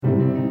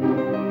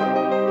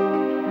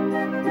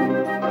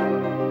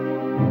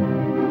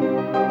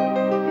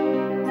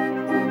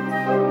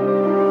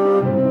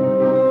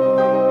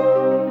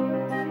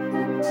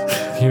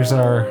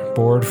players are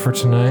bored for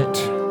tonight.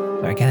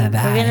 We're gonna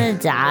die. We're gonna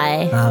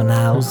die. Oh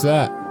no. Who's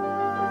that?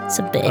 It's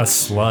a A bitch.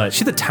 slut.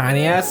 She's a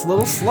tiny ass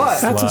little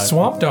slut. That's a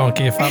swamp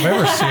donkey if I've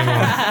ever seen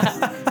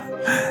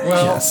one.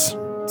 Well, Yes.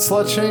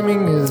 slut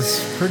shaming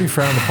is pretty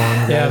frowned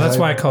upon. Yeah, guys. that's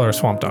why I call her a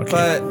swamp donkey.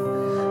 But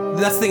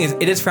that's the thing is,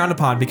 it is frowned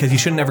upon because you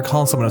shouldn't ever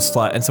call someone a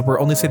slut, and so we're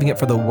only saving it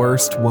for the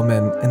worst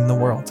woman in the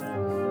world,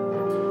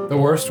 The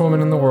worst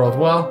woman in the world.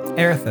 Well,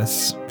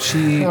 Erithus.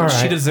 She All right.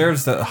 she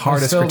deserves the I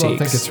hardest still critiques. don't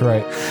think it's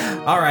right.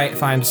 All right,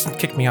 fine. Just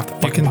kick me off the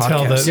you fucking can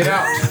tell podcast. that Get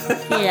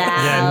out.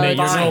 Yeah, Nate,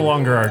 you're Fine. no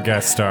longer our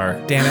guest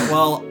star. Damn it.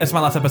 Well, it's my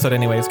last episode,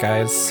 anyways,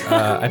 guys.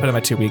 I put in my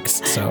 2 weeks,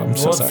 so I'm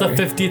so Well, it's sorry.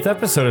 the 50th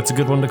episode. It's a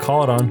good one to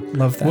call it on.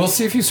 Love that. We'll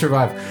see if you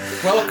survive.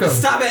 Welcome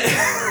Stop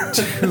it.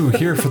 to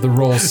Here for the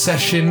Roll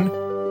session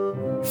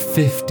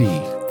 50.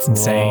 It's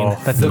insane. Whoa.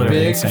 That's The literally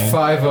big insane.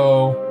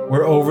 5-0.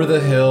 We're over the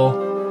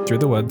hill. Through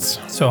the woods.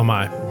 so am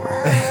I.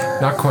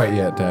 Not quite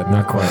yet, Dad.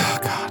 Not quite. Oh,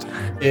 God.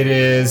 It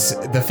is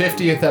the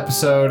 50th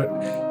episode,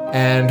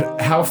 and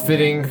how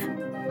fitting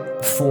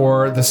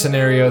for the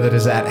scenario that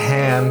is at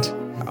hand.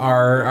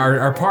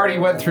 Our party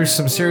went through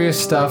some serious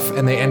stuff,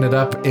 and they ended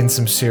up in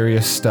some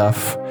serious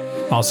stuff.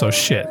 Also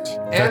shit.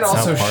 And That's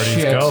also how parties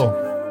shit.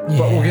 go.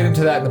 But we'll get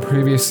into that in the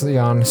previously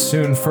on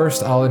soon.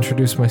 First, I'll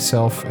introduce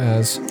myself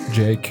as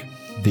Jake,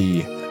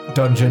 the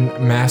Dungeon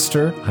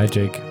Master. Hi,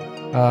 Jake.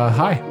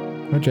 Hi.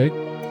 Hi, Jake.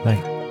 Hi.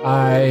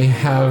 I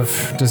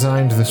have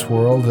designed this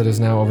world that is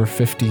now over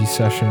 50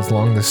 sessions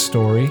long, this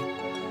story,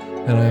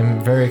 and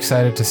I'm very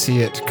excited to see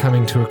it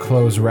coming to a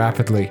close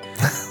rapidly.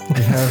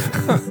 We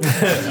have...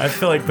 I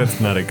feel like that's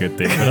not a good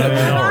thing, but I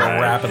mean, all right.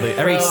 Rapidly.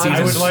 Every season.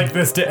 I would like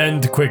this to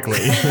end quickly.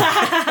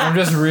 I'm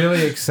just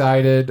really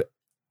excited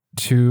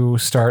to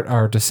start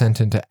our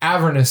descent into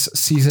Avernus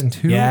Season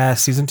 2. Yeah,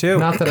 season 2.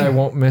 Not that I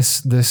won't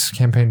miss this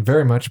campaign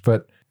very much,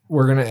 but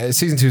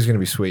Season 2 is gonna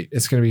be sweet.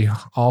 It's gonna be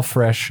all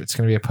fresh. It's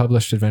gonna be a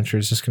published adventure.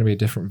 It's just gonna be a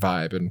different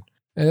vibe, and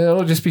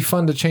it'll just be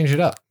fun to change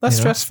it up. Less you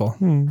know? stressful.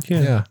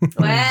 Yeah.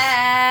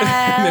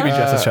 Wow. Maybe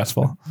just as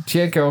stressful.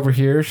 Tienka over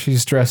here,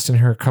 she's dressed in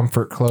her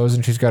comfort clothes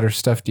and she's got her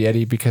stuffed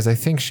Yeti because I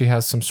think she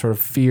has some sort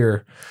of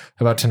fear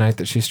about tonight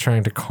that she's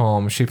trying to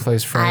calm. She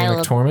plays Franny I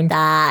will McTormand.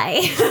 die.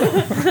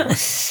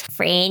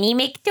 Franny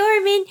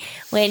McDormand,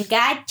 when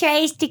God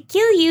tries to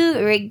kill you,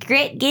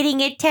 regret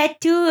getting a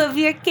tattoo of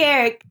your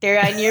character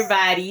on your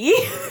body.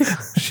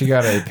 She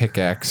got a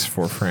pickaxe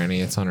for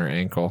Franny. It's on her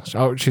ankle.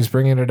 Oh, she's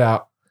bringing it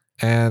out.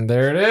 And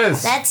there it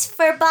is. That's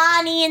for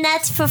Bonnie and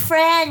that's for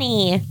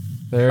Franny.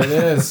 There it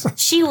is.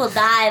 She will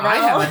die though. I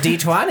have a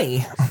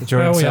D20.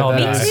 Jordan Well, we said all that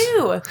die.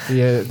 is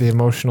Too. the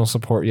emotional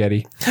support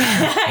Yeti.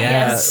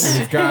 Yes.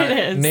 We've got It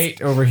is.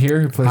 Nate over here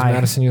who plays Hi.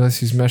 Madison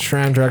Ulysses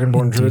Meshran,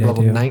 Dragonborn Druid, I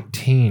level do.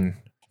 19.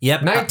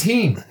 Yep.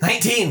 19.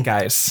 19,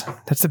 guys.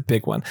 That's a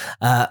big one.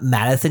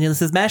 Madison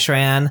Ulysses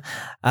Meshran.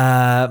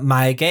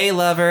 My gay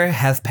lover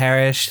has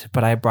perished,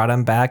 but I brought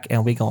him back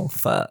and we gon'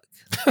 fuck.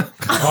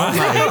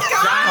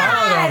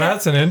 Oh no,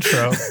 that's an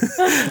intro.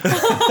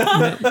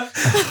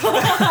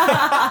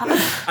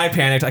 I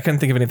panicked. I couldn't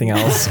think of anything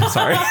else.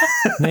 Sorry.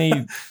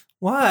 Nate,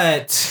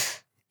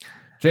 What?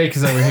 Jake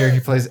is over here. He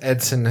plays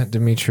Edson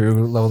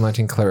Dimitru, level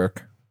 19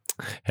 cleric.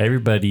 hey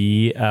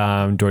everybody.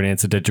 Dordan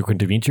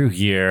Dimitru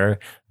here.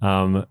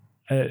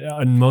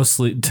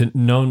 Mostly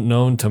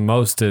known to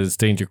most as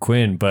Danger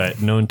Quinn,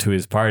 but known to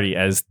his party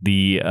as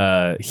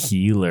the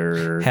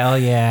healer. Hell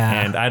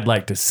yeah. And I'd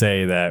like to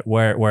say that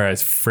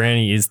whereas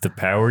Franny is the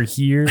power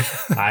here,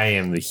 I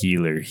am the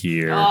healer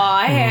here. Oh, hell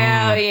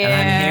And I'm here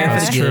yeah.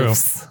 for the true.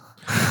 gifts.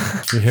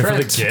 You're here for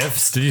Trent. the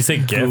gifts? Did you say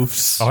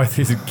gifts? Goofs. Oh, I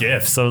think it's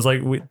gifts. I was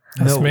like, wait,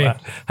 That's no. me. How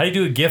do you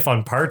do a gif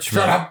on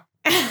parchment?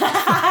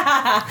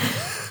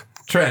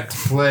 Trent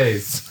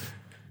plays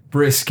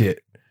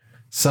Brisket.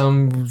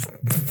 Some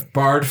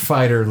bard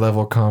fighter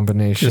level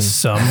combination. Just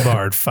some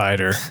bard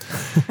fighter.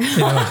 You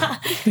know,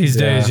 these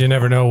days you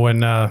never know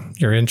when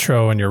your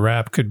intro and your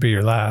rap could be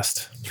your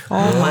last.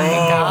 Oh my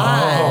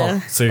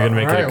god. So you're gonna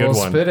make All it a right, good we'll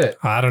one. spit it.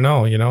 I don't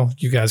know,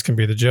 you guys can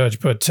be the judge,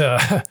 but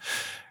yeah,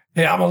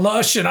 I'm a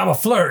lush and I'm a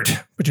flirt,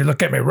 but you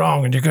look at me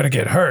wrong and you're gonna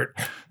get hurt.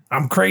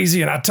 I'm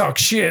crazy and I talk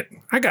shit.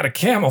 I got a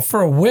camel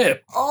for a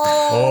whip.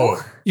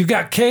 Oh. You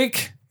got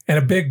cake and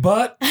a big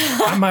butt?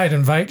 I might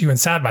invite you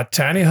inside my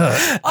tiny hut.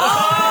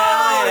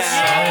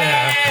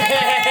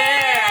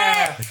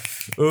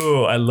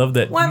 Ooh, I love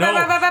that. No one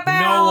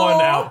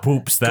out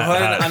poops that. Go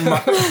ahead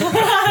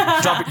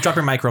hut. and drop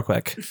your mic real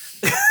quick.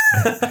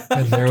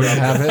 And there we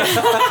have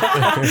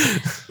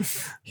it.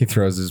 He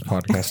throws his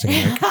podcasting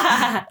mic.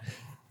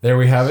 There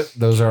we have it.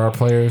 Those are our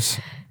players.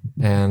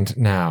 And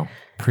now,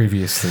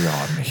 previously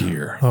on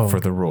here for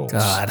the rolls.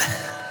 God.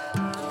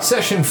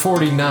 Session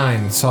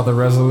 49 saw the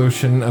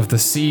resolution of the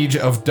Siege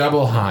of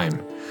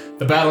Doubleheim.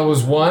 The battle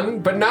was won,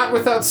 but not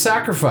without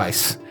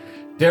sacrifice.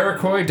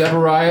 Derakoi,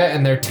 Deboraya,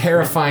 and their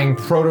terrifying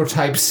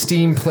prototype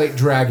steam plate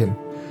dragon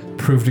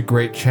proved a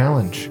great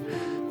challenge,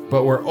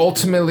 but were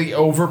ultimately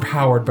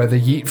overpowered by the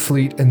Yeet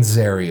fleet and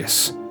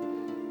Xarius.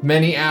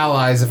 Many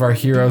allies of our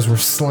heroes were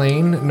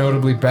slain,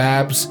 notably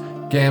Babs,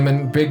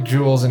 Gammon, Big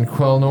Jules, and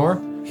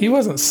Quelnor. He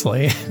wasn't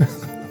slain.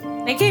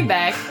 They came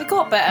back. They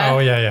got better. Oh,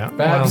 yeah.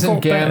 Babs Well,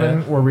 and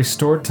Gammon were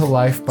restored to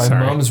life by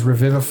Sorry. Mum's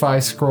Revivify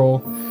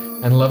Scroll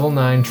and level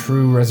 9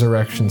 True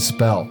Resurrection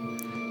spell.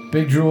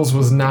 Big Jules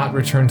was not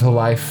returned to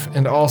life,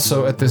 and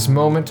also at this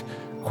moment,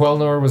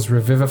 Quelnor was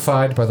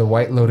revivified by the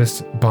White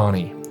Lotus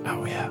Bonnie.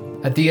 Oh, yeah.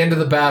 At the end of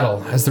the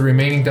battle, as the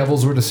remaining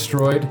devils were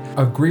destroyed,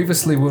 a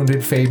grievously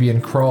wounded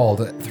Fabian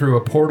crawled through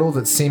a portal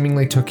that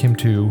seemingly took him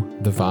to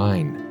the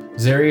Vine.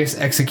 Zarius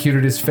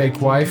executed his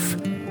fake wife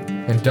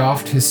and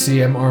doffed his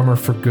CM armor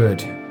for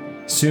good.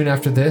 Soon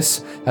after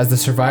this, as the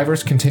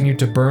survivors continued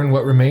to burn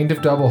what remained of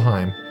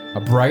Doubleheim, a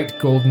bright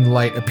golden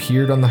light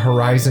appeared on the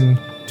horizon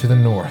to the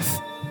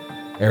north.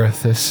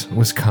 Erithus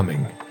was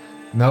coming.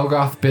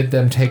 Melgoth bid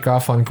them take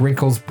off on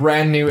Grinkle's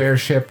brand new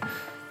airship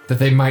that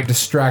they might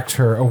distract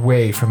her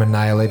away from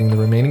annihilating the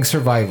remaining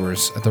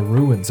survivors at the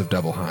ruins of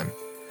Doubleheim.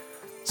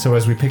 So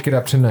as we pick it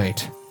up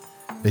tonight,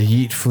 the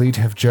Yeet fleet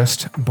have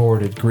just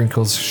boarded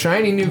Grinkle's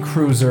shiny new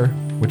cruiser,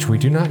 which we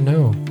do not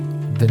know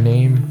the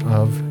name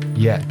of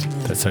yet.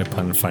 That's what I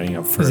plan on finding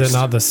out first. Is it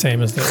not the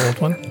same as the old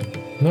one?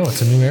 No,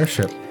 it's a new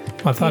airship.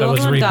 I thought The it old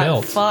was one got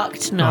rebuilt.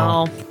 fucked.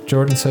 No.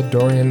 Jordan said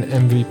Dorian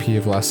MVP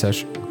of last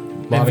session.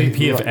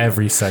 MVP of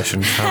every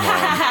session? Come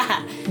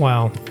on.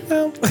 Wow.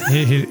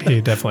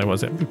 He definitely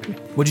was MVP.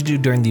 What'd you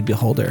do during the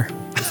Beholder?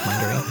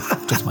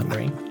 Just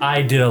wondering.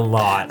 I did a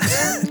lot.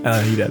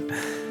 You did.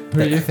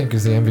 Who do you think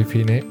is the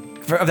MVP, Nate?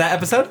 Of that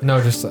episode?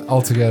 No, just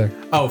altogether.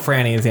 Oh,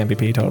 Franny is the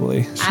MVP,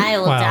 totally. I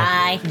will Wow.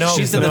 die. No,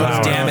 She's the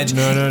most damage.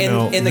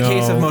 In the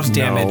case of most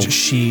damage,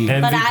 she...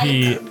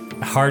 MVP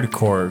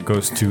hardcore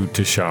goes to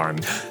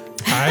Tashawn.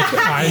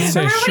 I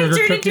say Remember when sugar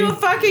he turned cookie. into a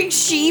fucking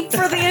sheep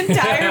for the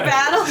entire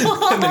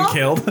battle? and then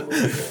killed.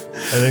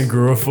 And then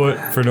grew a foot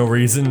for no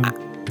reason.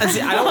 See,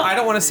 I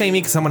don't want to say me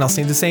because someone else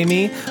needs to say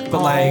me,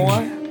 but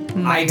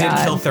I did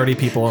kill 30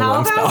 people in How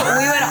one about spell.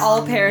 we would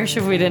all perish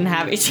if we didn't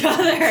have each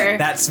other?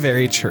 That's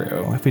very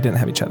true. If we didn't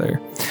have each other,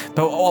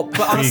 but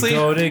honestly, we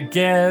go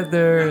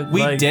together.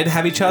 we did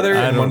have each other,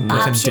 and one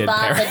person did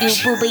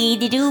perish.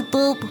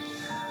 Boop.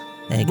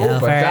 They go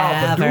Boopa,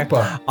 dalpa, forever.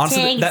 dupa.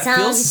 Honestly, Sing, that song,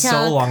 feels so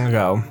song. long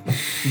ago.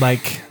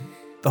 Like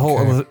the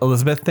whole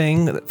Elizabeth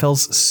thing. That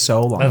feels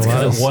so long That's ago.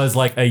 because it was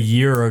like a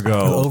year ago.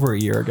 Over a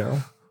year ago.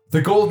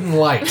 The golden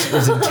light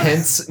is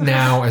intense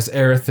now as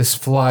Erithus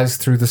flies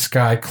through the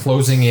sky,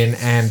 closing in,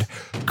 and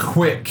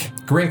quick.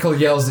 Grinkle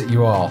yells at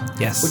you all.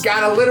 Yes. We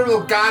got a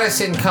literal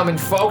goddess incoming,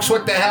 folks.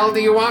 What the hell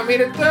do you want me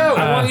to do?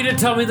 I want you to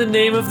tell me the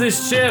name of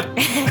this ship. Shut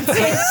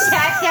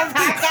the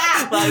fuck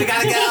up. Well, we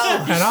gotta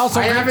go. And also,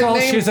 I haven't Grinkle,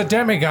 named- she's a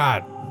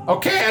demigod.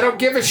 Okay, I don't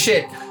give a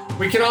shit.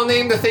 We can all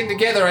name the thing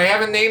together. I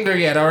haven't named her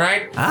yet, all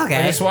right? Okay.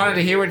 I just wanted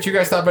to hear what you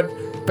guys thought,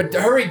 but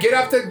hurry, get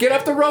up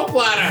the rope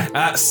ladder.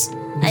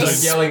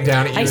 He's yelling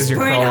down at you as you're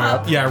sprint crawling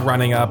up. up, Yeah,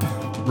 running up.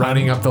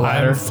 running up the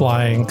ladder. I'm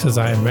flying because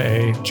I'm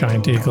a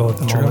giant eagle at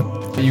the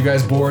moment. You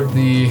guys board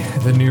the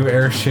new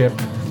airship.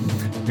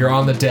 You're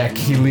on the deck.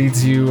 He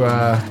leads you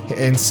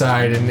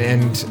inside,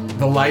 and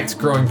the light's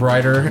growing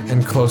brighter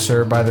and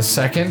closer by the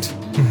second.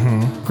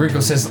 Mm-hmm.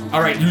 Grinkle says,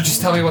 "All right, you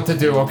just tell me what to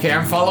do. Okay,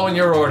 I'm following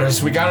your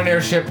orders. We got an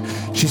airship.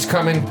 She's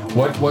coming.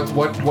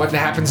 What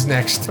happens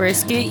next?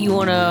 Brisket, you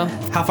wanna?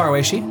 How far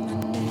away is she?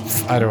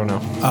 I don't know.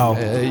 Oh.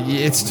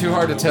 It's too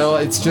hard to tell.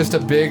 It's just a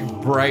big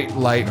bright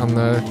light on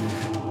the.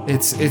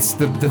 It's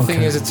the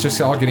thing is, it's just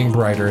all getting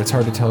brighter. It's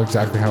hard to tell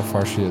exactly how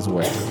far she is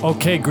away.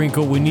 Okay,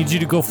 Grinkle, we need you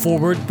to go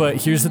forward, but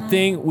here's the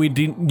thing: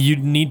 you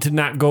need to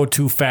not go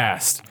too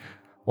fast.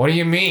 What do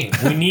you mean?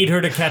 We need her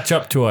to catch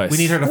up to us. We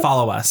need her to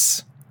follow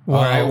us. All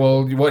right.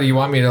 Well, what do you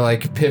want me to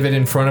like pivot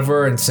in front of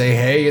her and say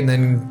hey, and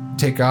then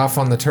take off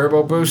on the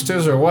turbo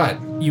boosters, or what?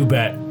 You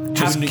bet.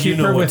 Just You keep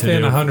know her what to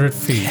within do. 100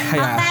 feet. How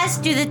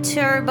fast do the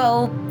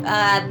turbo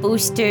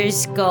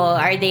boosters go?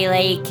 Are they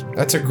like?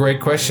 That's a great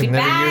question.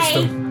 Never used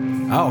Goodbye. them.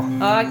 Oh.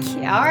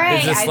 Okay, all right.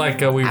 Is this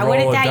like we I roll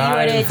would've a thought you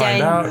die and would've find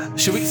done- out?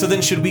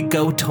 Should we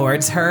go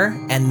towards her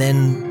and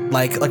then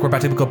like we're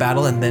about to go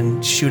battle and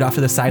then shoot off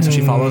to the side so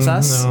she follows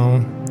us?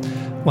 No.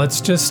 Let's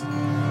just...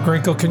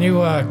 Grinkle, can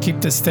you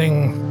keep this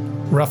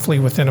thing roughly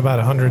within about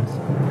 100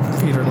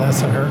 feet or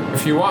less of her?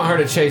 If you want her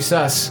to chase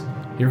us,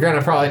 you're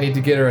gonna probably need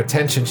to get her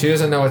attention. She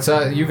doesn't know it's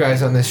you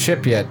guys on this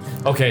ship yet.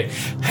 Okay.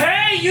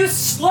 Hey, you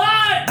slut!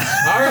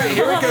 All right,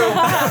 here we go.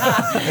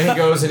 And he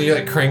goes and he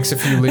like cranks a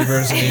few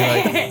levers and he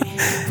like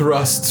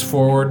thrusts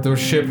forward. The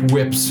ship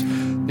whips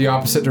the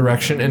opposite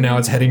direction and now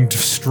it's heading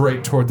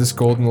straight toward this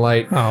golden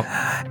light. Oh.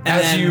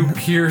 As then- you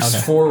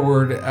pierce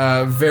forward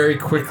very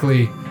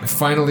quickly,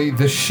 finally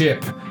the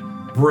ship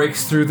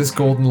breaks through this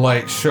golden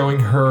light, showing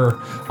her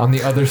on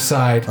the other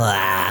side.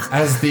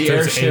 As the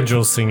There's airship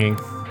angels singing.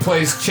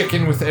 plays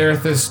chicken with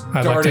Erithus I'd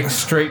like darting to-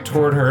 straight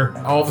toward her.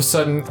 All of a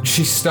sudden,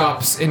 she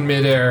stops in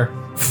midair,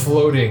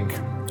 floating,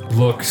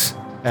 looks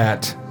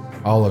at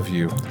all of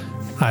you.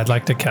 I'd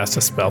like to cast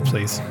a spell,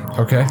 please.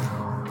 Okay.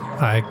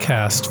 I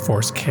cast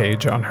Force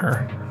Cage on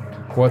her.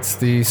 What's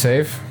the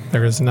save?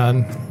 There is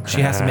none.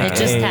 She has to make It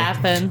just a,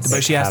 happens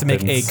but she has to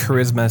make a happens.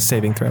 charisma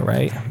saving throw,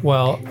 right?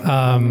 Well,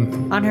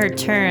 on her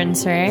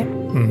turns, right?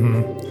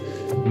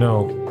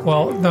 No.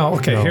 no.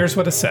 Okay, here's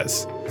what it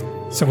says.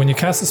 So when you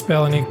cast a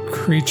spell, any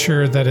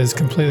creature that is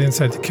completely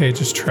inside the cage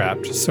is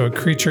trapped. So a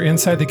creature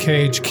inside the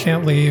cage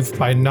can't leave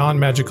by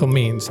non-magical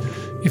means.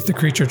 If the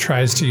creature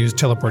tries to use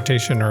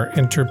teleportation or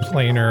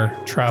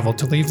interplanar travel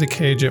to leave the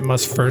cage, it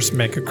must first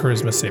make a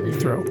charisma saving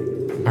throw.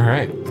 All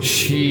right.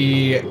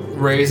 She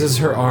raises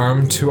her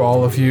arm to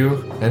all of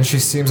you, and she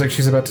seems like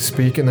she's about to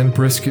speak, and then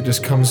Brisket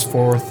just comes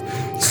forth,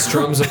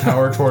 strums a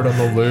power chord on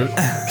the lute,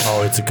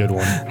 Oh, it's a good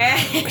one.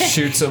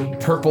 shoots a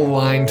purple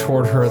line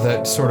toward her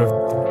that sort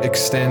of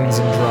extends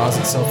and draws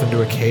itself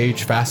into a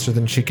cage faster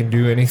than she can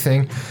do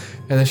anything.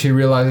 And then she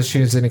realizes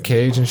she's in a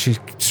cage, and she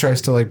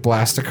tries to like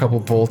blast a couple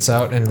bolts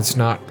out, and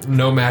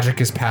no magic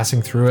is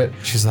passing through it.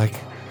 She's like,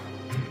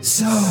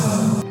 So,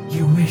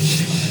 you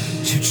wish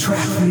to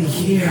trap me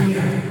here?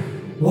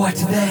 What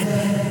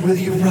then? Will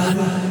you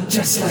run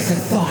just like I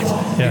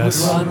thought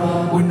Yes. you would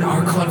run when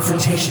our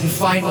confrontation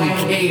finally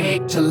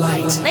came to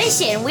light?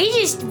 Listen, we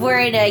just were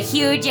in a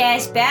huge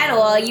ass battle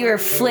while you were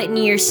flitting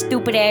your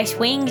stupid ass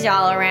wings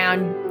all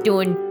around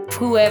doing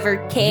whoever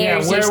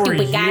cares your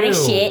stupid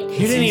goddess shit.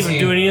 You didn't even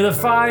do any of the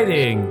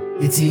fighting.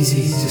 It's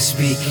easy to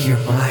speak your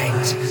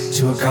mind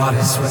to a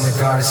goddess when the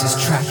goddess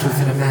is trapped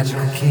within a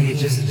magical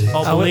cage, isn't it?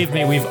 Oh, believe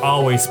me, we've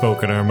always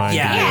spoken our mind.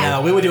 Yeah,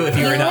 no, we would do it if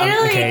you were not in the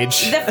Literally,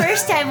 cage. The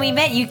first time we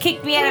met, you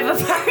kicked me out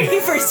of a party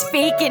for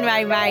speaking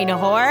my mind,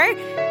 whore.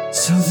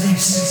 So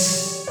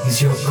this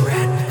is your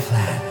grand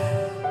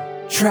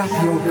plan. Trap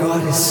your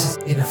goddess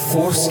in a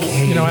force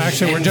cage. You know,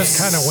 actually, we're just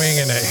kind of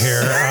winging it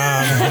here.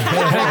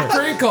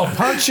 Crinkle,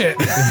 punch it.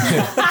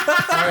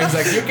 he's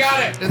like, you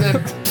got it. And then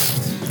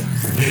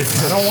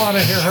I don't want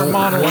to hear her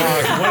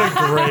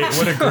monologue.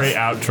 What a great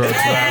outro to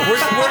that.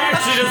 We're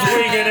actually just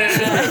winging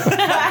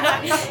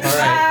it. all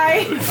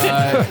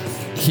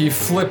right. He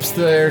flips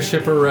the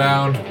airship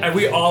around. And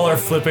we all are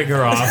flipping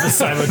her off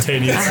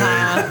simultaneously.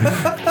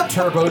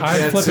 Turbo I'm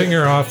jets flipping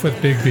her off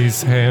with Big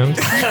B's hand.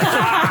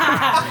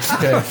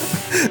 Okay.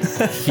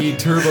 He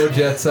turbo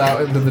jets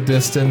out into the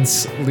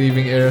distance,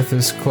 leaving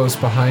Erithus close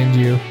behind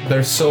you.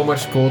 There's so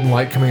much golden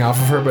light coming off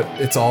of her, but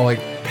it's all like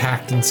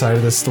packed inside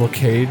of this little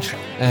cage.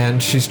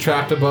 And she's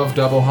trapped above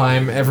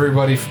Doubleheim.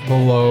 Everybody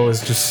below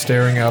is just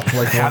staring up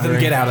like Have them wondering.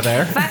 get out of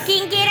there.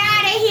 Fucking get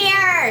out of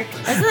here!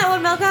 Isn't that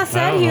what Melgoth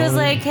said? He was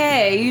like,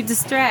 hey, you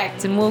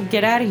distract and we'll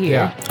get out of here.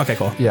 Yeah. Okay,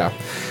 cool. Yeah.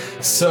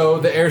 So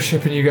the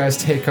airship and you guys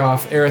take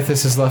off.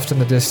 Erithus is left in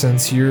the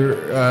distance.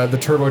 The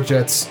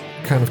turbojets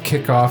kind of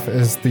kick off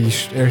as the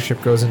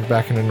airship goes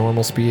back into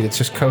normal speed. It's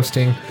just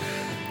coasting.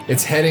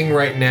 It's heading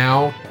right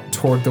now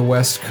toward the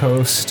west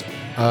coast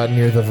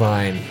near the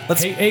Vine.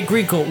 Hey,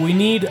 Grinkle, we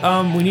need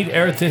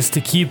Erithus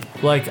to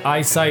keep like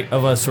eyesight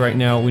of us right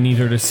now. We need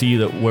her to see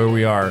that where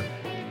we are,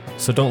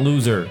 so don't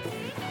lose her.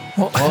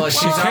 Well,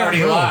 she's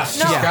already lost.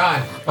 She's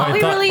gone.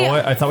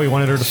 I thought we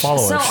wanted her to follow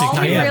So us. all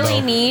we yet,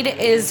 really though. need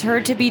is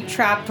her to be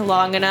trapped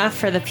long enough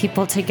for the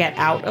people to get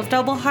out of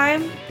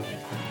Doubleheim.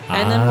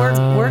 And then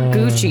we're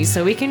Gucci,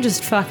 so we can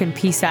just fucking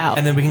peace out.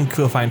 And then we can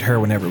go find her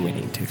whenever we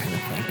need to, kind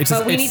of thing. It's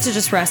but we it's need to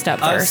just rest up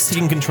us first.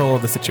 taking control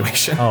of the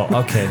situation. Oh,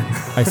 okay.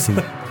 I see.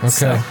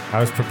 Okay. I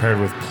was prepared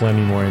with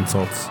plenty more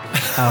insults.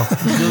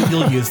 Oh,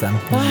 you'll use them.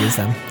 You'll use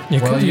them.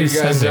 You Well, could you use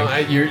guys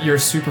sending. don't. You're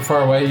super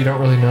far away. You don't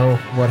really know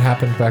what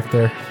happened back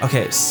there.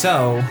 Okay,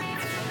 so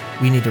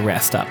we need to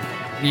rest up.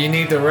 You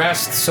need the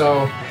rest.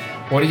 So,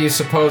 what do you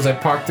suppose? I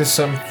park this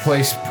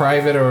someplace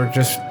private or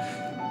just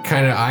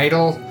kind of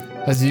idle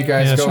as you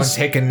guys Yeah, go and just-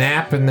 take a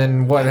nap, and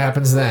then what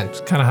happens then?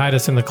 Kind of hide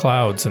us in the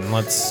clouds and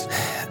let's.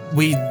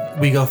 We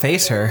go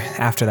face her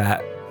after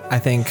that. I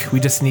think we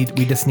just need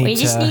We just to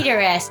need a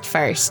rest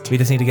first. we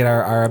just need to get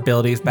our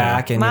abilities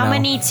back and Mama you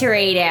know, needs her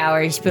 8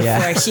 hours before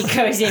Yeah. she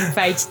goes and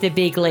fights the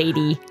big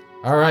lady.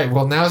 All right.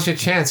 Well, now's your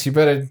chance. You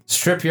better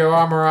strip your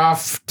armor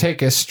off,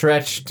 take a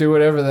stretch, do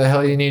whatever the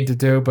hell you need to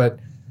do. But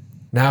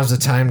now's the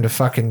time to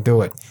fucking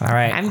do it. All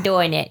right. I'm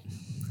doing it.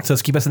 So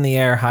let's keep us in the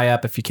air, high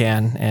up if you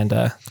can,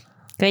 and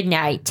Good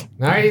night.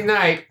 Nighty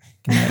night.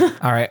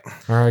 all right.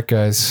 All right,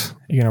 guys.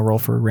 You're gonna roll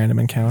for a random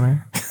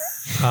encounter.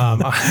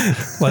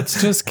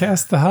 Let's just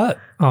cast the hut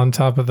on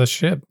top of the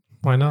ship.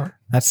 Why not?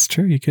 That's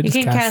true. You could You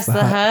just can cast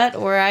the hut,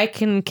 or I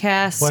can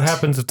cast. What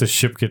happens if the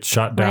ship gets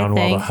shot down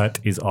while the thing. hut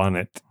is on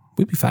it?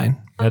 We'd be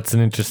fine. That's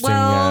an interesting.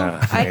 Well,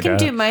 I can idea.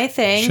 do my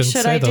thing. Shouldn't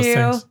Should say I those do?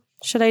 things.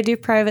 Should I do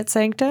private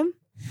sanctum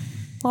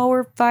while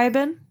we're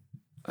vibing?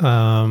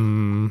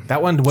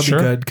 That one would Sure.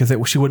 be good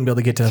because she wouldn't be able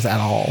to get to us at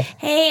all.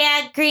 Hey,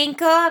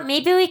 Grinkle,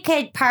 maybe we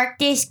could park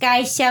this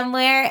guy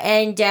somewhere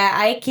and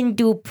I can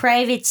do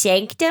private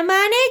sanctum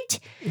on it.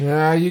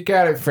 Yeah, you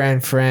got it,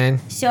 friend.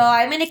 So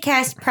I'm going to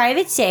cast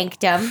private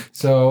sanctum.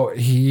 So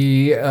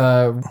he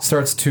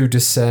starts to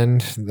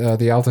descend.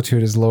 The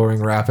altitude is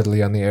lowering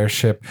rapidly on the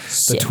airship. The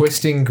Sick.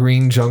 twisting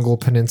green jungle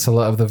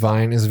peninsula of the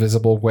Vine is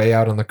visible way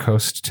out on the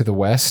coast to the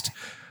west.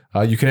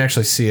 You can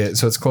actually see it,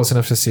 so it's close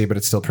enough to see, but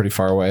it's still pretty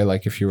far away,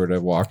 like if you were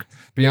to walk.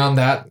 Beyond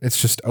that,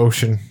 it's just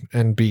ocean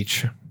and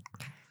beach.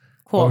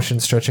 Cool. Ocean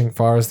stretching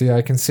far as the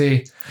eye can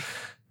see.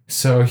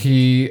 So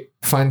he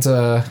finds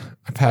a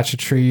patch of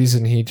trees,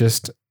 and he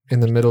just, in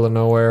the middle of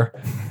nowhere,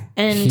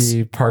 And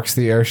He parks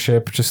the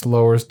airship, just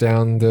lowers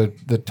down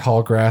the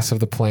tall grass of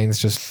the planes,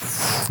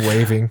 just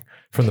waving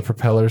from the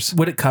propellers.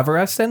 Would it cover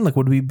us then? Like,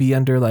 would we be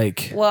under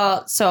like?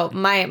 well, so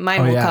mine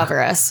will yeah.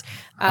 cover us.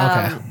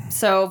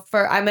 So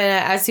I'm gonna,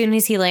 as soon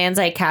as he lands,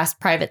 I cast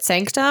Private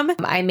Sanctum.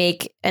 I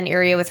make an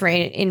area with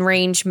in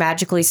range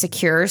magically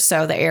secure.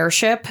 So the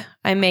airship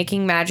I'm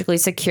making magically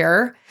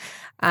secure,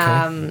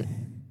 and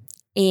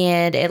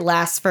it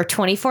lasts for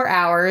 24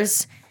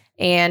 hours.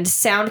 And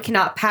sound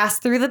cannot pass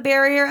through the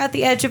barrier at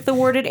the edge of the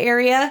warded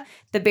area.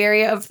 The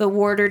barrier of the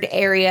warded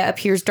area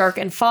appears dark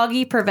and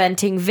foggy,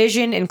 preventing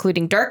vision,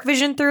 including dark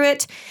vision through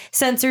it.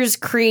 Sensors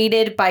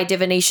created by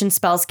divination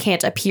spells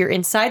can't appear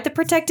inside the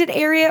protected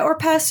area or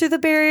pass through the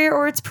barrier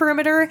or its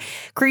perimeter.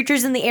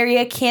 Creatures in the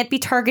area can't be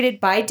targeted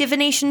by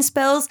divination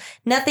spells.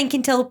 Nothing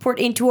can teleport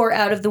into or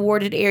out of the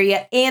warded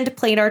area, and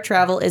planar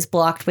travel is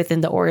blocked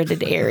within the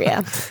warded area.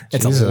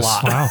 It's Jesus. a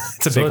lot. Wow.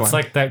 It's a So big it's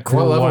one. like that What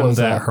cool level one is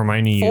that that?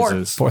 Hermione Fourth.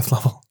 uses. 4th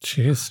level.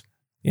 Jeez.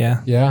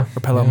 Yeah. Yeah.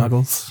 Repello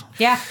muggles.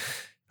 Yeah.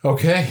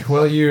 Okay.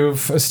 Well,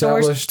 you've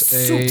established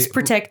Soup's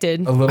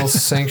protected. a little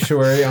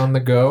sanctuary on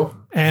the go.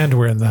 And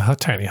we're in the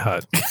tiny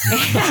hut. Both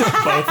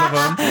of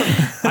them.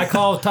 I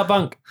call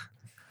Tabunk.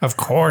 Of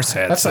course,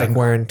 Edson. That's like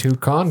wearing 2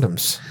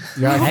 condoms.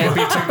 You gotta can't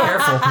be too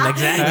careful.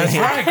 That's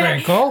right,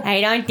 Grinkle. I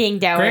don't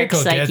think that Great,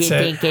 works go like you gets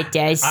it. think it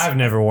does. I've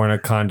never worn a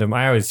condom.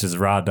 I always just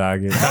raw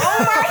dog it.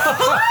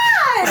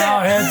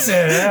 Oh,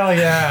 Edson. Hell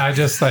yeah. I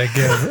just like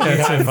give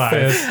Edson five.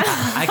 fist.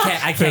 I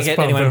can't Fist get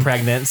bump anyone him.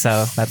 pregnant,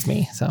 so that's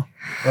me. So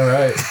All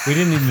right. We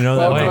didn't even know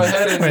that. Well, go Wait.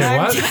 ahead and Wait, I'm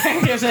what?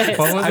 tired of it.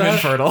 What was I'm that?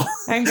 infertile.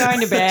 I'm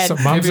going to bed. So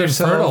mom's Give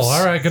infertile. yourselves-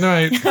 All right, good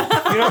night.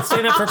 You're not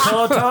staying up for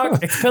pillow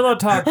talk? It's pillow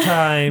talk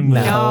time.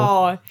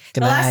 No.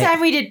 Good The last night.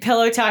 time we did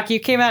pillow talk, you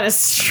came out as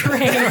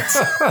straight.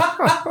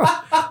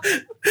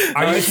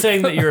 Are you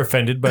saying that you're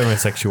offended by my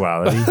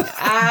sexuality?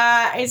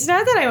 It's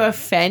not that I'm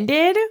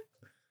offended.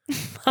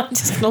 I'm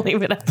just gonna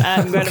leave it at that.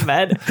 I'm going to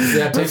bed.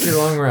 Yeah, take your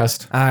long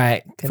rest. All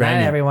right. Good night,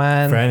 Franny.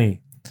 everyone. Franny.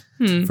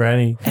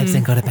 Franny,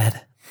 Edson, go to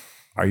bed.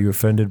 are you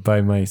offended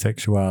by my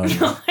sexuality?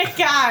 Oh my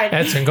god.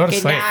 Edson, go to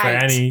Good sleep. night.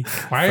 Franny.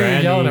 Why are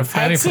you yelling at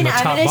Franny Edson, from the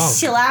I'm top gonna bunk?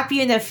 slap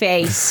you in the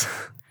face.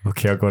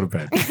 Okay, I'll go to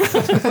bed.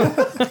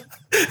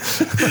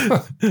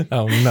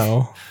 Oh,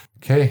 no.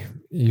 Okay.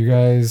 You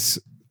guys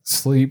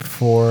sleep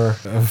for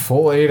a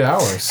full 8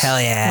 hours. Hell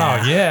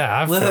yeah. Oh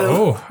yeah,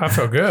 I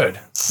feel good.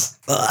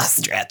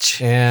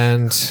 Stretch.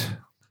 And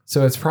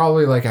so it's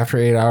probably like after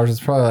 8 hours, it's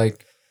probably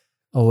like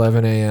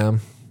 11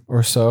 a.m.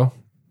 or so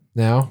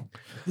now.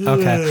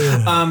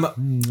 Okay.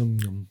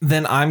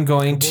 Then I'm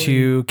going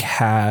to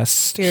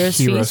cast Hero's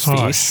Hero's Feast.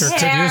 Oh, Feast. sure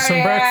could use some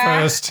Yeah.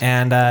 breakfast.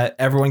 And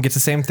everyone gets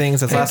the same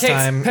things as last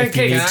time. If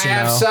you need Can I to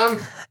have know. some?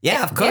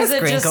 Yeah, of course, Is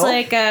it just Grinkle.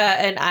 like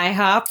an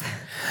IHOP?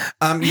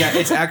 Yeah,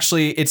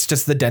 it's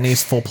just the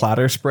Denny's full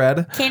platter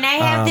spread. Can I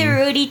have the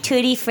Rudy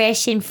Tooty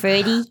fresh and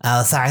fruity?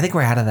 Oh, sorry, I think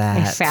we're out of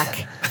that. Fuck.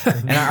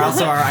 And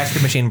also our ice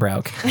cream machine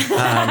broke.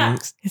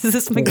 Is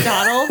this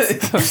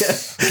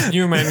McDonald's? Can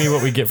you remind me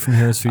what we get from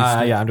Heroes Feast?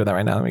 Yeah, I'm doing that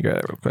right now. Let me grab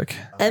it real quick.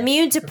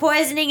 Immune to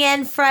poisoning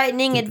and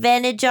frightening.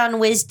 Advantage on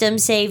wisdom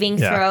saving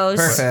Yeah. throws.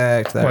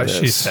 Perfect. There What it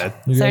she is. said.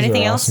 You Is there guys are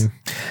anything else?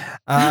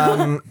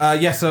 awesome.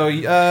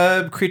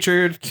 So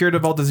creature cured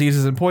of all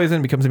diseases and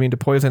poison becomes immune to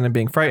poison and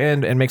being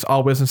frightened and makes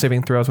all wisdom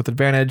saving throws with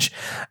advantage.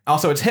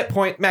 Also, its hit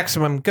point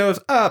maximum goes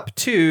up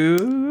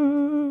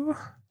to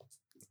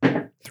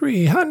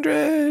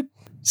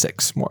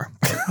 306 more.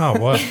 Oh,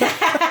 what?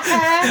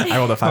 I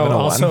rolled a 5 Oh, and a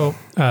 1. also,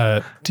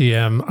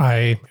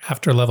 DM,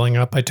 after leveling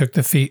up, I took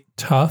the feat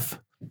tough,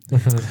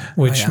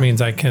 which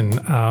means I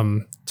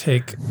can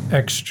take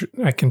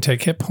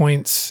hit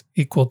points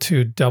equal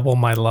to double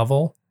my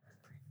level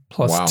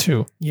plus Wow.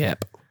 2.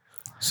 Yep.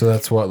 So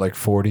that's what, like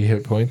 40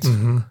 hit points? Holy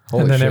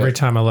And then shit. every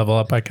time I level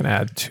up, I can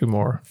add 2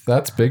 more.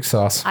 That's big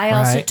sauce. I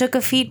also Right. took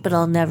a feat, but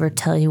I'll never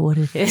tell you what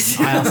it is.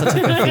 I also took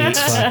the feat.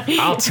 So.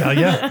 I'll tell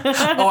you.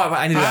 Oh,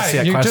 I need to ask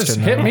you a you question. just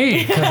hit me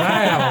because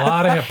I have a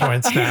lot of hit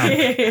points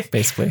now.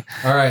 Basically.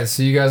 All right,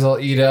 so you guys all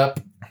eat up.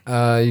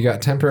 You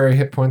got temporary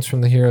hit points from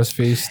the Hero's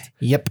Feast.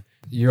 Yep.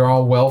 You're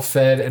all well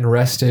fed and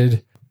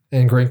rested.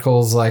 And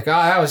Grinkle's like, oh,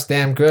 that was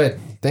damn good.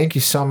 Thank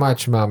you so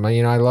much, Mama.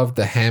 You know, I love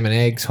the ham and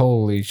eggs.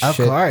 Holy Of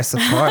shit. course.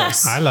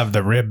 I love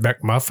the rib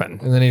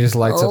McMuffin. And then he just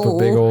lights up a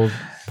big old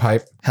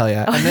pipe. Hell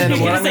yeah. And then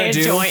what I'm Say going to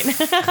a do joint. is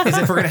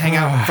if we're going to hang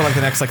out for like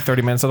the next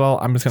 30 minutes at all,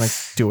 I'm just going to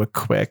do a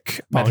quick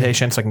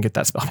meditation so I can get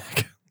that spell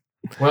back.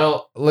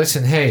 Well,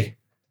 listen, hey,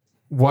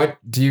 what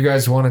do you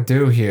guys want to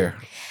do here?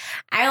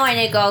 I want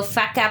to go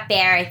fuck up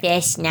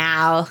Aerithis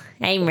now.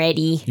 I'm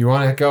ready. You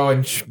want to go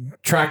and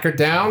track her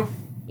down?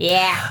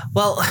 Yeah.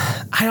 Well,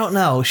 I don't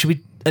know. Should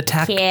we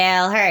attack? Kill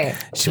her.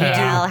 Should we do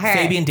Kill her.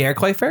 Fabian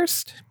Derekoy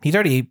first? He's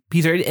already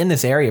in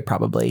this area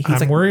probably. He's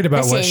I'm worried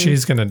about what listen.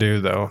 she's going to do,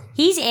 though.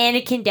 He's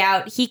Anakin'd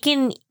out. He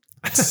can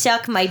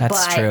suck my butt.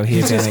 That's true. He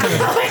is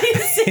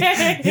Anakin.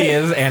 He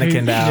is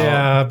Anakin now.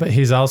 Yeah, but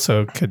he's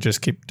also could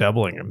just keep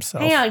doubling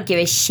himself. I don't give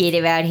a shit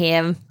about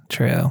him.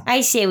 True.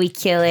 I say we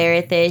kill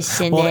Erithus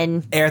and Well,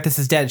 then Erithus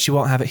is dead. She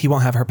won't have it. He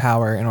won't have her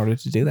power in order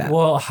to do that.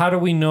 Well, how do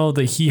we know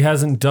that he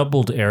hasn't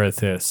doubled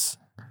Erithus?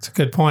 It's a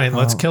good point.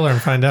 Let's kill her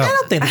and find out. I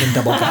don't think they can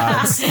double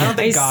gods. I don't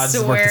think I gods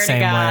work swear the to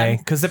same God. way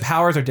because the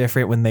powers are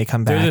different when they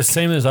come back. They're the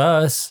same as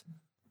us.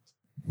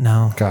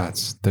 No.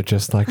 Gods, they're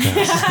just like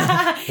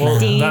us. Well,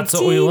 Ding, that's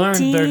what we ding,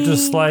 learned. They're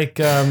just ding. like,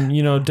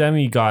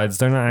 demigods.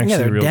 They're not actually Yeah,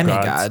 they're real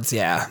demigods. gods.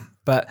 Yeah,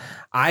 but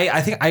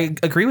I think I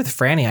agree with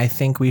Franny. I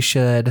think we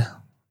should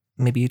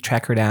maybe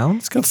track her down.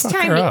 Let's go it's fuck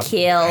time her to up.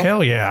 kill.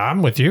 Hell yeah,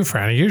 I'm with you,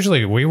 Franny.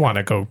 Usually we want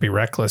to go be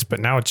reckless, but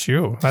now it's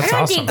you. I That's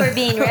don't awesome. think we're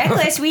being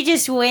reckless. We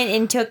just went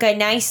and took a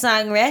nice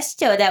long rest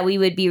so that we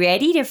would be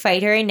ready to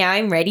fight her, and now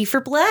I'm ready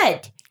for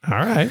blood. All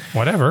right,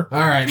 whatever. All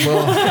right,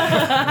 well,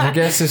 I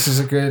guess this is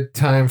a good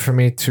time for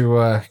me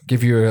to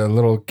give you a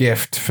little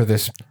gift for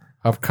this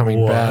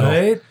upcoming battle.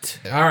 What?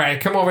 All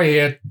right, come over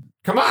here.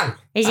 Come on.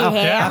 Is it Oh,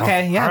 ham?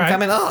 Okay, yeah, All I'm right.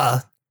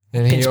 coming.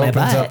 And he Pinch my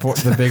opens butt. up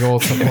the big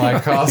old supply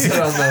closet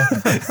on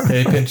the.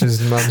 He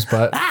pinches mom's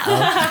butt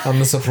on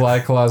the supply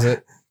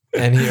closet,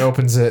 and he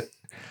opens it,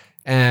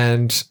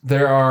 and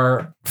there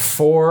are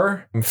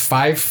 4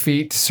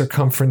 5-foot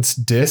circumference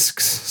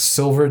discs,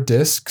 silver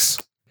discs.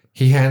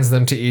 He hands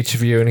them to each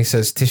of you, and he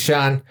says,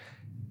 "Tishan,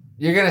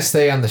 you're gonna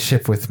stay on the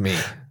ship with me."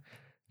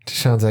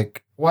 Tishan's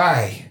like,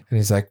 "Why?" And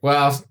he's like,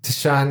 "Well,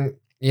 Tishan,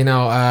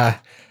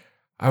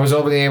 I was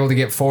only able to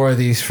get 4 of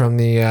these from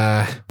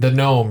the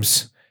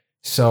gnomes."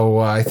 So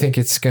I think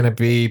it's going to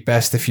be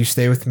best if you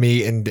stay with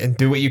me and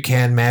do what you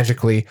can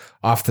magically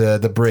off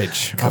the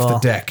bridge, off the Cool.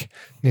 deck. And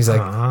he's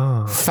like,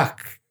 Ah. fuck,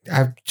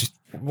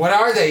 what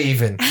are they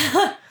even?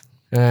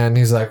 And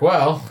he's like,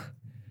 well,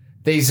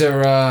 these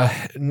are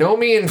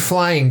Nomian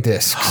flying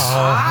discs.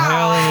 Oh,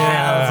 hell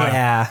yeah.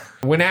 Yeah.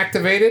 When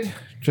activated,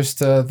 just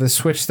the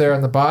switch there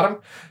on the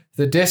bottom,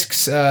 the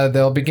discs,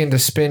 they'll begin to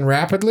spin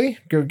rapidly.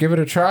 Go give it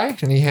a try.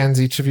 And he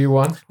hands each of you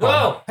one.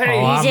 Whoa!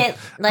 Hey! Oh, Is it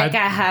like a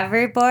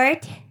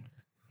hoverboard?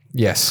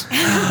 Yes. It's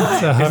a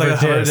It's like hover a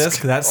hover disc.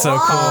 disc. That's so cool.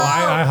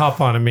 I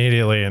hop on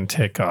immediately and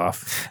take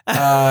off.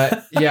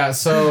 Yeah,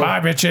 so...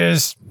 Bye,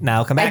 bitches.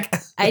 Now come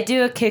back. I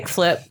do a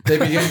kickflip. They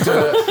begin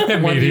to,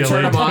 when you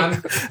turn them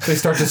on, they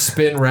start to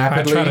spin I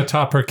rapidly, try to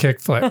top her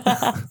kickflip.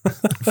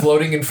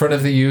 floating in front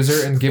of the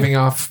user and giving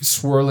off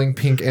swirling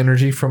pink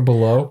energy from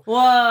below.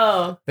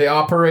 Whoa. They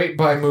operate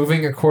by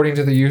moving according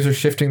to the user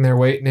shifting their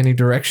weight in any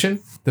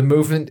direction. The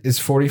movement is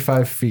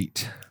 45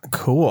 feet.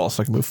 Cool.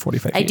 So I can move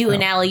 45 feet. I do an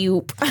now. alley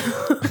oop.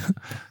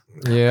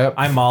 Yep.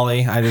 I'm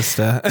Molly. I just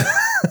I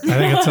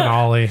think it's an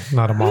ollie,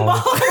 not a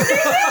molly.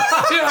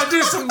 I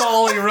do some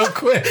Molly real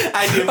quick.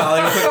 I do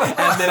Molly real quick,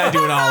 and then I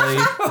do an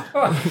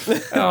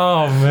ollie.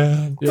 Oh,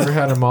 man. You ever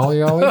had a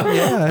Molly Ollie?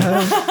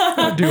 Yeah.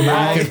 I do You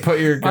molly. can put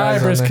your Bye,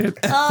 guys on there.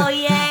 brisket. Oh,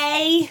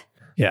 yay.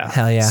 Yeah.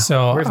 Hell yeah.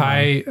 So Where's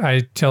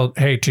I tell,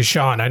 hey,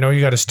 Tishan, I know you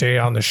got to stay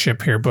on the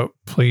ship here, but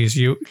please,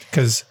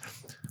 because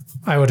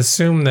I would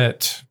assume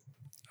that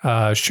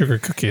Sugar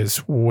Cookie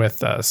is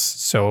with us.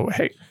 So,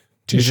 hey,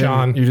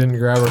 Tishan. You didn't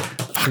grab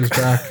her. She's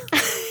back.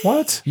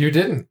 What? You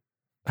didn't.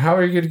 How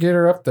are you going to get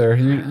her up there?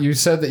 You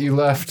said that you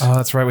left. Oh,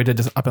 that's right. We did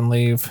just up and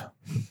leave.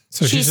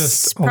 So she's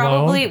just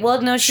probably alone?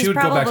 well, no, She she's would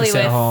go back to probably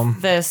stay with home.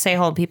 the stay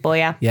home people.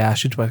 Yeah. Yeah,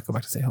 she'd go back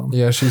to stay home.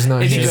 Yeah, she's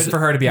not It'd be here. good for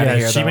her to be out Yeah, of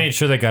here. she though. made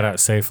sure they got out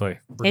safely.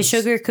 And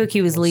Sugar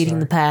Cookie was leading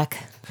the pack.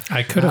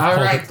 I could have All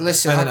pulled right, it.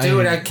 listen, And I'll then do I-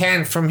 what I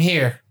can from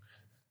here.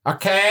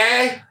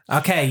 Okay?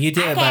 Okay, you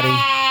did it, buddy.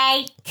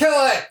 Hey. Kill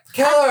it!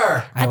 Kill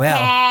her! I will.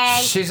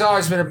 Hey. She's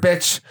always been a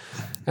bitch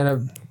and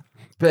a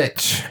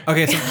bitch.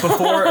 Okay,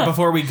 so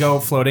before we go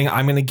floating,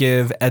 I'm gonna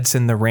give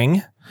Edson the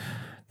ring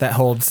that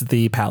holds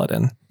the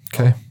paladin.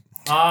 Okay.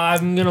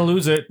 I'm gonna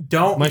lose it.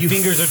 Don't My you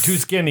fingers are too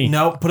skinny.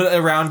 No, put it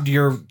around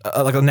your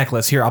like a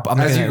necklace. Here, I'm As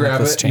making you a grab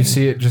necklace it, chain. you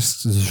see it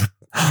just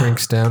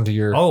shrinks down to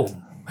your... Oh,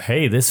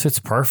 hey, this fits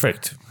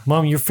perfect.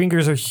 Mom, your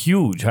fingers are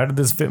huge. How did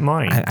this fit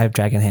mine? I have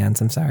dragon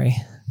hands. I'm sorry.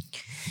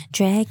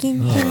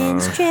 Dragon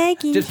hands,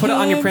 dragon Just put it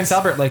on your hands. Prince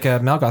Albert like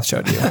Melgoth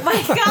showed you. Oh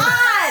my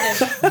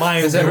God. My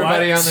Is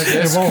everybody on the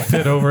It disc? won't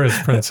fit over his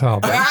Prince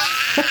Albert.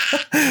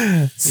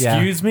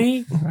 Excuse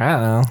me? I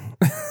don't know.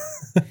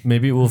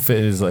 Maybe it will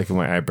fit as like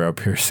my eyebrow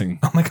piercing.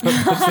 Oh my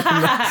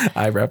god,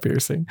 eyebrow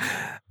piercing.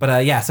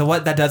 But yeah, so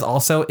what that does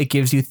also, it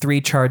gives you 3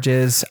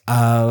 charges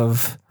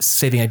of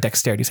saving a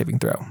dexterity saving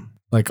throw,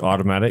 Like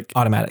automatic?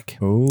 automatic.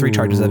 3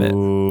 charges of it. But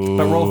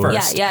roll Yeah,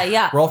 first.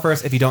 yeah. Roll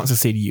first. If you don't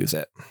succeed, use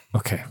it.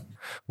 Okay.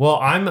 Well,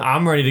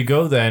 I'm ready to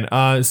go then.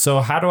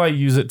 So how do I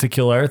use it to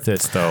kill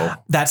Erithus though?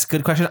 That's a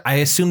good question. I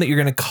assume that you're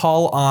going to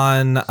call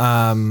on,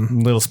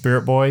 Little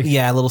spirit boy?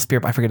 yeah, little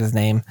spirit. I forget his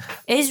name.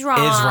 Isron.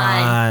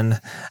 Isron.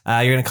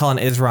 You're going to call on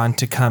Isron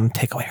to come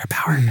take away her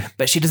power,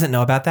 but she doesn't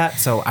know about that.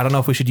 So I don't know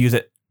if we should use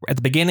it at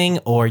the beginning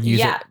or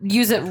use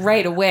Use it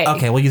right away. it.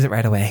 Okay, we'll use it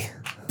right away.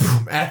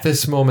 At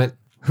this moment,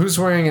 who's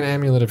wearing an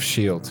amulet of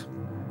shield?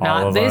 All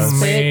Not of this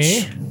us.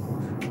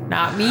 bitch.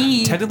 Not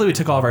me. Technically, we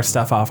took all of our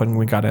stuff off when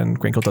we got in.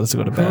 Grinkle does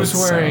go to bed. Who's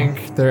wearing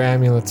their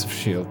amulets of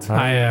shield?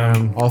 I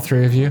am. All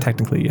three of you?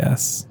 Technically,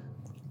 yes.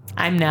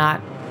 I'm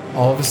not.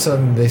 All of a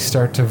sudden, they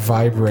start to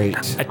vibrate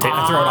I throw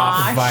it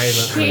off.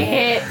 violently.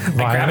 Shit. I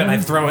grab it and I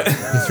throw it.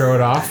 You throw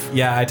it off.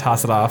 Yeah, I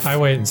toss it off. I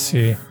wait and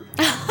see.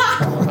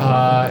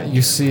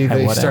 You see they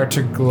wouldn't. start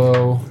to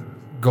glow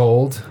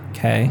gold.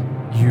 Okay.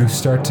 You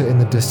start to, in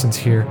the distance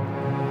here,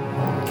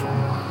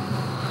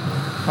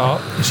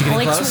 Oh, Is she getting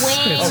Which close?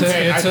 way?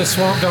 it's a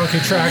swamp donkey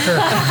tracker.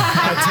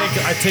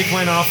 I take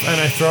mine off and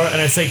I throw it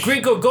and I say,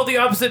 Grinkle, go the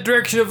opposite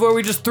direction of where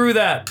we just threw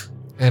that.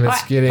 and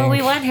it's getting. But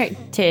we want her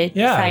to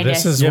Yeah, find this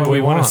us. is Yeah, what but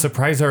we want want. to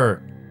surprise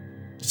her.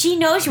 She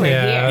knows we're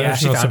Yeah, here. there's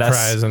she no found us.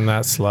 surprise in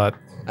that slut.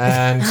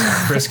 And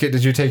Brisket,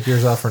 did you take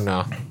yours off or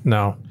no?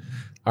 No.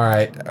 All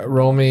right,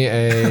 roll me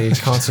a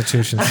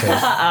Constitution save.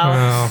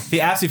 No, If he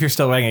asks you if you're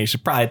still wearing it, you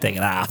should probably take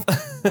it off.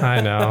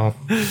 I know.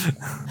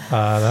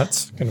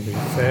 That's going to be a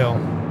fail.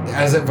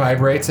 As it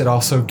vibrates, it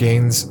also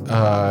gains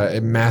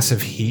a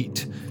massive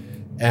heat,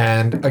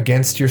 and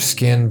against your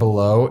skin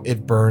below,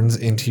 it burns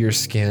into your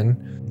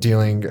skin,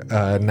 dealing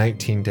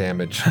 19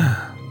 damage,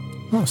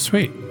 Oh,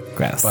 sweet.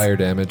 Grass. fire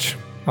damage.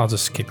 I'll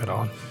just keep it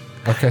on.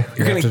 Okay,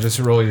 you're gonna- have to just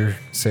roll your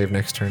save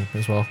next turn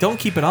as well. Don't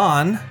keep it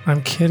on.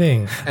 I'm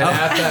kidding. And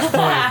at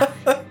that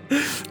point,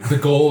 the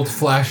gold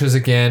flashes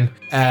again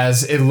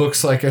as it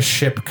looks like a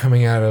ship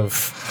coming out of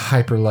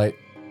hyperlight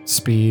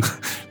speed.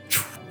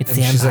 It's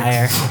And she's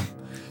like,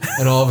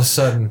 and all of a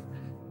sudden,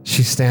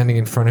 she's standing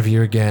in front of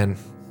you again,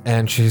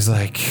 and she's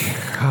like,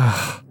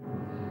 "Ah,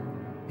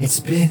 It's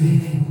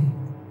been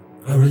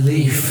a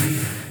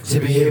relief to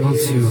be able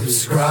to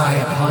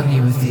scry upon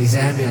you with these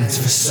amulets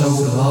for so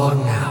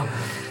long now.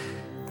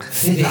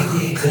 Fitting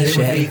that it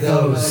would be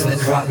those that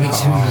brought me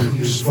to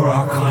you for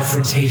our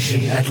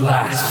confrontation at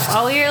last.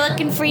 Oh, we were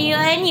looking for you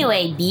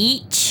anyway,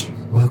 Beach.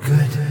 Well,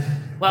 good.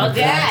 Well,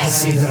 Glad to good.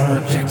 see that our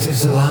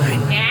objectives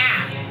align.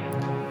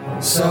 Yeah.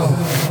 So,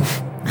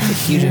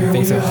 Huge here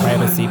invasive we are.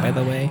 privacy, by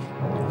the way.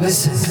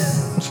 Listen,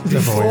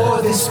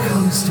 before this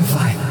comes to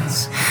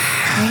violence,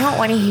 I don't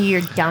want to hear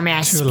your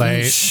dumbass Too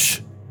late.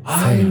 speech.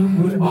 I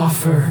would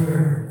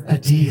offer a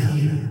deal.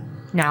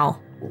 No.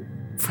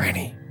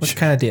 Franny. What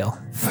kind of deal?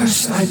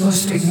 First, I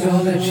must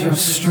acknowledge your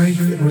strength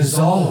and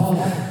resolve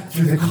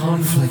through the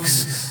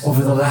conflicts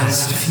over the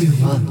last few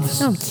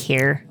months. I don't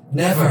care.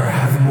 Never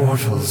have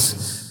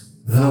mortals,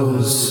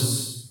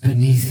 those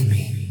beneath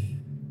me,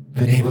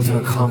 been able to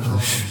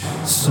accomplish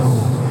so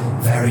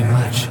very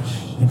much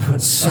and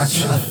put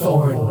such a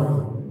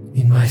thorn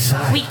in my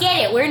side. We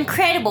get it. We're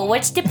incredible.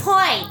 What's the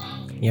point?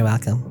 You're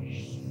welcome.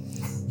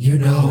 You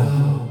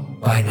know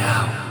by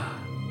now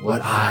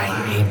what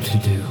I aim to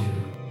do.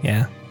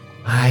 Yeah.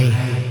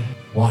 I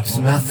want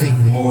nothing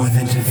more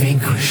than to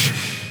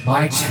vanquish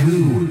my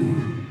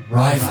two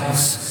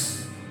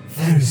rivals.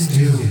 There's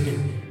Dude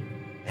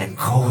and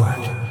Cord.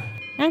 I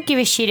don't give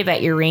a shit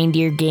about your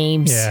reindeer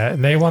games. Yeah,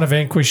 and they want to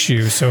vanquish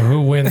you, so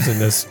who wins in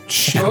this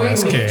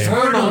shit-ass Join me, game?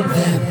 turn on them,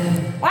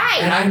 and Why?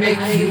 I make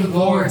you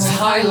lords,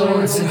 high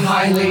lords, and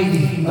high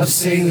lady of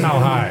Salem. How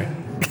high?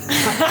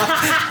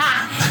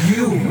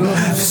 You will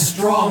have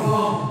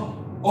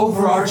strong,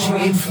 overarching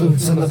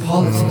influence on the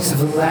politics of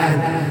the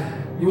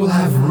land. You will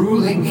have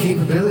ruling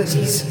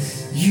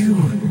capabilities. You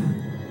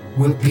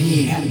will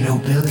be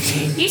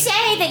nobility. You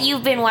say that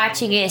you've been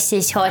watching us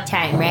this whole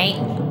time, right?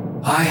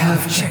 I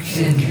have checked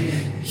in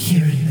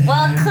here and there.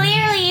 Well,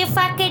 clearly you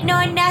fucking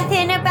know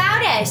nothing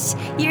about us.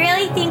 You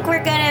really think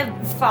we're gonna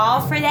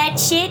fall for that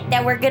shit?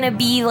 That we're gonna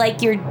be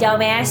like your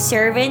dumbass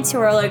servants who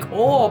are like,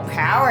 oh,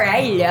 power,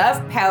 I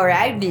love power.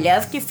 I'd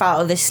love to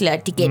follow the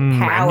slut to get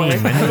power.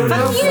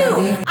 Fuck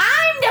you!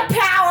 I'm the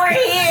power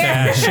here!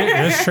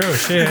 Yeah, it's true.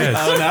 She is.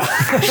 Oh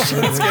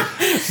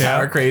no.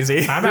 Power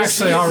crazy. I'm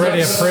actually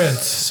already a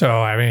prince, so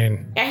I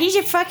mean, Yeah, he's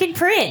a fucking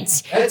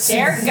prince. That's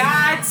They're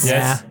gods.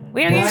 Yes.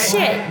 We don't give a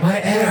shit.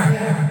 My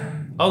heir.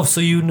 Oh,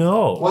 so you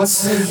know. What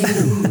say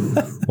you?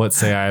 What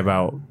say I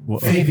about?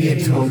 What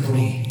Fabian told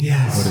me,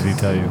 yes, did he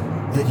tell you?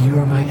 that you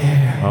are my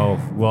heir. Oh,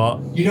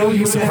 well, You know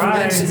you were never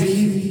meant to Surprise.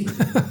 be.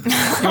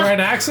 you were an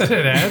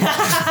accident, Ed.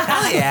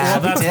 Hell yeah.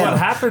 that's what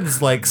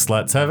happens. Like,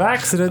 sluts have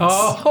accidents.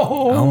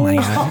 Oh my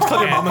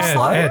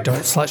god. Ed, don't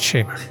slut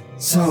shame her.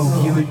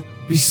 So you would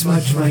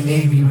besmudge my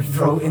name, you would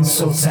throw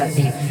insults at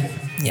me.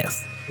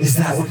 Yes. Is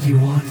that what you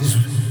want?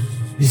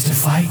 Is to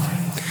fight?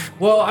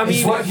 Well, I Is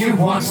mean, what you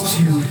want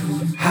to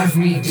have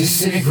me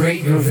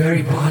disintegrate your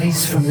very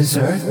bodies from this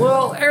earth?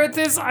 well,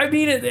 Erithis, I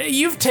mean,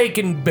 you've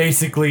taken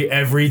basically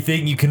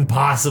everything you can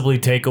possibly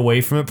take away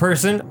from a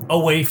person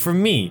away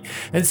from me.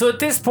 And so at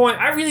this point,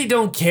 I really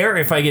don't care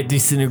if I get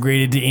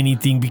disintegrated to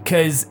anything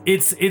because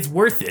it's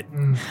worth it.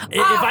 If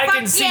I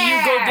can fuck see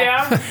you go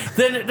yeah. down,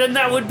 then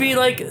that would be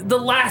like the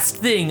last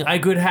thing I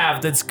could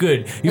have that's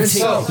good. You've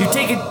so-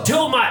 taken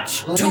too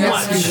much. Let Too me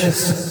ask you much.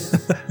 this.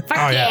 Fuck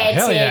Oh yeah, Edson.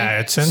 hell yeah,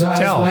 it's in So as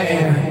my tell.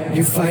 heir,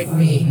 you fight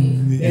me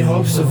in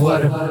hopes of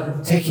what?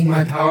 Of taking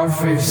my power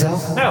for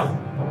yourself? No.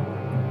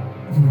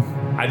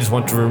 I just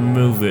want to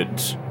remove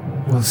it.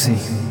 We'll see.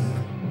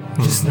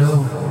 Just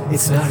know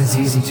it's not as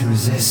easy to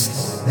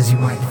resist as you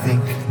might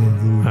think. I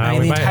mean,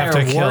 we the might have entire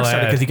to war kill started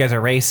Ed. because you guys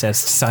are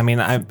racists. I mean,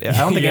 I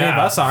don't think any of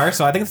us are,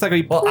 so I think it's not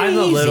going to be Well, I'm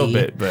a little crazy.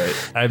 bit,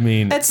 but I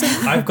mean,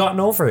 I've gotten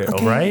over it,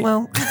 all right?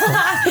 Well,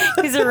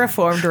 He's a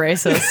reformed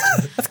racist.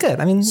 that's good.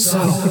 I mean, So,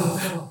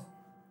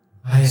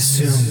 I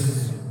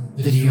assume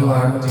that you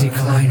are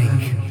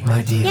declining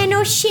my deal. Yeah,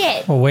 no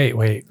shit. Oh,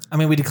 wait. I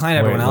mean, we declined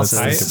everyone let's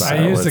else's. think about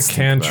I it. used a Let's think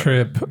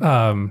about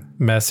cantrip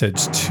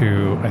message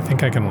to. I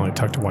think I can only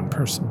talk to one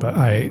person, but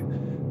I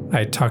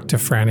talked to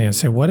Franny and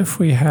say, what if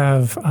we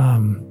have?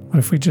 What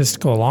if we just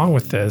go along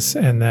with this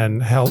and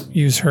then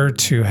use her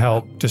to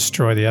help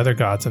destroy the other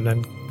gods, and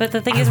then But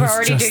the thing I is, we're was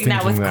already just doing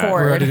that with thinking that.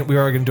 Cord. we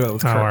were going to do it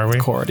with are we?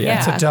 Cord, yeah.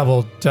 it's a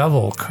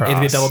double cross. It'd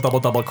be a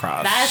double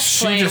cross. That's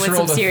She playing just with some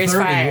rolled a serious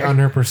 30 fire. on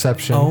her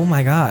perception. Oh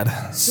my god.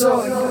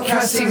 So,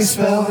 casting a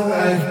spell,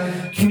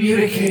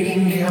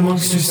 communicating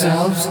amongst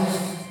yourselves,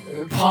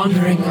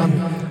 pondering on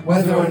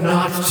whether or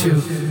not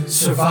to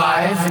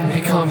survive and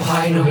become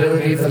high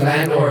nobility of the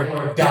land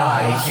or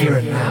die here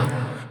and now.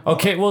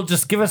 Okay, well,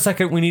 just give us a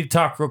second. We need to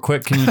talk real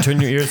quick. Can you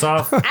turn your ears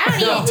off? I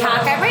don't need to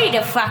talk. I'm ready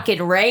to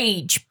fucking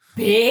rage,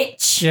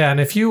 bitch. Yeah, and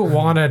if you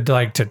wanted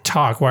to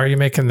talk, why are you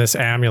making this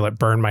amulet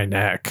burn my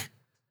neck?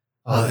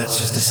 Oh, that's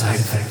just a side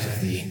effect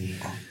of the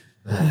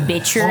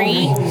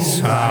Bitchery.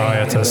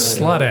 Oh, it's a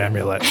slut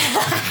amulet.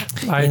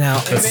 I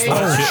know.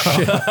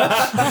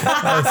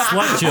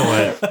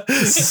 Slutulent.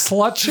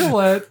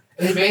 Slutulent.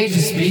 It may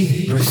just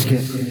be,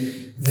 Brisket,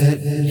 that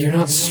you're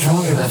not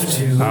strong enough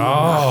to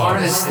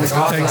harness the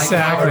godlike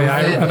Exactly.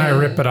 power within. I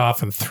rip it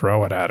off and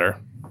throw it at her.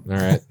 All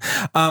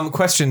right.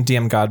 Question,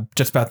 DM God,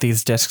 just about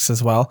these discs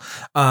as well.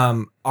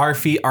 Our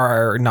feet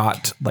are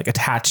not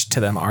attached to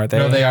them, are they?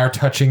 No, they are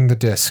touching the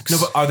discs. No,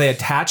 but are they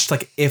attached?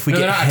 Like if we No,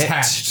 get they're not hit,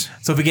 attached.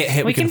 So if we get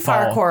hit, We can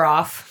fall. parkour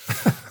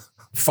off.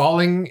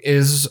 Falling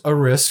is a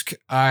risk.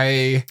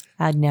 I'd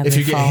never If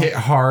you get fall. hit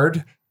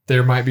hard,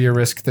 there might be a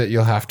risk that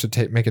you'll have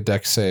to make a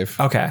dex save.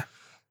 Okay.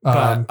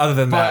 But other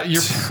than But that,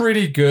 you're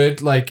pretty good.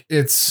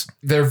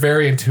 They're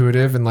very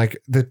intuitive, and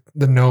the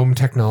gnome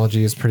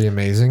technology is pretty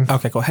amazing.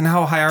 okay, cool. And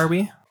how high are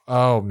we?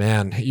 Oh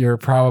man, you're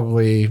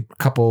probably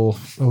at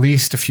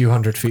least a few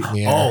hundred feet in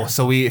the air. Oh,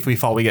 so if we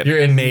fall, we get You're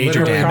in major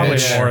literally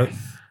damage. Probably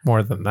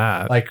more than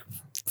that. like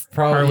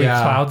probably are we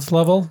clouds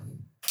level?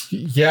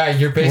 Yeah,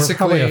 you're We're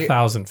probably basically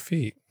 1,000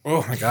 feet.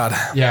 Oh my god.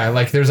 yeah.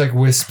 There's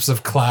wisps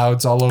of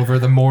clouds all over.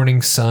 The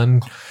morning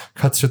sun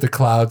cuts through the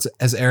clouds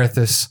as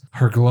Erithis,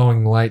 her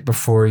glowing light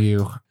before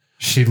you.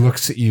 She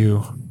looks at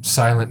you,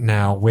 silent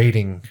now,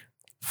 waiting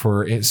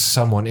for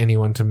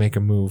anyone to make a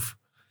move.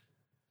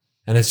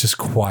 And it's just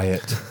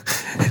quiet.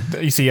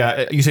 You see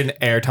an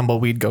air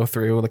tumbleweed go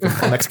through like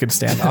a Mexican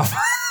standoff.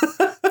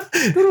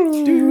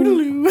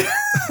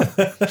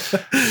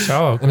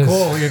 Oh, And it's-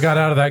 cool. You got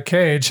out of that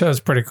cage. That was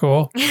pretty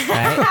cool.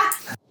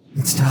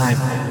 It's time.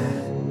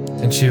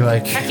 And she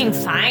Fucking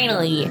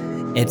finally.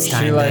 It's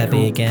she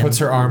puts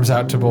her arms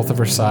out to both of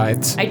her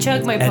sides. I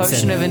chugged my Edson.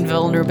 potion of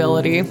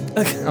invulnerability.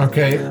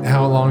 Okay,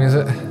 how long is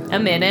it? A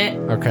minute.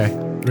 Okay.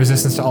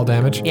 Resistance to all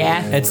damage?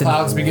 Yeah.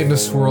 Clouds begin to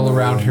swirl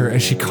around her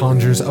as she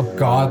conjures a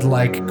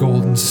godlike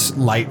golden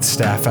light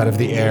staff out of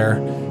the air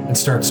and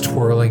starts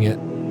twirling it.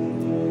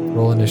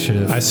 Roll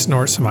initiative. I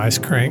snort some ice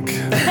crank.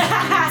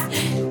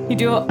 You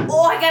do it.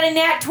 Oh, I got a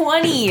nat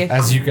 20.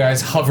 As you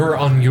guys hover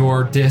on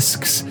your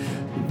discs,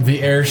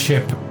 the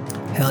airship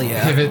Hell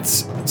yeah.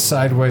 pivots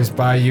sideways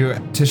by you.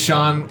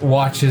 Tishan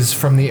watches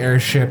from the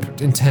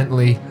airship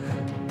intently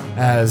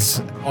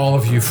as all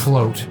of you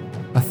float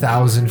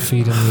 1,000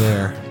 feet in the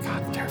air.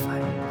 God,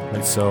 terrifying.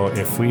 And so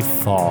if we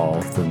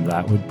fall, then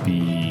that would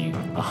be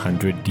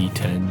 100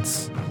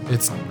 d10s.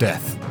 It's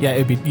death. Yeah,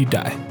 you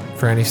die.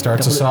 Franny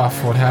starts us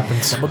off. What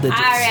happens? Double digits.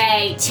 All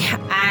right.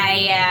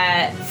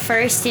 I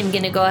first am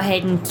going to go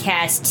ahead and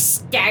cast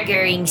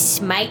Staggering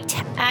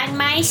Smite on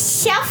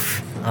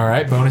myself. All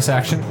right, bonus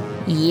action.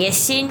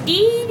 Yes,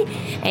 indeed.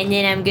 And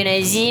then I'm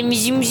gonna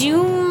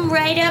zoom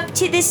right up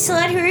to the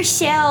slut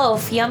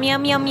herself. Yum,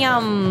 yum, yum,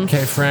 yum.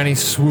 Okay, Franny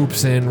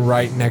swoops in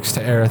right next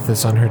to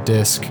Erithis on her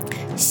disc,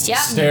 Stop,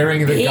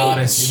 staring the bitch.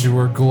 goddess into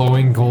her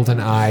glowing golden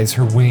eyes,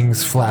 her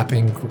wings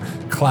flapping,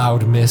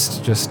 cloud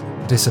mist just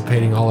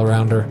dissipating all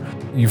around her.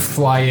 You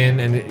fly in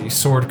and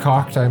sword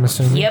cocked, I'm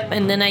assuming? Yep,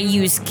 and then I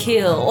use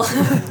kill.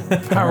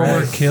 Power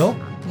word kill?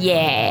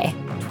 Yeah.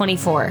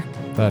 24.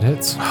 That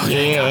hits.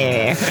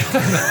 Yeah.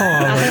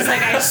 I was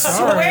like, I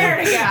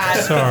swear to God.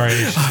 Sorry,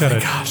 she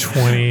got a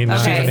 29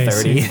 Okay.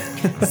 AC.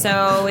 30.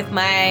 So with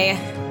my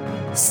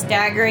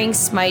staggering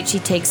smite, she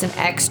takes an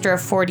extra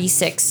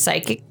 46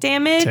 psychic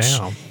damage.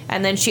 Damn.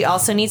 And then she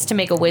also needs to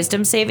make a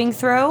wisdom saving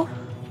throw.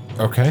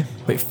 Okay.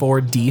 Wait,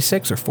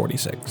 4d6 or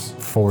 46?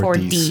 4d6.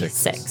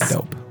 4d6.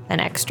 Dope. An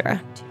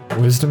extra.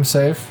 Wisdom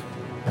save.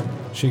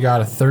 She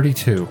got a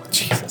 32.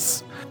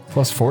 Jesus.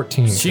 Plus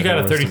 14. She for got her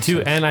a wisdom 32,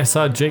 save. and I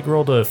saw Jake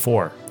rolled a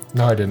 4.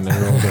 No, I didn't. I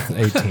rolled an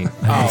 18.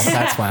 Oh,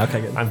 that's why.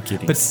 Okay, good. I'm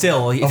kidding. But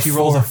still, if she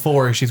rolls a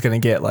 4, she's going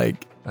to get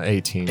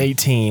 18.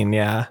 18.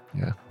 Yeah.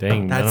 Yeah.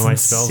 Dang, none That's of my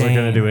spells are going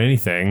insane. to do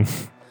anything.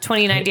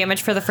 29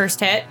 damage for the first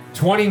hit.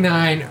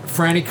 29.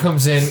 Franny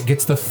comes in,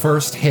 gets the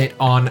first hit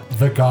on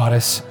the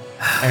goddess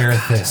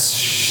Erithis.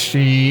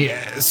 She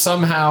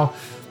somehow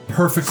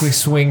perfectly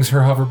swings her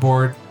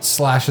hoverboard,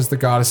 slashes the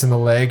goddess in the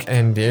leg,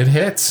 and it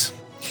hits.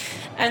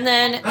 And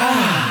then,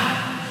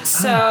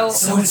 so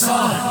it's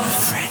on.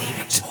 Franny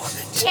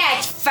McTormand. Yeah,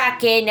 it's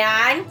fucking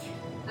on.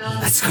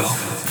 Let's go.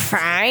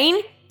 fine.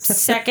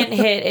 Second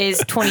hit is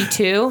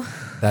 22.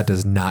 That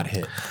does not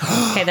hit.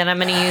 Okay, then I'm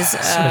going to use So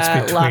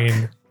it's luck.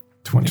 between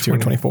 22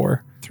 and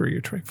 24. 3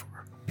 or 24.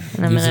 And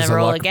I'm going Uses to a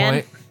roll luck again.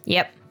 point?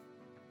 Yep.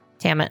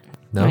 Damn it.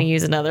 No? I'm going to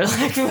use another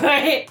luck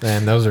point.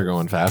 And those are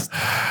going fast.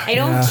 I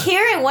don't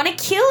care. I want to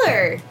kill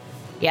her.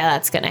 Yeah,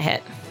 that's going to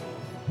hit.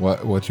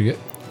 What'd you get?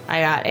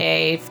 I got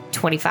a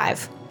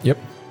 25. Yep.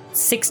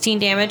 16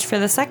 damage for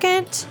the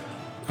second.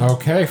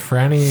 Okay,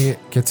 Franny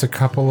gets a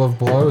couple of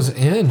blows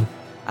in.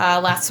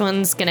 Last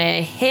one's going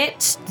to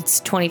hit. It's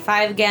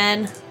 25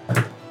 again.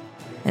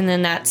 And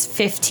then that's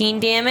 15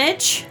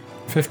 damage.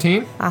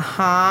 15?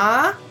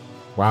 Uh-huh.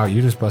 Wow,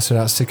 you just busted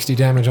out 60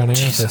 damage on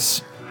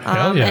Erithis.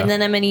 Hell yeah. And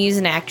then I'm going to use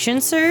an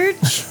action surge.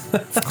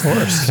 Of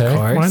course. Okay.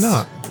 Why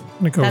not? I'm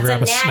going to go That's grab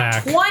a a nat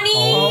snack. 20.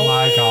 Oh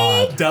my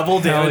god. Double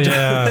Hell damage.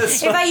 yeah.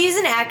 If I use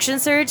an action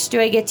surge, do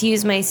I get to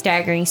use my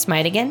staggering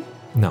smite again?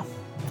 No.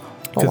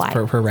 Well, why?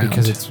 per round.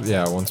 Because it's,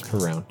 once per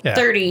round. Yeah.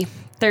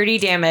 30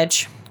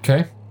 damage.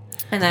 Okay.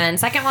 And then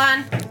second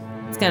one,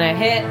 it's going to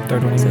hit.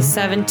 Third one, you So mean?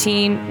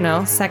 17.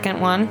 No, second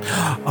one.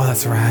 Oh,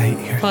 that's right.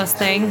 Here. Plus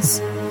things.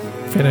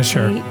 Finish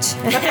her.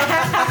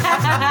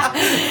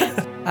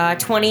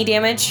 20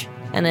 damage.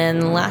 And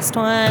then last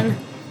one,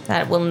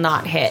 that will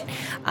not hit.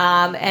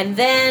 And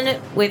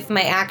then with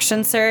my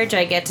action surge,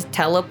 I get to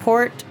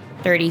teleport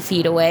 30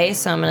 feet away.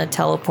 So I'm going to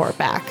teleport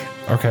back.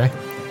 Okay.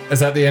 Is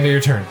that the end of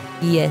your turn?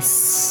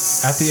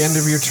 Yes. At the end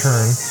of your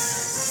turn,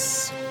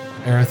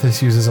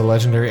 Erithis uses a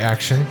legendary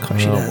action.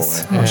 She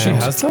does. Oh, she and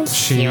has those?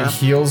 She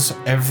heals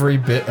every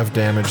bit of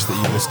damage that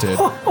you just did.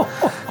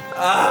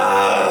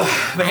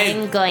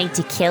 I'm going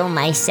to kill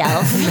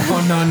myself.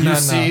 Oh no! You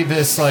see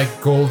this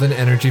like golden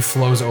energy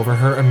flows over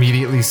her,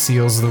 immediately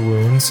seals the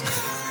wounds,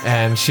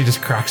 and she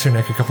just cracks her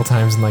neck a couple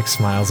times and like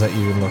smiles at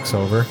you and looks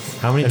over.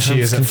 How many And she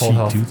times is at can full she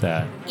health. do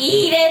that?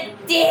 Eat a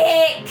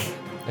dick.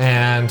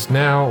 And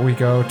now we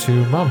go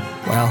to Mom.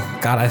 Well,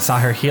 God, I saw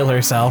her heal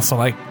herself, so I'm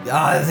like,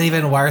 it's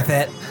even worth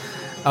it.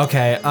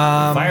 Okay,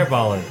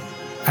 Fireballer.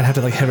 I'd have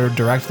to like hit her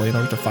directly in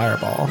order to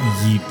fireball.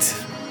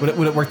 Yeet.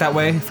 Would it work that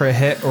way for a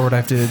hit, or would I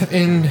have to?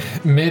 In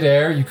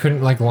midair, you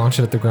couldn't like launch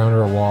it at the ground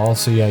or a wall,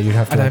 so yeah, you'd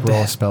have to I'd like have to-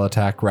 roll a spell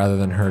attack rather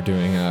than her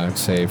doing a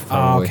save. Oh,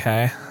 Probably.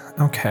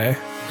 okay.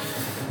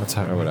 That's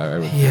how I would.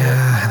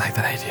 Yeah, I like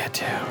that idea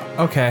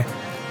too. Okay.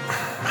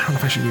 I don't know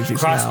if I should use these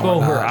Crossbow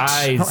now or her not.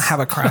 eyes. I don't have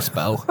a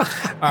crossbow.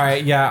 All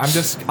right, yeah,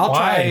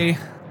 Why?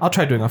 I'll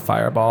try doing a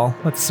fireball.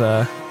 Let's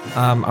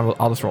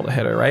I'll just roll the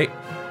hitter, right?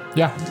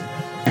 Yeah.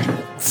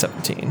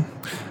 17.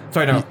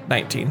 Sorry, no,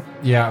 19.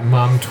 Yeah,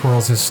 Mom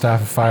twirls his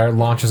staff of fire,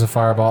 launches a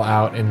fireball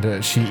out,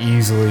 and she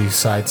easily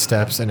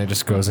sidesteps, and it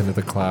just goes into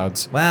the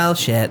clouds. Well,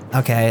 shit.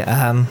 Okay.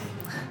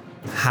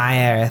 Hi,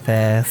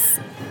 Erithis.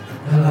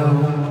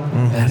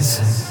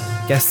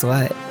 Medicine. Guess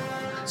what?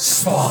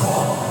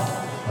 Spawn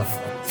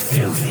of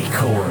filthy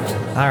cord.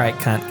 All right,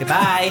 cunt.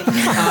 Goodbye.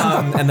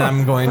 And then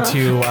I'm going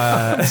to.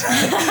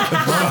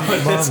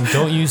 Mom,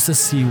 don't use the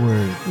C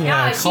word.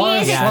 No, she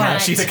is a Yeah, cunt.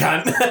 she's a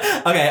cunt.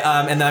 Okay,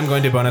 and then I'm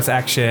going to bonus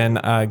action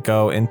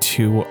go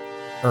into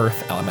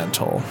Earth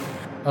Elemental.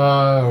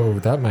 Oh,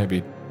 that might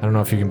be. I don't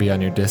know if you can be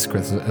on your disc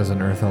as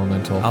an earth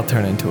elemental. I'll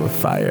turn into a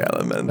Fire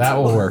Element. That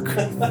will work.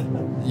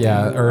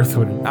 Yeah, Earth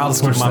would I'll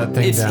just push keep that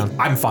thing down.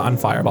 I'm on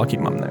fire, but I'll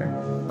keep him there.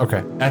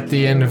 Okay. At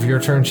the end of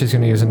your turn, she's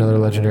going to use another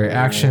legendary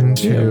action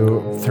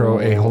to throw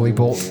a holy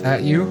bolt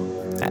at you.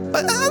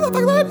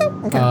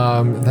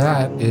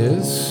 That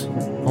is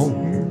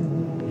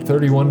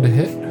 31 to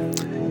hit.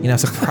 You know,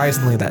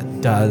 surprisingly,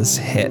 that does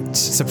hit.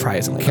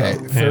 Surprisingly. Okay,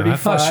 though. Man, I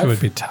thought she 35. would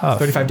be tough.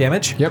 35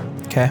 damage? Yep.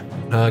 Okay.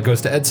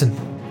 Goes to Edson.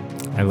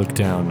 I look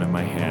down at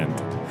my hand.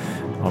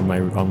 On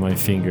my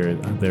finger,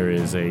 there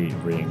is a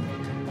ring.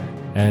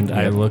 And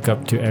I look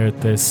up to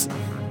Erithis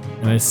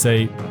and I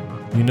say,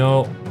 you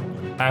know,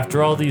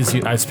 after all these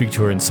years, I speak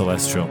to her in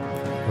Celestial.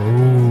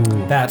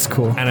 That's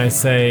cool. And I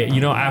say, you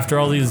know, after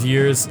all these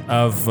years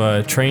of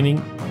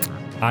training,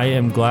 I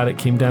am glad it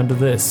came down to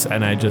this.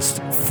 And I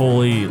just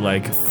fully,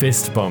 like,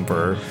 fist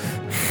bumper,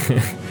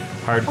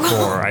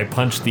 hardcore. I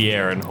punch the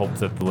air and hope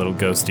that the little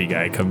ghosty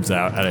guy comes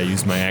out. And I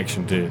use my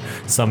action to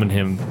summon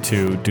him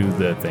to do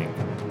the thing.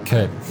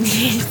 Okay.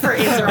 For I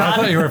Isra.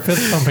 thought you were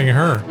fist pumping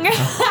her.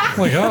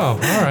 Like, oh,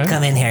 all right.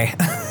 Come in here.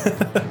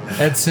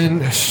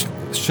 Edson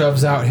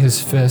shoves out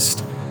his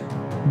fist.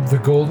 The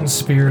golden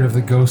spirit of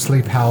the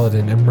ghostly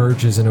paladin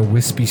emerges in a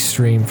wispy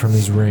stream from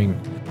his ring.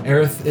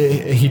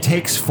 He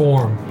takes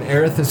form.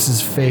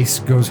 Erithis' face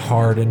goes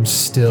hard and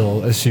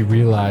still as she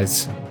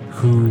realizes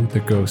who the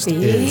ghost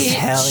is.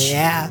 Hell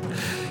yeah.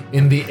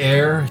 In the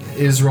air,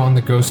 Isron,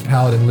 the ghost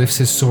paladin, lifts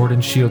his sword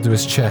and shield to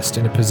his chest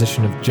in a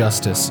position of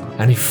justice,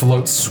 and he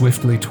floats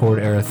swiftly toward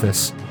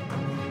Erithis.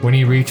 When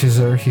he reaches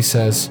her, he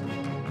says,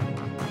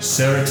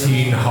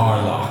 Seratine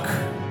Harlock,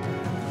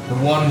 the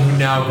one who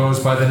now goes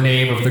by the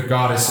name of the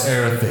goddess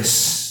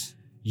Erithis,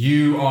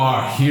 you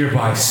are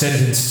hereby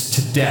sentenced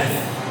to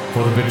death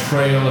for the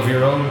betrayal of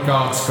your own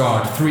god's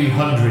god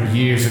 300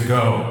 years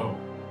ago.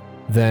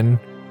 Then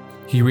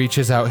he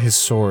reaches out his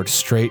sword,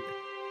 straight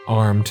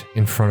armed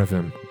in front of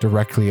him,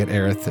 directly at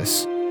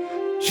Erithis.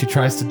 She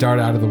tries to dart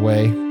out of the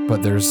way,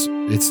 but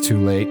it's too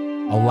late.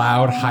 A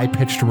loud,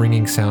 high-pitched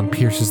ringing sound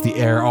pierces the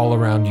air all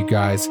around you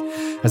guys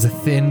as a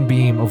thin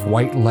beam of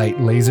white light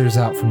lasers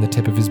out from the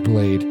tip of his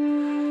blade.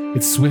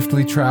 It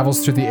swiftly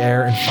travels through the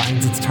air and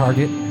finds its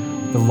target,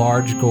 the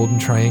large golden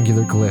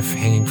triangular glyph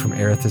hanging from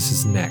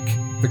Erithis' neck.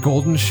 The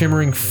golden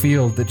shimmering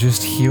field that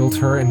just healed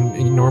her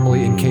and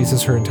normally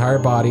encases her entire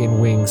body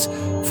and wings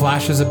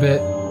flashes a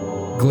bit,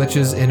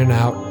 glitches in and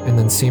out, and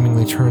then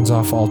seemingly turns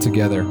off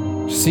altogether.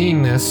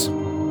 Seeing this,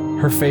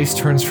 her face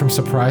turns from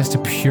surprise to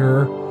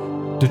pure,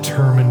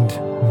 determined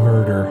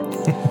murder.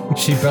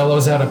 She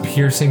bellows out a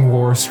piercing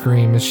war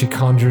scream as she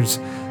conjures.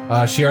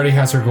 She already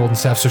has her golden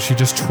staff, so she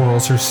just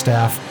twirls her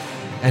staff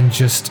and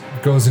just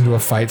goes into a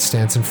fight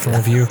stance in front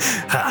of you.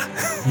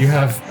 You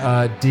have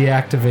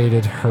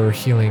deactivated her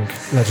healing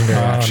legendary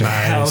action.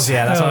 Hells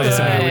yeah, that's what I was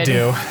saying we would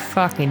do.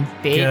 Fucking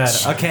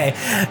bitch. Good. Okay,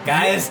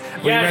 guys,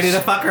 we ready to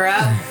fuck her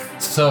up?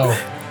 So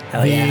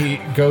the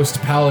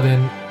ghost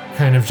paladin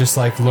kind of just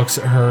like looks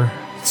at her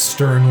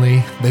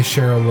sternly. They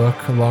share a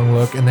long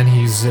look, and then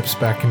he zips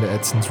back into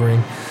Edson's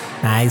ring.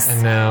 Nice.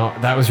 And now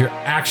that was your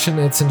action,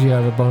 Edson. Do you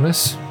have a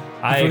bonus?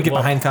 I get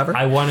behind cover.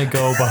 I want to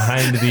go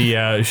behind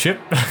the ship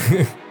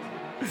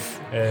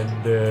and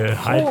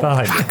hide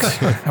behind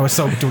it. I was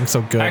doing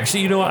so good.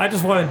 Actually, you know what? I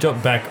just want to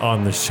jump back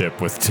on the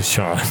ship with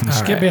Tashawn.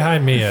 Just get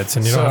behind me,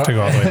 Edson. You don't have to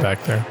go all the way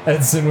back there.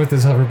 Edson with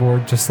his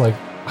hoverboard just like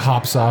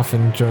hops off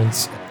and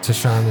joins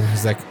Tashawn, and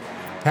he's like,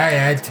 "Hey,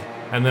 Ed."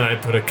 And then I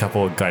put a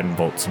couple of guiding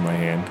bolts in my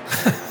hand.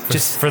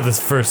 Just for this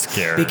first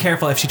scare. Be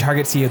careful, if she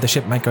targets you, the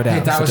ship might go down.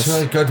 Hey, that was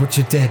really good what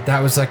you did.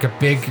 That was like a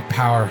big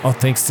power. Oh,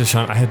 thanks,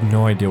 Tashawn. I had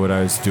no idea what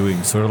I was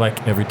doing. Sort of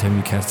like every time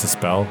you cast a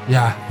spell.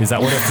 Yeah. Is that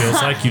what it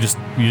feels like? You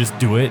just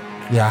do it?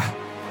 Yeah.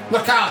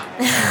 Look out!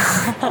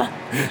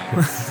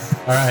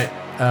 All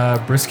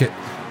right, Brisket.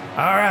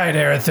 All right,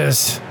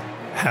 Erithis.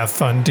 Have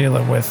fun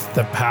dealing with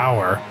the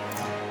power.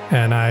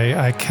 And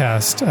I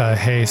cast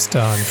haste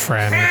on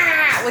Franny.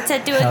 What's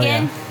that do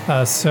again?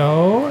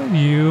 So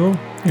your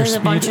There's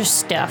speed, a bunch of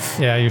stuff.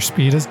 Yeah, your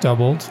speed is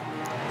doubled.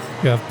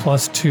 You have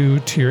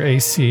 +2 to your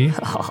AC. You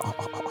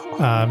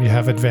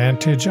have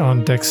advantage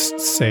on Dex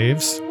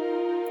saves.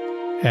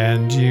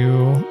 And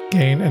you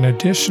gain an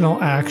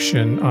additional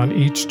action on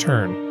each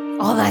turn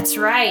Oh, that's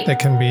right. that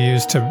can be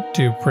used to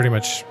do pretty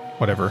much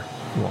whatever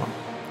you want.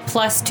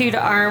 +2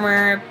 to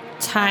armor,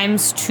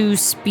 ×2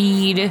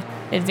 speed,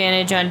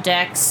 advantage on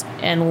dex,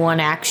 and 1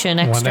 action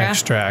extra. 1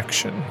 extra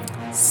action.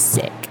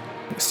 Sick.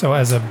 So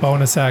as a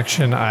bonus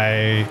action,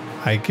 I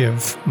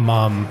give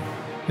Mom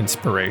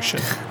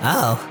inspiration.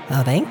 Oh,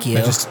 thank you.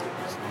 I just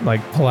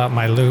like pull out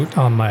my lute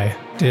on my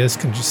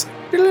disc and just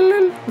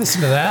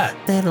listen to that.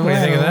 What do you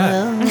think of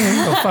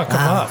that? Go fuck them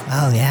up.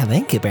 Oh, yeah,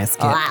 thank you,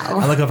 Brisket. Wow.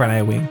 I look over and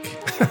I wink.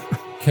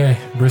 Okay,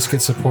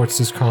 Brisket supports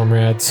his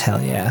comrades.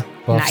 Hell yeah.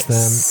 Buffs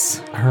Nice.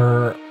 them.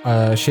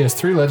 Her, she has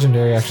 3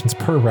 legendary actions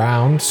per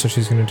round, so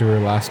she's going to do her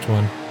last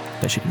one.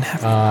 But she didn't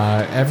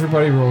have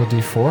Everybody roll a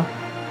d4.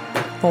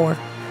 4.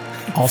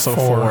 Also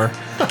 4.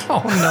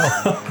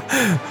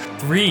 Oh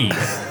 3.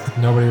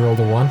 Nobody rolled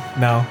a 1.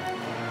 No.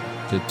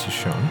 Did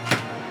Tashawn.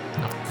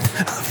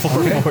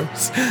 4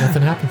 fours.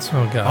 Nothing happens.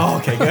 no. Oh god. Oh,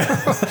 okay, good.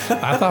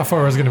 I thought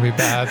 4 was going to be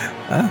bad.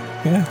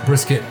 Yeah.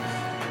 Brisket,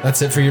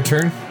 that's it for your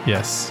turn?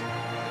 Yes.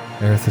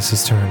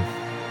 Erithis' turn.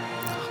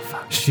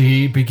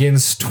 She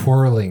begins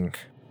twirling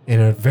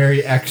in a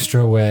very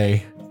extra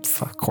way.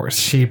 Of course.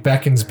 She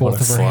beckons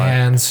both of her slut.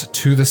 hands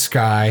to the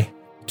sky,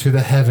 to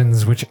the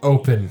heavens, which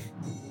open,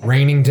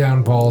 raining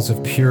down balls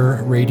of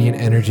pure radiant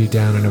energy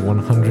down in a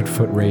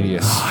 100-foot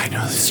radius. I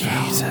know this.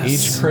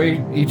 Jesus.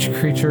 Each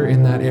creature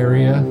in that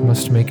area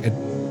must make a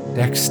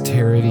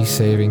dexterity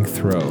saving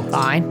throw.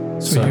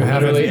 Fine. So you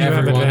have literally you have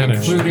everyone,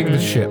 advantage. including the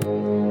ship.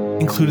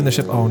 Including the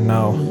ship. Oh,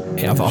 no.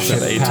 Yeah, I've also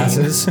got 18.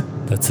 Passes.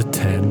 That's a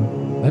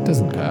 10. That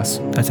doesn't pass.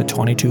 That's a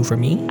 22 for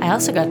me. I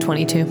also got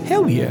 22.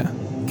 Hell yeah.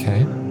 Okay.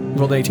 You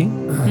rolled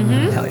 18?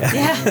 Hell yeah.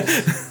 Yeah.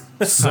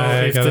 So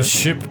I if got the it.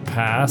 ship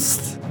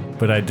passed,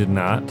 but I did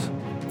not,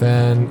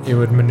 Then it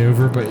would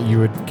maneuver, but you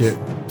would get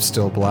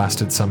still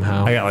blasted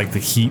somehow. I got like the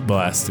heat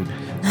blasted.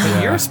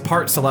 You're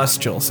part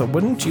celestial, so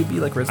wouldn't you be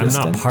like I'm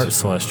resistant? not part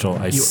celestial.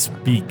 I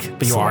speak.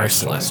 But you are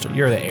celestial.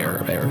 You're the heir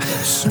of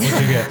Erebus.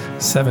 What'd you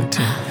get?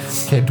 17.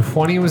 Okay,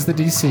 20 was the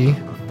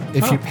DC.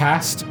 If you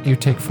passed, you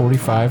take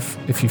 45.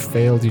 If you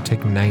failed, you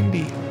take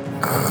 90.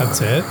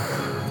 That's it.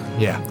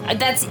 Yeah.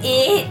 That's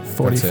it.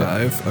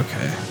 45.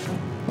 Okay.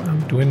 I'm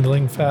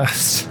dwindling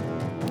fast.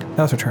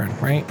 That was her turn,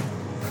 right?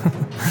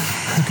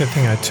 Good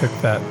thing I took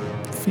that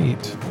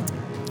feat.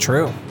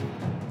 True.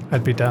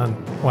 I'd be done.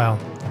 Well,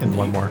 in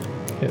one more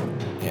hit.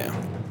 Yeah.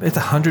 It's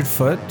 100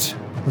 foot.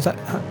 Was that?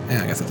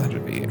 Yeah, I guess that's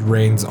 100 feet. It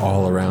rains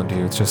all around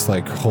you. It's just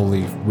like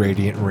holy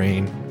radiant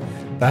rain.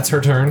 That's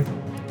her turn.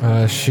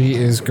 She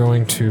is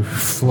going to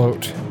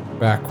float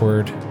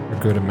backward a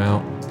good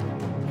amount.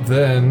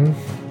 Then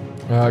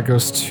it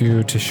goes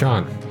to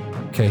Tishan.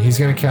 Okay, he's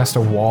going to cast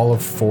a wall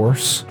of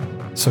force,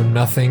 so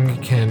nothing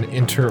can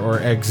enter or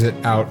exit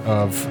out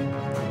of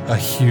a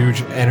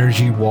huge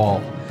energy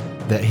wall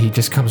that he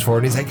just comes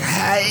forward. He's like,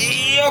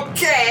 hey,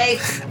 okay.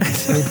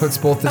 And he puts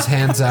both his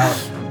hands out.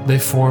 They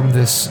form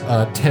this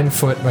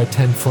 10-foot by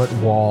 10-foot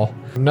wall.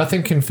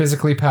 Nothing can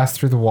physically pass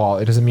through the wall.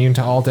 It is immune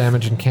to all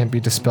damage and can't be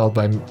dispelled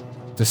by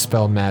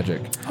dispel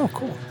magic. Oh,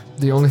 cool.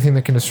 The only thing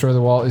that can destroy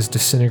the wall is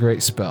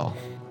disintegrate spell.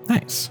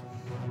 Nice.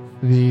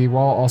 The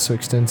wall also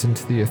extends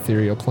into the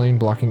ethereal plane,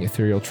 blocking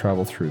ethereal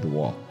travel through the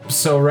wall.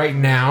 So right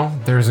now,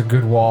 there's a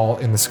good wall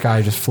in the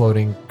sky just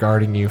floating,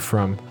 guarding you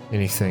from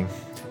anything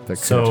that could.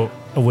 So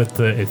with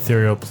the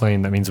ethereal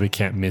plane, that means we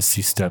can't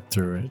misty step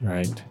through it,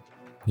 right?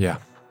 Yeah.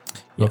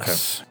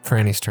 Yes. Okay.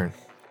 Franny's turn.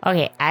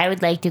 Okay, I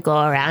would like to go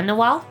around the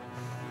wall,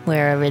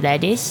 wherever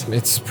that is.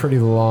 It's pretty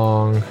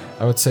long.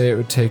 I would say it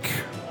would take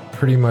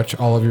pretty much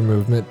all of your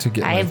movement to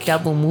get I have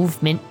double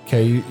movement.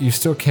 Okay, you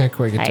still can't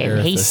quite get I to have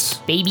Erithus.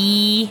 haste,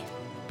 baby.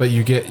 But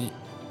you get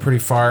pretty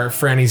far.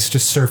 Franny's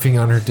just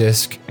surfing on her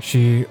disc.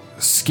 She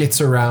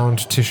skits around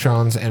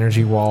Tishan's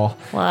energy wall,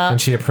 Well,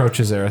 and she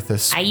approaches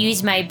Erithus. I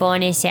use my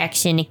bonus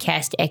action to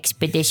cast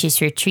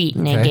Expeditious Retreat,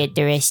 and I Okay. get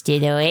the rest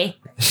of the way.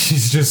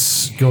 She's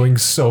just going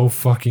so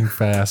fucking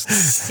fast.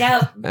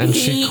 So, And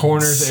she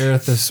corners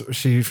Erithus.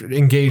 She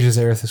engages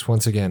Erithus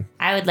once again.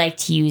 I would like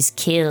to use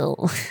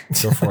Kill.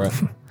 Go for it.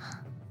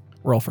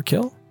 Roll for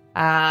kill.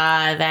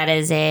 That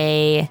is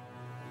a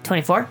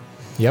 24.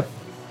 Yep.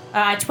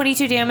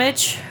 22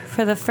 damage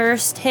for the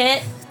first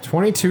hit.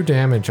 22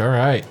 damage. All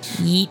right.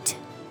 Yeet.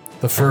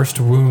 The first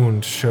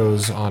wound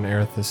shows on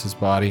Erithus'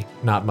 body.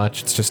 Not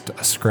much. It's just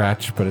a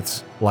scratch, but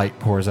its light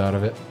pours out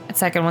of it. The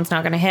second one's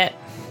not going to hit.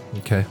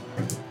 Okay.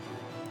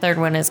 Third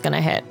one is going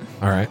to hit.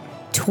 All right.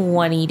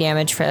 20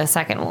 damage for the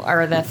second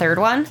or the third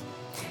one.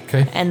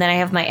 Okay. And then I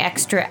have my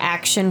extra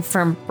action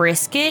from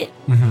Brisket.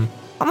 I'm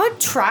going to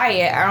try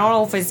it. I don't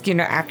know if it's going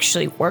to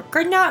actually work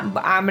or not,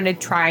 but I'm going to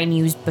try and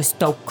use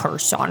Bestow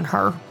Curse on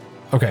her.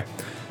 Okay.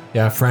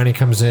 Yeah, Franny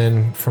comes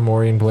in from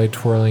Orion Blade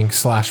twirling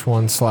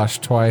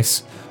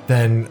 /1/2.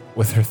 Then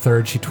with her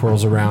third, she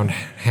twirls around,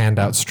 hand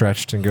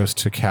outstretched, and goes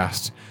to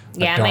cast. a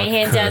Yeah, my dark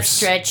hand's curse.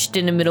 outstretched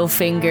in a middle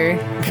finger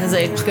as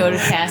I go to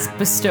cast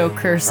Bestow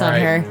Curse All on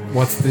right. her.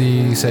 What's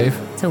the save?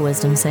 It's a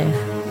wisdom save.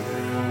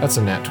 That's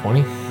a nat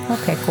 20.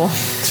 Okay, cool.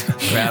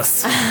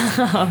 Gross.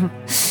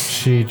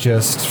 She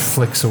just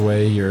flicks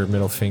away your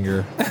middle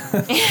finger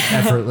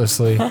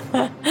effortlessly,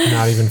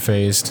 not even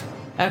phased.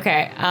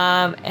 Okay,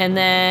 and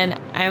then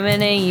I'm going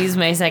to use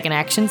my second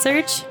action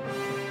surge.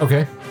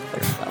 Okay.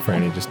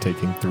 Franny just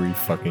taking 3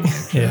 fucking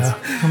actions. Yeah.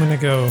 I'm going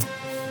to go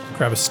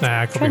grab a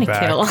snack. I'll Trying be to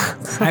back. kill.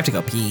 I have to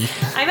go pee.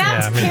 I'm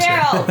out Yeah, me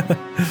to kill.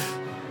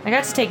 I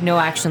got to take no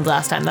actions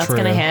last time. That's True.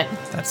 going to hit.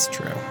 That's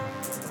true.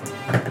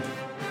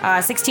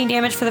 16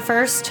 damage for the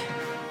first.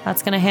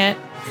 That's going to hit.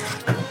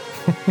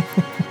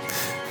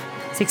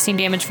 16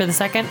 damage for the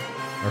second.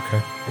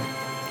 Okay.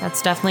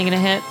 That's definitely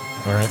going to hit.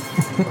 All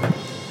right.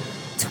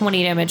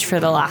 20 damage for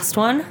the last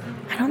one.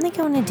 I don't think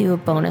I want to do a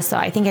bonus though.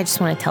 I think I just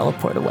want to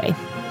teleport away.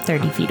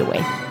 30 feet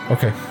away.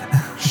 Okay.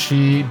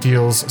 She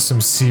deals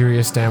some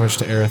serious damage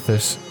to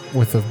Erithus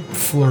with a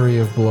flurry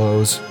of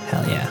blows.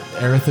 Hell yeah.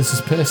 Erithus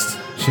is pissed.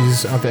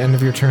 She's at the end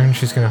of your turn.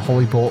 She's going to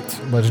Holy Bolt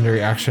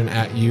legendary action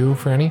at you,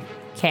 Franny.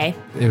 Okay.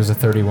 It was a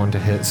 31 to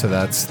hit, so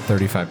that's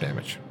 35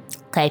 damage.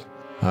 Okay.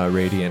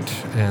 Radiant.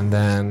 And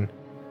then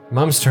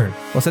Mum's turn.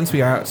 Well, since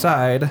we are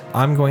outside,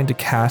 I'm going to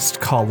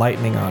cast Call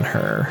Lightning on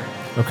her.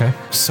 Okay.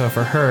 So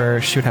for her,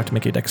 she would have to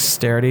make a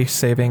dexterity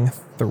saving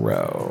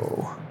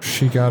throw.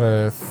 She got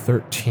a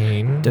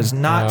 13. Does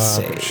not but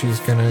save. She's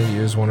going to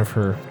use one of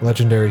her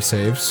legendary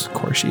saves. Of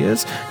course she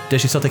is.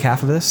 Does she still take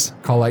half of this?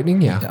 Call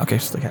Lightning? Yeah. Okay,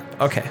 she's still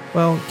half. Okay,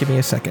 well, give me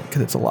a second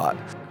because it's a lot.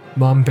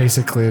 Mum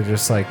basically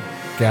just like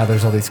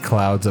gathers all these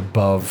clouds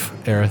above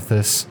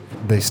Erithus.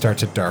 They start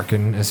to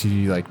darken as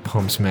he like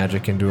pumps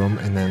magic into them,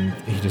 and then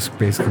he just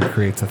basically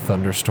creates a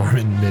thunderstorm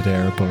in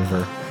midair above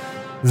her.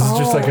 This is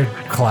just like a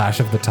clash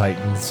of the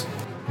titans.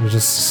 There's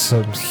just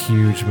some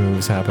huge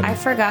moves happening. I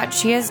forgot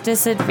she has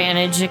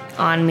disadvantage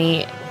on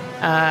me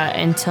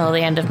until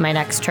the end of my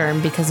next turn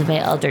because of my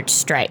Eldritch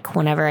Strike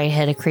whenever I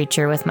hit a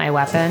creature with my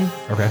weapon.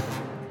 Okay.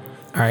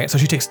 All right, so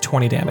she takes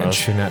 20 Well, damage.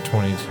 she nat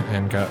 20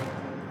 and got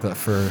that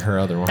for her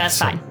other one. That's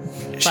so- fine.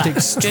 She But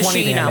takes just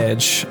 20 so you know.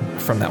 damage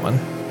from that one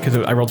because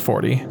I rolled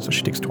 40, so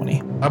she takes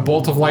 20. A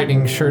bolt of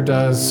lightning sure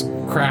does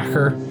crack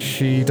her.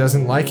 She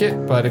doesn't like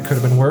it, but it could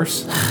have been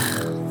worse.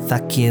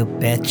 Fuck you,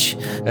 bitch.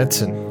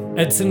 Edson.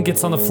 Edson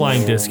gets on the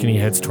flying disc and he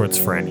heads towards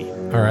Franny.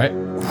 All right.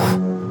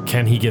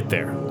 Can he get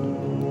there?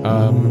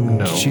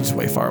 No. She's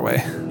way far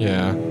away.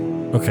 Yeah.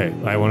 Okay,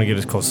 I want to get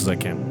as close as I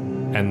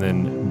can. And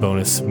then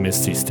bonus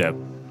Misty Step.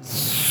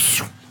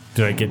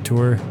 Did I get to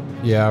her?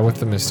 Yeah, with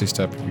the Misty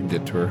Step, you can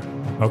get to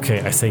her.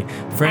 Okay, I say,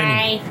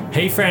 Franny. Hi.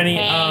 Hey, Franny.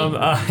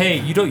 Hey. Hey,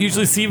 you don't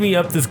usually see me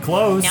up this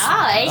close.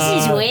 No,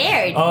 this is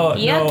weird. Oh,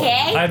 You no,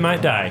 okay? I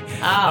might die.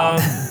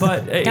 Oh.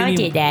 But Don't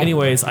do that.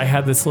 Anyways, I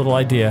had this little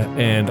idea,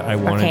 and I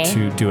wanted Okay.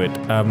 to do it.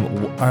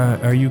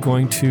 Are you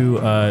going to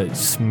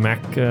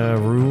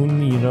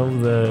smackaroon,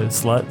 the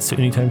sluts,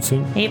 anytime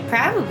soon? It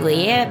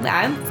probably.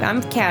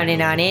 I'm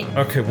counting on it.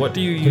 Okay, what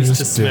do you You're use to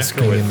just smack her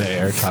disking in with? the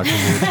air talking to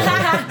each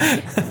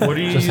other. What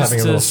do you Just use having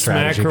a to little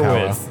smack strategy her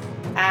powwow. with?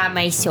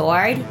 My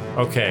sword.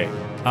 Okay,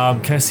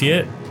 can I see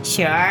it?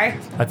 Sure.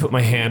 I put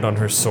my hand on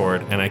her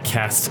sword and I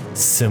cast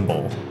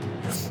Symbol.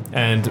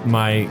 And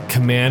my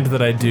command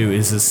that I do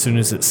is as soon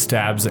as it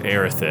stabs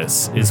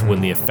Aerithis is when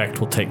the effect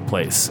will take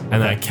place.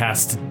 And I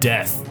cast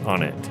Death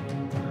on it.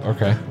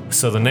 Okay.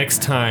 So the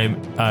next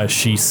time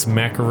she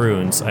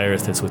smackaroons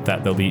Aerithis with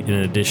that, there'll be an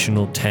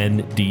additional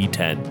 10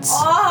 d10s.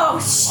 Oh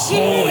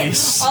shit!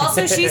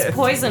 Also, she's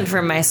poisoned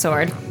from my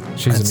sword.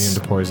 She's immune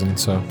to poison,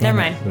 so Never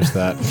mind. there's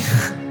that.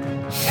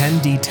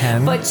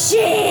 10d10. But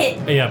shit!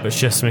 Yeah, but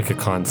she has to make a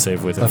con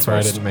save with it That's why I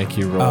first. didn't make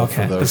you roll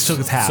okay, for but those. still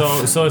gets half.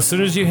 So as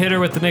soon as you hit her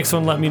with the next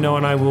one, let me know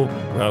and I will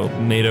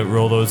Nada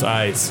roll those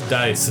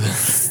dice.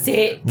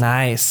 Sit.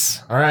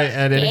 nice. All right,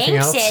 Ed, anything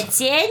Thanks, else?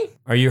 Edson.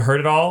 Are you hurt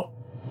at all?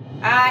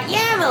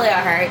 Yeah, I'm a little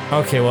hurt.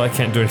 Okay, well I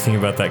can't do anything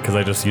about that because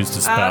I just used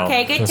a spell.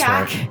 Okay, good That's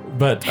talk. right.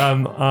 But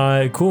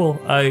cool.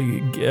 I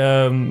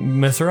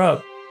mess her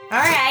up. All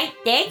right,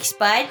 thanks,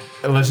 bud.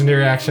 A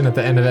legendary action at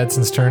the end of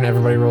Edson's turn.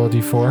 Everybody roll a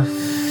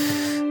d4.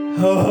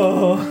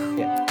 Oh,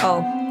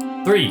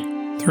 3.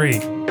 3.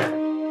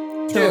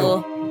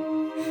 2.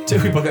 2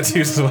 people got 2s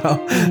as well.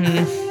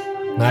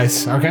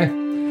 Nice. Okay.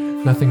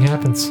 Nothing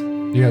happens.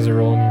 You guys are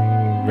rolling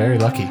very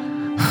lucky. All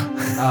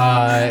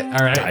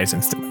right. Dies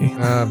instantly.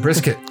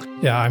 Brisket.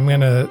 Yeah, I'm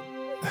gonna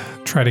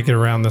try to get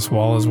around this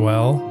wall as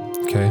well.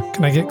 Okay.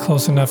 Can I get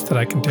close enough that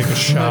I can take a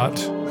shot?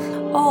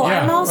 Oh,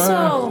 Yeah, I'm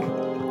also.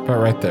 About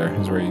right there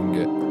is where you can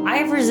get. I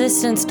have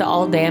resistance to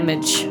all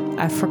damage.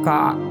 I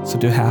forgot. So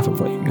do half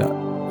of what you got.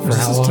 For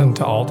how long? Resistant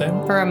to all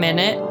damage? For a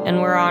minute, and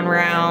we're on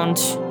round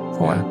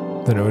 4. Yeah.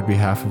 Then it would be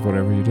half of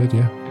whatever you did,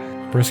 yeah.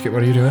 Brisket,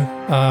 what are you doing?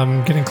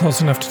 Getting close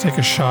enough to take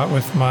a shot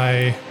with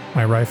my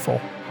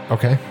rifle.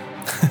 Okay.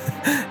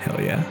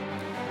 Hell yeah.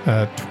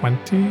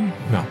 20?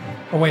 No.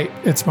 Oh wait,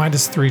 it's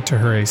 -3 to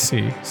her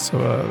AC, so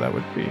that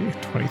would be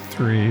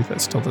 23. That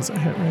still doesn't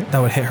hit, right?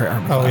 That would hit her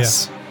armor Oh,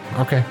 class.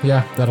 Okay,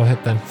 yeah, that'll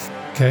hit then.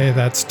 Okay,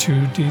 that's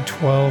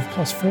 2d12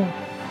 plus 4.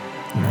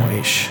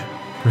 Nice.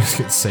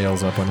 Brisket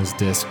sails up on his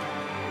disc,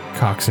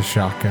 cocks a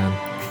shotgun.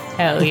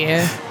 Hell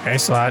yeah. Hey,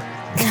 slot.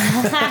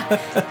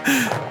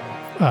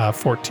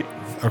 14.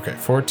 Okay,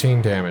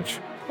 14 damage.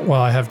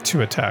 Well, I have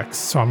 2 attacks,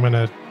 so I'm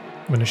gonna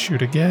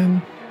shoot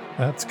again.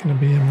 That's gonna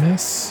be a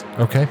miss.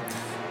 Okay.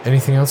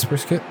 Anything else,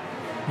 Brisket?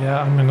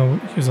 Yeah, I'm gonna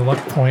use a luck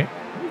point,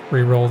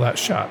 re-roll that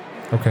shot.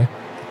 Okay.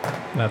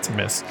 That's a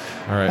miss.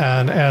 All right.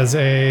 And as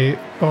a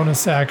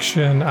bonus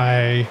action,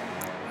 I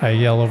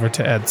yell over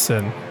to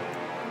Edson.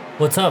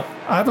 What's up?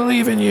 I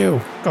believe in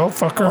you. Go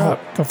fuck her up.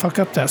 Go fuck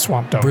up that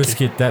swamp donkey.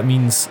 Brisket, that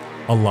means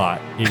a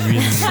lot. It really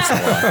means a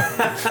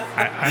lot.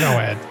 I know,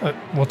 Ed.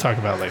 We'll talk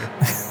about it later.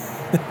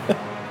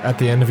 At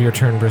the end of your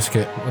turn,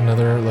 Brisket,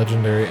 another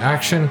legendary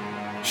action.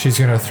 She's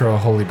going to throw a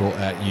holy bolt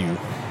at you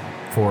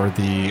for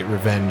the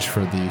revenge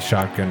for the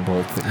shotgun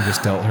bolt that you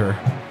just dealt her.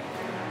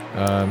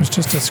 It's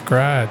just a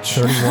scratch.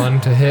 31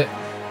 to hit,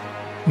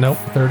 Nope.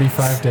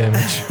 35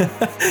 damage.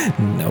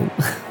 No.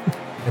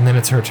 And then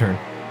it's her turn.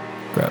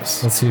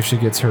 Gross. Let's see if she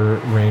gets her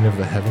Reign of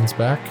the Heavens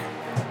back.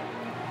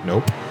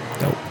 Nope.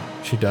 Nope.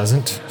 She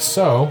doesn't.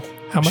 So,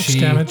 How much she-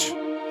 damage?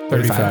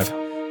 35.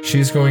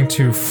 She's going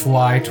to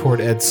fly toward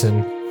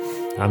Edson.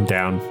 I'm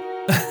down.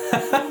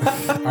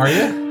 Are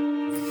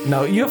you?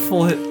 No, you have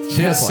full hit.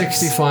 She has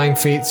 60 flying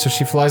feet, so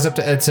she flies up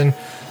to Edson.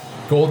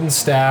 Golden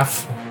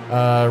Staff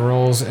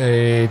rolls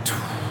a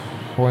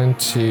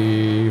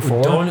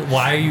 24.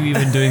 Why are you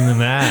even doing the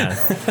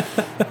math?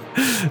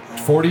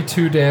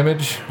 42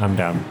 damage. I'm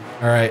down.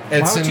 All right, Why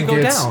Edson would you go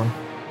gets. down?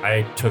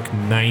 I took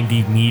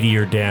 90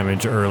 meteor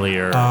damage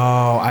earlier.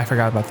 Oh, I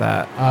forgot about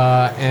that.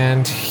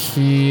 And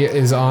he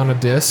is on a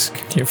disc.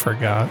 You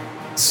forgot.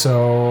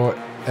 So,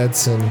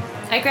 Edson,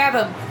 I grab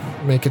him.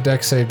 make a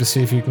deck save to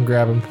see if you can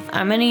grab him.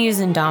 I'm gonna use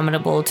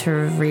Indomitable to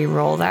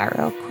re-roll that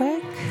real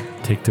quick.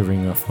 Take the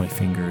ring off my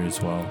finger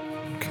as well.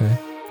 Okay.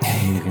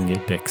 And you can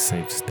get deck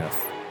save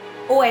stuff.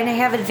 Oh, and I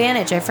have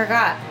advantage. I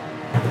forgot.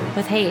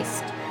 With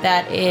haste.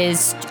 That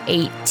is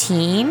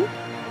 18.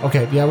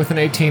 Okay, yeah, with an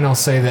 18, I'll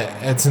say that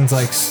Edson's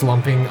like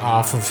slumping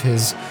off of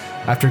his.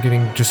 After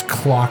getting just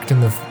clocked in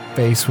the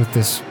face with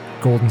this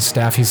golden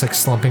staff, he's like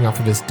slumping off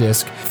of his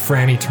disc.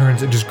 Franny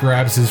turns and just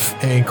grabs his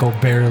ankle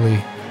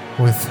barely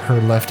with her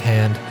left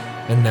hand.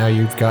 And now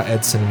you've got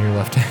Edson in your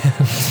left hand.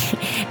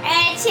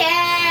 Edson!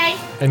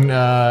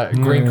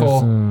 And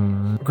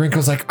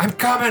Grinkle's like, I'm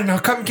coming, I'll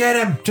come get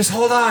him. Just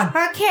hold on.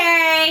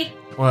 Okay.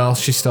 Well,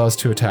 she still has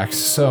 2 attacks,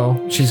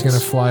 so she's gonna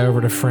fly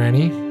over to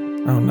Franny.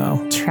 Oh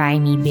no. Try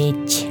me,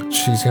 bitch.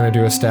 She's gonna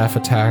do a staff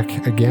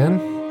attack again.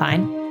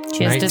 Fine.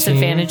 She has 19.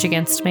 disadvantage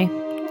against me.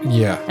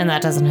 Yeah, And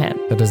that doesn't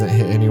hit. that doesn't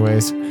hit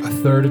anyways. A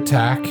third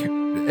attack.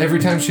 Every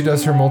time she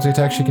does her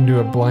multi-attack, she can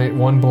do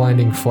one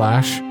blinding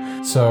flash.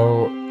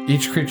 So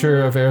each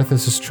creature of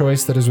Aerith's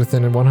choice that is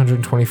within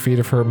 120 feet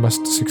of her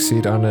must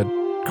succeed on a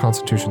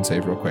Constitution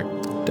save real quick.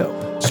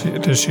 Dope.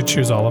 Does she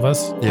choose all of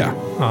us? Yeah.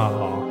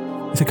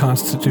 Oh. It's a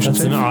Constitution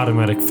That's an save.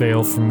 automatic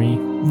fail for me.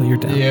 Well, you're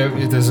down. Yeah,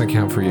 it doesn't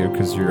count for you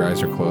because your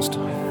eyes are closed.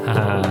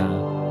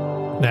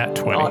 Nat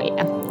 20. Oh,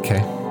 yeah. Okay,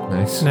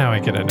 nice. Now I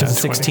get a nat Does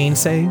a 20. 16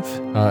 save?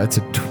 It's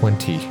a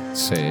 20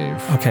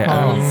 save. Okay.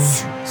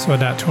 So a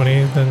nat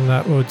 20, then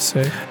that would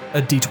say.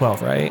 A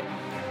D12, right?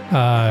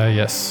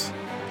 Yes.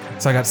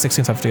 So I got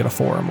 16, so I have to get a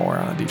 4 or more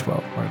on a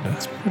D12.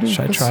 Should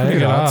I that's try pretty it?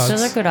 good odds.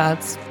 Those are good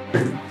odds.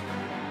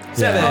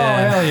 7.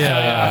 Hell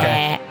yeah.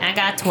 Okay. I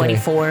got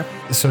 24.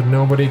 So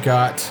nobody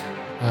got.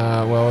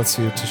 Well, let's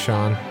see.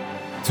 Tashawn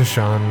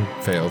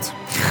failed.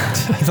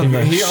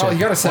 He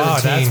got a 17. Wow,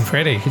 that's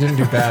pretty. He didn't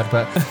do bad,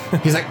 but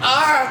he's like,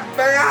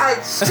 my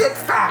eyes, shit,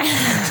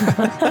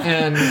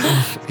 and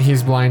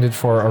he's blinded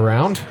for a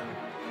round.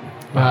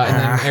 And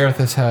then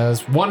Aerithis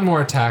has one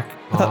more attack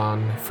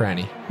on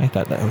Franny. I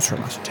thought that was her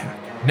last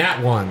attack.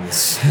 Nat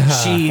ones.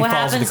 She What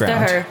falls to the happens to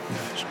ground. her?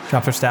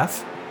 Drop her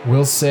staff.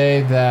 We'll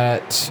say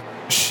that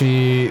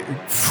she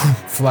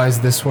flies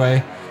this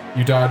way.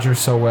 You dodge her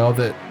so well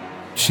that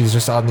she's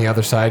just on the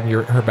other side, and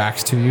her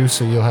back's to you,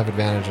 so you'll have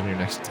advantage on your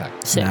next attack.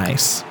 Sick.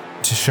 Nice.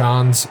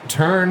 Tashawn's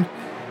turn.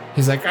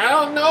 He's like, I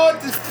don't know.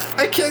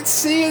 I can't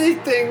see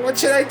anything. What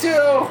should I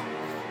do?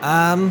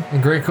 Um,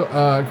 And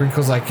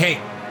Grinkle's like, hey,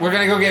 we're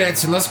going to go get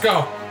Edson. Let's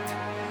go.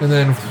 And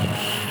then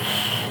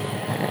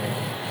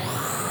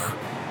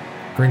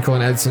Grinkle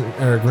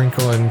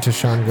and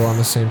Tashawn go on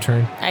the same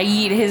turn. I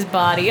eat his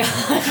body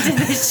onto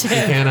the You ship.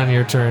 can on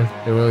your turn.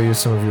 It will use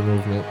some of your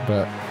movement,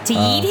 but To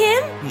eat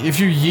him? if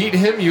you yeet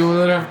him, you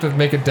will have to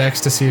make a dex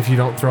to see if you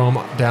don't throw him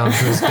down to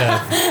his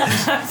death.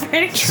 That's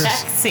pretty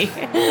sexy.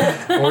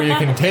 Or you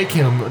can take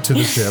him to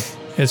the ship.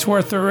 It's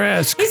worth the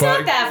risk. He's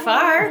not that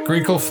far.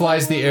 Grinkle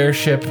flies the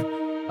airship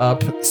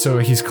up so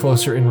he's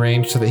closer in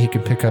range so that he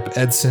can pick up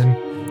Edson.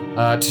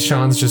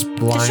 Tashawn's just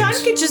blind. Sean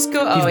could just go.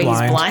 Oh, he's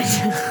blind.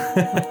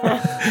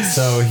 blind.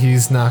 So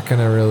he's not going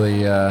to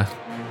really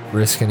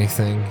risk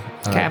anything,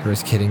 Okay.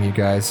 risk hitting you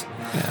guys.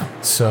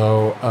 Yeah.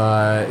 So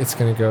it's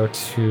going to go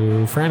to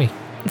Franny.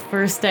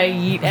 First, I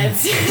eat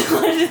Edson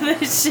onto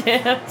the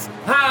ship.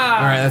 All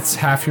right, that's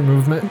half your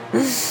movement.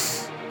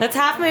 That's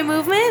half my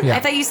movement? Yeah. I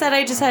thought you said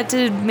I just had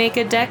to make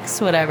a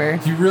dex, whatever.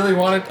 You really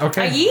want it? I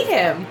Okay. eat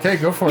him. Okay,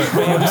 go for it.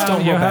 You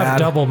have, you have bad.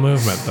 double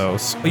movement, though.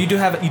 But you do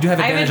have I have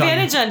advantage,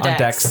 advantage on on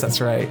dex.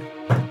 That's right.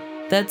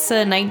 That's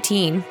a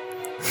 19.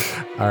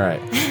 All right.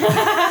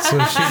 So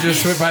she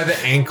just went by the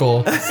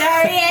ankle.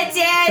 Sorry,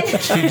 Edson.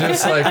 She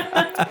just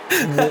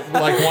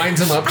like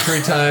winds him up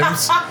 3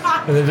 times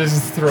and then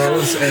just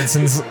throws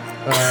Edson's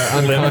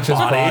unconscious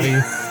body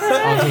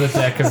onto the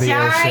deck of the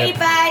Sorry, airship.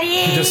 buddy.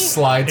 He just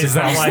slides Is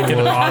that across like the an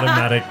wood.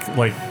 automatic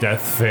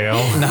death fail?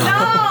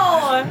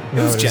 No. It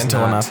was it is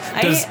gentle not.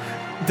 enough.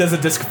 Does a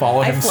disc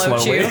follow I him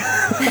float slowly? you.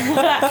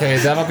 Okay,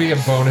 that'll be a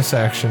bonus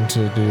action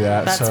to do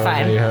that. That's so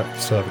fine. now you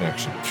still have an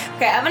action.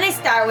 Okay, I'm gonna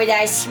start with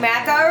a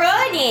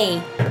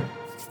smackaroni.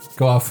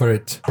 Go off for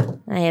it.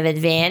 I have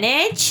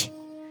advantage.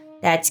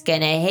 That's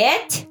gonna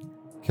hit.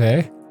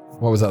 Okay.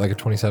 What was that, like a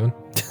 27?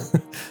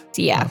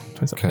 Yeah.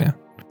 Okay.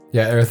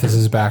 Yeah,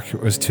 Aerithis' back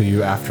was to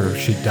you after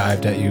she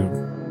dived at you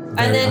And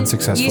very then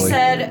unsuccessfully. you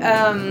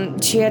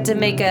said she had to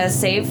make a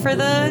save for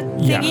the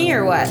thingy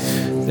or what?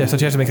 Yeah, so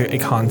she has to make a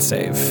con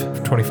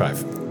save.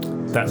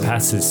 25. That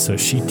passes, so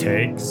she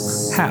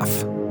takes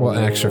Half. What,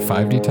 an extra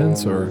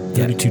 5d10s or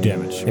 32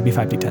 damage. Maybe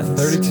 5d10s.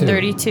 32?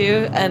 32,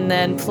 and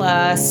then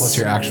plus. Plus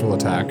your actual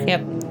attack.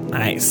 Yep.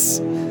 Nice.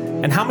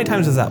 And how many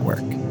times does that work?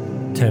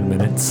 10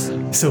 minutes.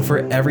 So for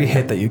every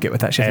hit that you get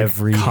with that, she has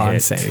Every a con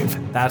hit.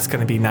 save. That's going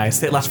to be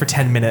nice. It lasts for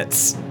 10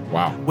 minutes.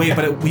 Wow. Wait,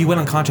 but you went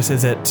unconscious,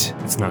 is it?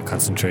 It's not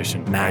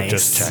concentration. I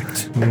just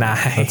checked.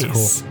 Nice.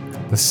 That's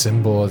cool. The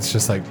symbol, it's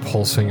just like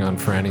pulsing on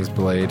Franny's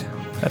blade.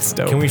 That's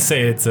dope. Can we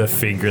say it's a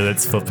finger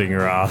that's flipping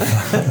her off?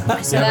 So Yeah, but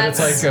it's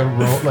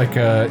that's like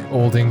a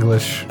old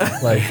English,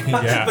 like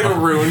Yeah. like a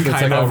rune it's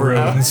kind like of a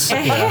runes. so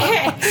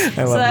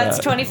love that's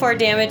that. 24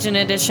 damage in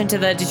addition to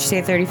the. Did you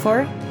say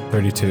 34?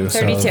 32.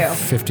 32. So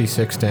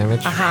 56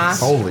 damage. Uh-huh.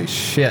 Holy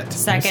shit.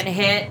 Second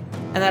hit,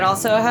 and that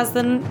also has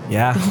the.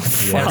 Yeah.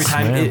 Every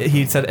time man.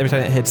 he said every time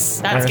it hits.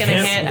 That's gonna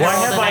Aerithis. hit. Why I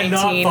rolled have a I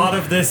not 19. thought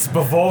of this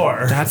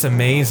before? That's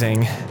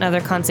amazing.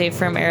 Another con save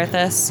from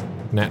Aerithis.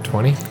 Nat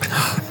 20.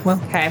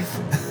 Okay.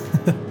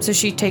 So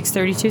she takes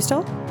 32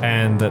 still?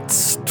 And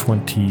that's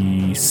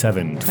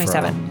 27.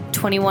 27.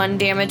 21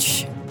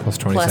 damage Plus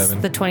plus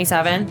 27. the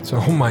 27. So,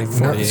 oh my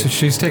god. So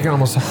she's taking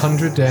almost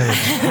 100 damage.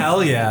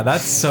 Hell yeah,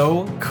 that's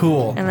so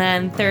cool. And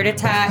then third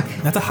attack,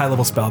 That's a high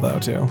level spell though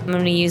too. I'm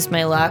going to use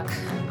my luck,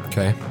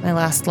 Okay. my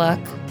last luck.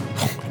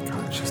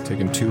 God, she's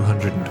taking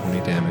 220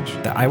 damage.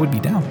 I would be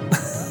down.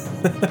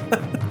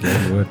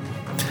 Yeah, you would.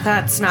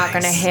 That's not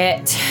going to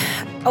hit.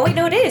 Oh, wait,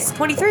 no, it is.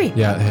 23.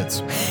 Yeah, it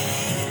hits.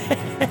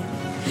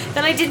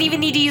 Then I didn't even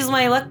need to use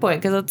my luck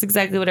point because that's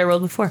exactly what I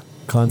rolled before.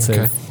 Con save.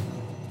 Okay.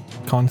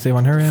 con save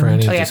on her end.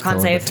 Franny Oh, yeah, just con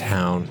going save. to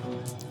town.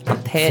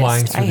 Pissed.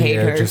 Flying through I the hate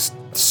air, her. just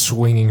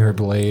swinging her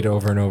blade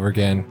over and over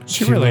again.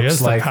 She really looks is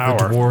the like power.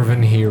 the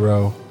dwarven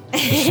hero that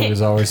she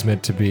was always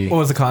meant to be. What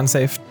was the con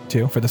save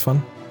too for this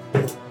one?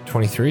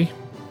 23?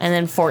 And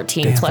then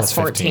 14 Damn, plus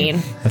plus 15.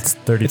 14. That's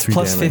 33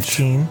 Plus damage.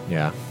 15,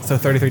 Yeah. so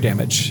 33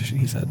 damage.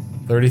 He said.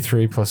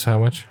 33 plus how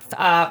much?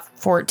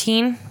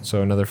 14.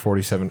 So another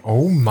 47.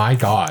 Oh my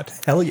god.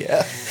 Hell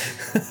yeah.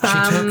 She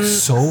took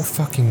so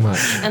fucking much.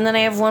 And then I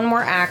have one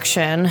more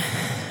action.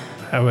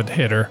 I would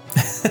hit her.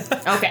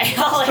 Okay,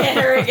 I'll hit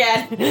her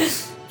again.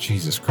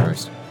 Jesus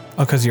Christ.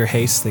 Oh, because your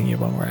haste thing, you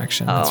have one more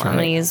action. Oh, That's I'm going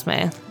to right. use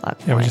my luck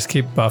Yeah, we point. just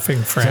keep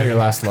buffing Is that your Franny.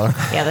 last luck?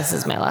 Yeah, this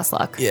is my last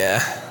luck.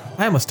 Yeah.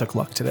 I almost took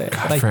luck today,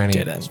 but I Franny is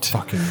didn't.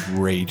 fucking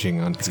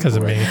raging on people. Because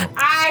of right me. now.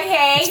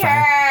 I hate You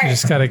her.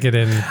 just got to get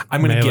in.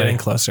 I'm going to get melee. in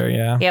closer,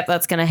 yeah. Yep,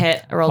 that's going to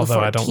hit. I rolled a Although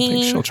 14. I don't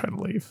think she'll try to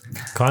leave.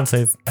 Con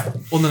save.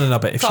 Well, no,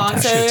 but if she Con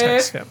touches save.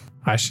 Text him.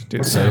 I should do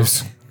Saves.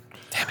 saves.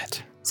 Damn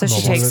it. So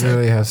she She takes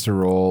literally has to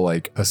roll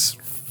like a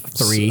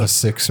 3. a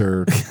 6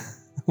 or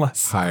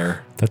Less.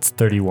 higher, That's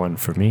 31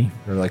 for me.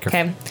 or like a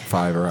Okay.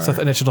 5 or So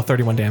higher. an additional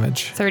 31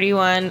 damage.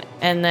 31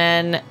 and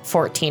then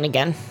 14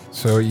 again.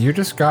 So you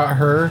just got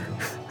her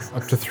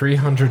up to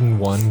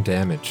 301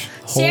 damage.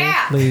 Yeah.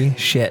 Holy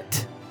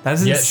shit. That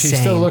is Yet insane. she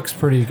still looks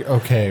pretty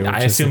okay.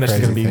 I assume that she's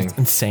going to be Thing.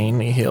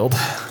 insanely healed.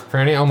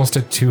 Franny almost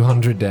did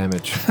 200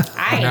 damage.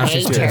 I Now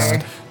hate she's her.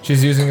 pissed.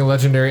 She's using a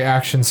legendary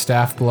action,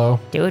 Staff Blow.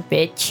 Do it,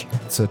 bitch.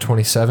 It's a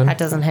 27. That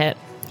doesn't hit.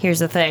 Here's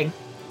the thing.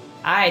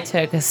 I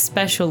took a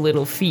special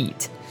little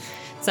feat.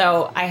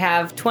 So I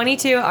have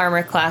 22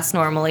 armor class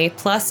normally,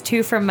 plus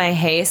 2 from my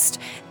haste.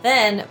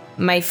 Then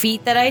my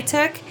feat that I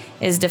took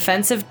is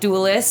defensive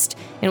duelist,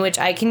 in which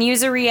I can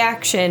use a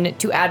reaction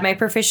to add my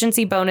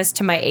proficiency bonus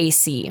to my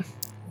AC.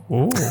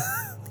 Ooh.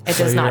 It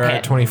So does not you're at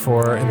hit.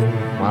 24, and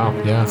then wow,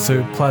 yeah.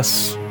 So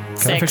plus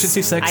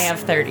efficiency 6. I have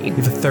 30. You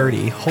have a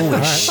 30.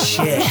 Holy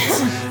shit.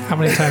 How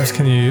many times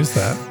can you use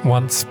that?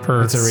 Once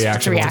per. It's a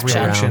reaction. It's a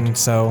reaction. Reaction,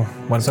 so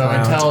one So per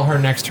round. until her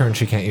next turn,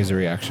 she can't use a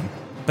reaction.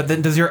 But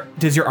then does your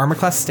armor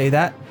class stay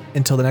that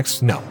until the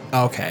next? No.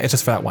 Okay, it's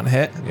just for that one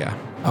hit. Yeah.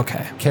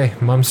 Okay. Okay,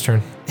 Mom's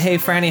turn. Hey,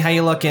 Franny, how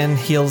you looking?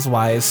 Heals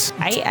wise.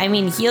 I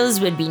mean, heals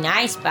would be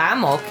nice, but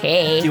I'm Do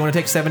okay. you want to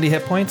take 70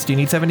 hit points? Do you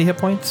need 70 hit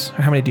points?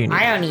 Or how many do you need?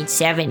 I don't need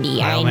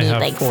 70. I I only need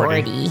have like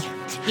 40.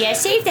 40. Yeah,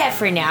 save that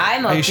for now.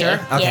 I'm okay. Are you sure?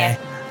 Okay.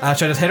 Yeah.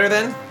 Should I just hit her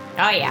then?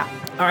 Oh, yeah.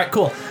 All right,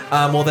 cool.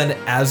 Well, then,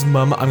 as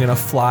Mum, I'm gonna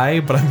fly,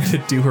 but I'm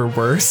gonna do her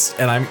worst,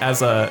 and I'm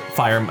as a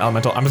fire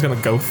elemental. I'm just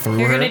gonna go through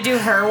You're her. going to do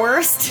her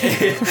worst?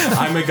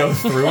 I'm gonna go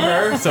through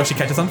her, so she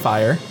catches on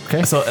fire.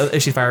 Okay. So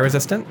is she fire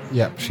resistant?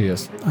 Yep, she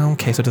is.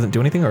 Okay, so it doesn't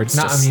do anything, or it's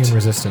Not just immune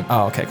resistant.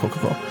 Oh, okay, cool.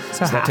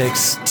 So that half.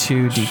 takes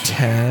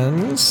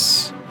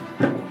 2d10s.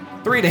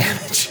 3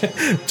 damage,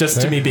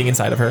 just to Okay. me being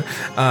inside of her,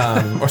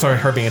 or sorry,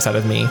 her being inside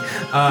of me.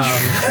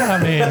 I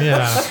mean,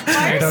 yeah.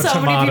 Why are Tomato,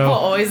 so many people tomato.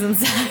 always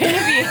inside of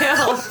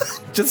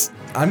you? Just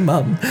I'm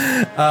Mum,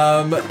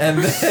 and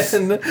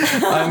then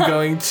I'm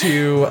going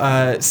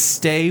to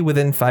stay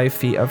within 5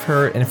 feet of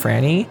her and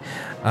Franny,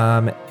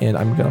 and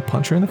I'm gonna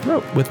punch her in the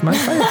throat with my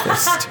fire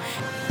fist.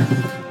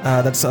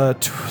 That's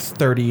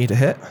 30 to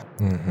hit.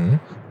 Mm-hmm.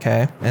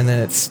 Okay, and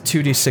then it's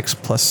 2d6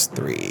 plus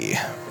 3.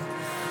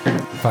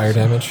 Fire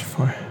damage.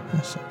 4.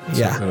 So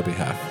Yeah. that'll be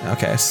half.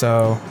 Okay,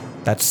 so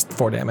that's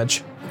 4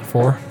 damage.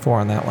 4. 4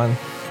 on that one.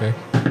 Okay.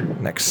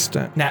 Next,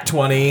 nat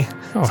 20.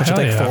 Oh, so she'll hell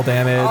take yeah. full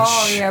damage.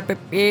 Oh, yeah,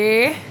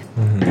 baby.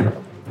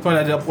 Would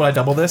I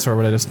double this, or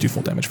would I just do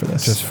full damage for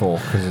this? Just full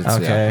because it's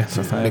okay. yeah,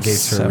 So it 5,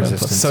 negates her 7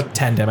 resistance. so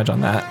 10 damage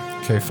on that.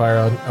 Okay, fire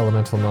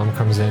elemental Mom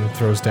comes in,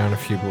 throws down a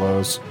few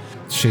blows.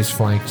 She's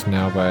flanked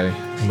now by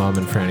Mom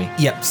and Franny.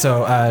 Yep.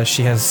 So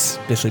she has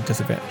basically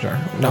disadvantage. Or,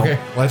 no. Okay,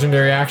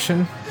 legendary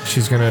action.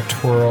 She's gonna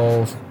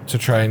twirl to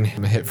try and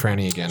hit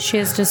Franny again. She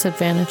has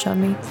disadvantage on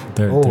me.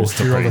 Oh, There's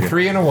she rolled a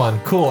 3 and a 1.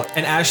 Cool.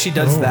 And as she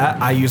does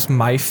that, I use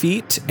my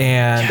feat,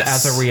 and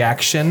Yes. as a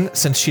reaction,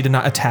 since she did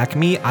not attack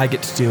me, I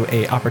get to do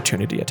a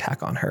opportunity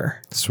attack on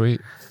her.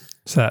 Sweet.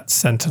 Is that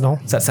Sentinel?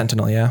 Is that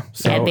Sentinel? Yeah.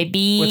 So Yeah,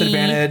 baby. with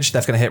advantage,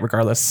 that's gonna hit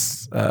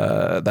regardless.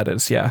 That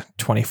is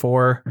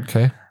 24.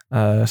 Okay.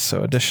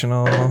 So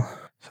additional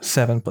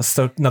 7 plus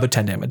so another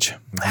 10 damage.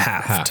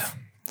 Halved. Half.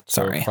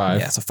 So Sorry. 5.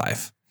 Yeah, so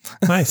 5.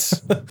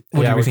 Nice. What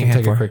Yeah, do we you can think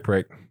take for? a quick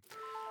break.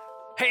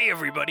 Hey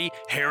everybody,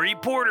 Harry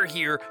Potter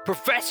here,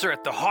 professor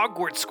at the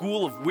Hogwarts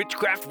School of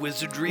Witchcraft,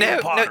 Wizardry, No, and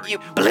no, Pottery. you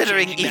We're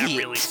blithering changing that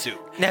idiot. really soon.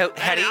 No,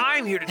 Harry. And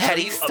I'm here to tell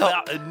Harry, you stop.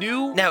 about a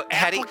new No,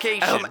 Harry.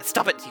 application.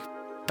 Stop it, you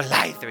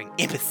blithering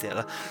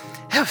imbecile.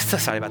 Oh, so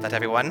sorry about that,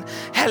 everyone.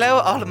 Hello,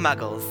 all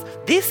muggles.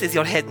 This is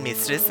your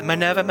headmistress,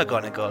 Minerva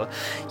McGonagall.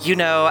 You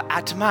know,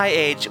 at my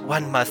age,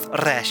 one must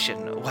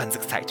ration one's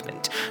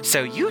excitement.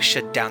 So you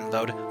should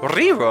download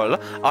Reroll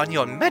on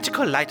your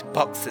magical light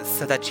boxes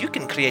so that you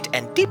can create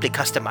and deeply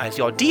customize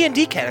your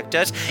D&D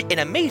characters in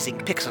amazing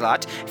pixel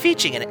art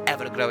featuring an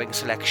ever-growing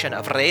selection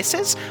of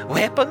races,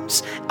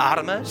 weapons,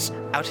 armors,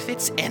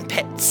 outfits, and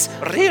pets.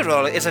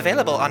 Reroll is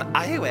available on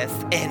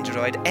iOS,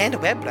 Android, and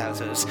web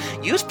browsers.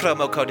 discounts. Use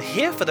promo code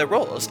HERE for the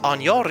rolls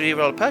on your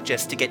reroll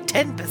purchase to get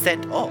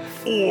 10%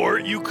 off. Or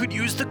you could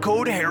use the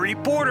code Harry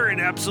Porter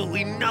and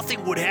absolutely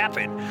nothing would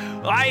happen.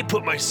 I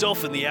put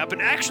myself in the app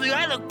and actually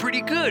I look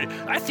pretty good.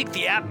 I think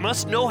the app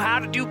must know how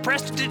to do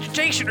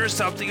prestidigitation or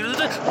something.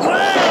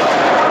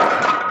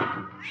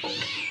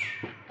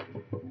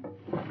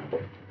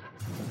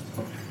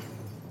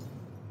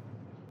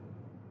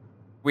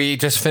 We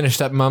just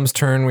finished up Mum's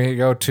turn. We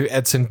go to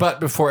Edson, but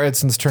before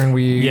Edson's turn,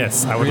 we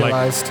Yes, I would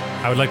realized.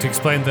 I would like to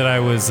explain that I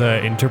was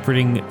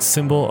interpreting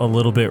symbol a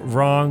little bit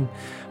wrong.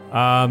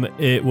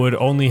 It would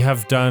only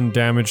have done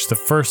damage the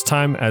first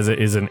time, as it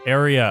is an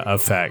area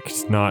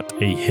effect, not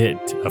a hit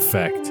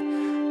effect.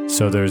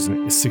 So there's a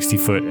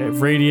 60-foot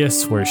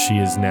radius where she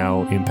is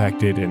now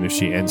impacted, and if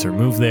she ends her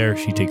move there,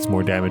 she takes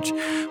more damage.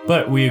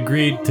 But we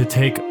agreed to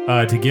take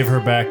to give her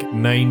back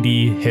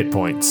 90 hit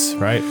points,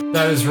 right?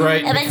 That is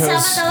right. And then some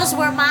because, of those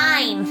were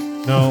mine.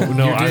 No,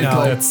 You did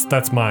play-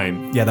 that's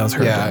mine. Yeah, that was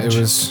her. yeah, damage. it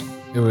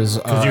was.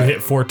 Because you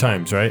hit 4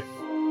 times, right?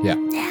 Yeah,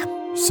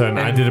 So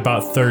I did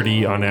about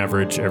 30 on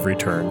average every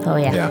turn. Oh,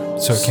 yeah. yeah.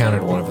 So it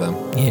counted one of them.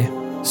 Yeah.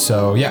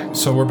 So yeah,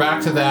 so we're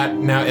back to that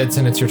now.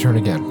 Edson, it's your turn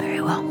again. Very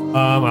well.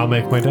 I'll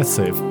make my death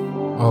save.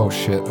 Oh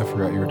shit, I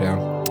forgot you were down.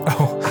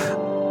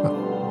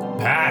 Oh,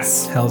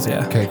 Pass. hells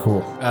yeah. Okay,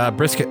 cool.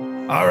 Brisket.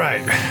 All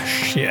right.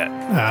 Shit.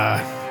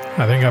 I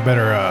think I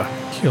better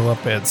heal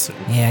up Edson.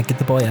 Yeah, get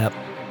the boy up.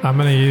 I'm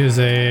gonna use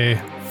a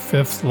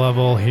 5th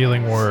level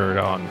healing word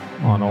on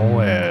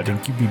old Ed.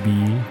 Thank you,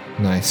 BB.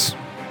 Nice.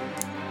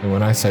 And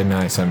when I say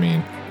nice, I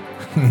mean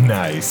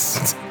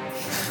nice.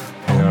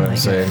 You know what I'm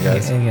saying,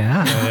 guys?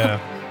 Yeah. Yeah.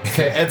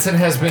 Okay, Edson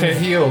has been Okay,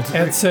 healed.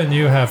 Edson,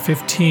 you have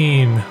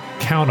 15.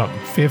 Count them.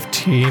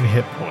 15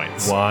 hit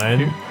points.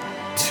 1,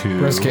 2.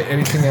 Brisket,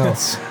 anything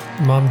else?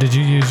 Mom, did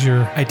you use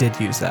your? I did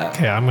use that.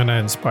 Okay, I'm gonna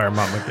inspire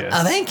Mom again.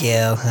 Oh, thank you.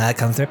 That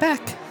comes right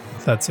back.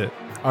 That's it.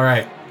 All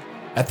right.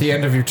 At the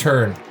end of your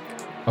turn,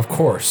 of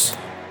course,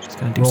 Just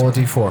gonna do roll a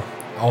something. d4.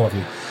 All of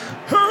you.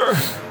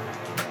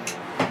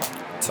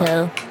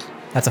 2.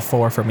 That's a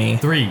 4 for me.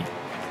 3.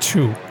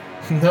 2.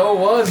 No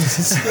ones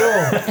still.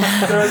 There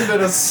hasn't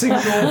been a single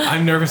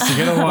I'm nervous to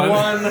get a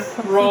one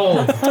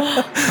rolled.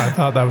 I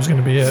thought that was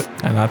gonna be it.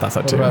 And I thought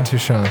so What too. about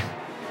Tishan?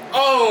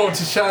 Oh,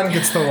 Tishan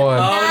gets the one.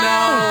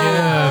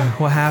 Again.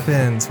 What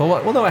happens? Well,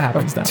 we'll know what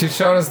happens now.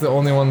 Tishan is the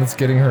only one that's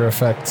getting her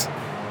effect.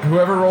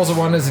 Whoever rolls a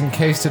 1 is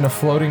encased in a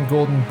floating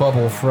golden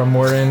bubble from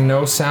wherein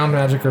no sound,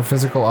 magic, or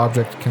physical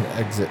object can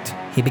exit.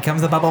 He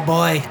becomes the bubble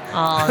boy.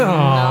 Oh,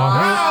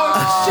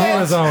 Oh, He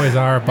was always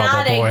our no. bubble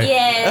Not boy.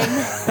 again.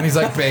 And he's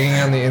like banging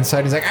on the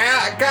inside. He's like,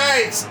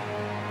 guys,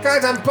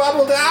 I'm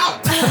bubbled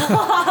out.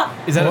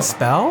 Is that a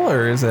spell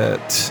or is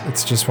it?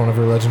 It's just one of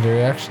her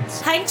legendary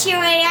actions. Punch your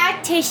way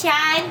out, Tishan.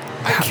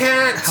 I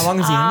can't. How long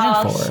is he in there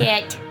Oh, for?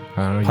 shit.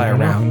 I don't know. Probably you don't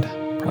know. around. I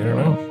don't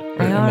know.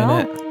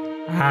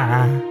 Or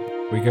a minute.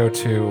 We go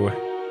to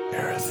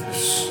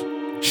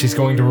Erithus. She's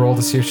going to roll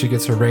to see if she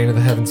gets her Reign of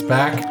the Heavens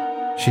back.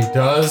 She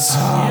does.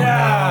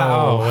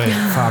 Oh wait,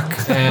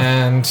 fuck.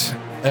 And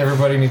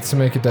everybody needs to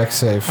make a dex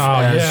save Oh,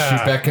 as yeah.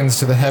 she beckons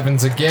to the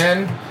heavens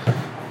again.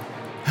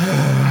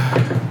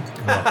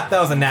 That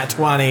was a nat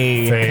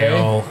 20.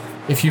 Fail.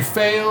 If you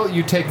fail,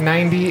 you take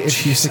 90.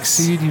 If you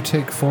succeed, you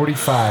take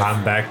 45.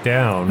 I'm back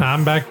down.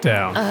 I'm back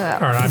down.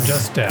 Or I'm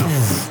just down.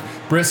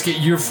 Brisket,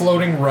 you're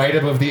floating right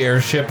above the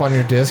airship on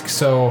your disc,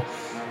 so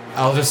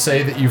I'll just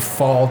say that you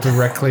fall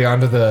directly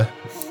onto the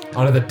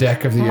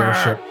deck of the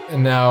airship.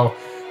 And now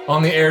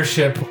on the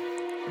airship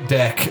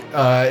deck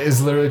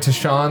is literally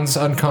Tishan's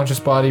unconscious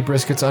body,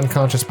 Brisket's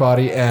unconscious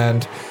body,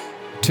 and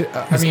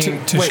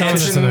Tishan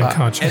isn't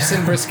unconscious.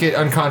 Edson, Brisket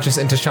unconscious,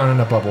 and Tishan in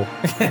a bubble.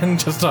 And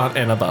just not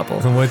in a bubble.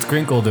 And what's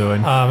Grinkle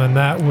doing? And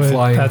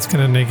Flying. that's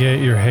gonna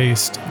negate your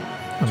haste,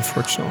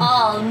 unfortunately.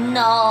 Oh,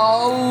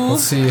 no. We'll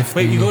see if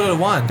Wait, the- you go to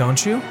 1,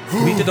 don't you?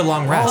 We did a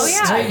long rest. Oh,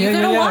 yeah. You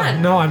go to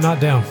 1. No, I'm not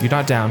down. You're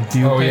not down.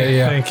 Oh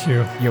yeah. Thank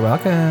you. You're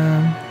welcome.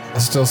 I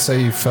still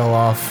say you fell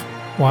off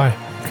Why?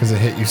 because it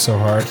hit you so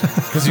hard.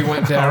 Because you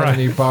went down All right. and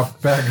then you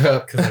popped back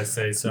up. I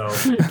say so.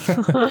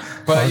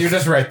 But you're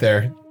just right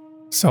there.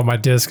 So my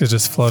disc is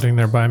just floating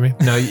there by me.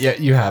 No, yeah,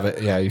 you have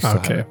it. Yeah, you still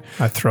have Okay, it.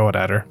 I throw it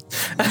at her.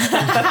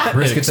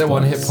 Brisket's at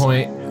 1 hit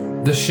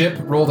point. The ship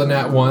rolled a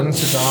nat 1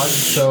 to dodge,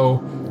 so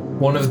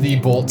one of the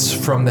bolts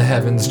from the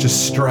heavens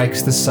just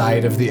strikes the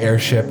side of the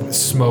airship,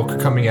 smoke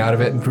coming out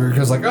of it, and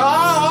Brugger's like,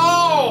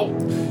 oh!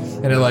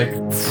 And it like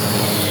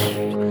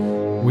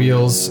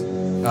wheels.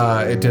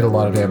 It did a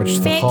lot of damage to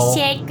the Fix hull.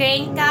 it,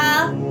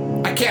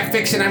 Grinkle. I can't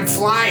fix it. I'm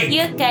flying.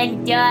 You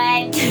can do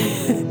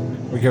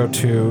it. We go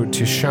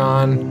to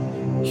Sean.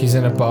 He's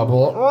in a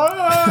bubble.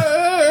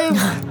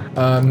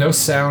 No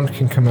sound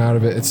can come out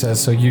of it. It says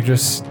so. He's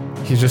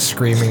just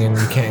screaming and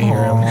you can't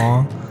hear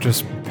him.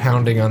 Just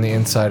pounding on the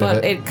inside But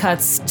of it. it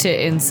cuts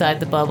to inside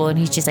the bubble, and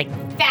he's just like,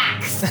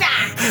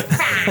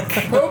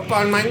 Poop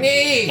on my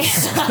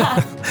knees.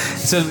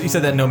 So you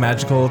said that no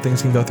magical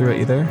things can go through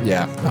it either?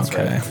 Yeah, that's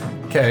Okay.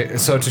 right. Okay,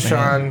 so to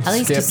Sean, At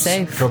least he's skips,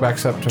 safe. go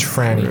back up to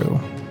Franny.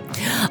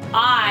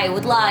 I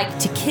would like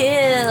to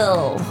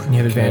kill. You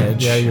have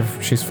advantage. Yeah,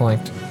 she's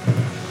flanked.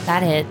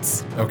 That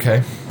hits.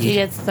 Okay. She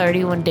gets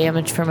 31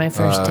 damage for my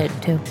first hit,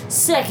 too.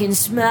 Second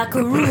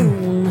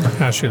smackaroon.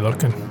 How's she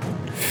looking?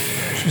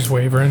 She's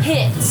wavering.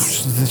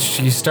 Hits.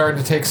 She's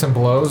starting to take some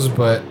blows,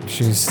 but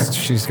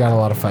she's got a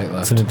lot of fight It's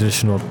left. an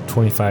additional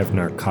 25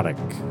 narcotic.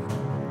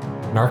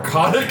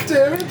 Narcotic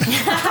damage?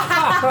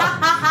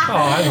 Oh,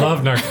 I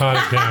love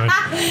narcotic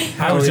damage.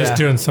 I was just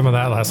doing some of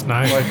that last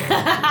night. Like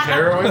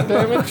heroin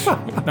damage?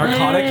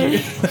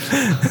 Narcotic?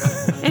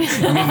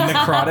 You mean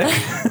necrotic?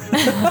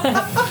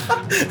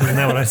 Isn't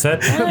that what I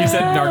said? You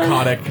said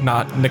narcotic,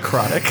 not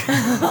necrotic.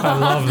 I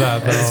love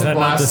that, Is though. that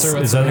not Blast her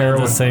with is some that not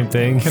heroin. the same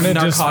thing? Can it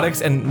just,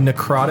 Narcotics and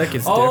necrotic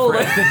is Oh,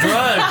 different. like the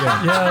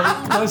drug.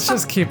 yeah, let's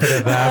just keep it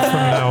at that from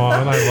now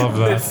on. I love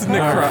that. It's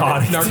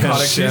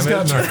narcotic She's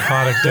got damage.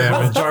 narcotic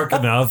damage. Dark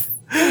enough.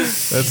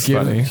 That's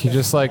funny. He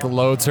just like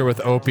loads her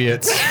with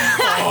opiates.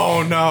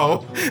 Oh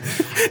no.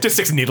 Just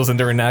 6 needles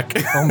into her neck.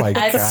 Oh my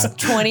That's god.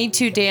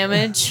 22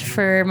 damage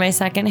for my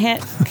second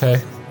hit. Okay.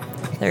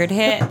 Third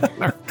hit.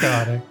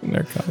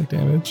 Narcotic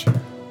damage.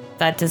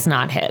 That does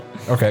not hit.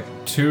 Okay.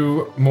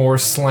 2 more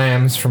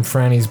slams from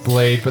Franny's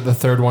blade, but the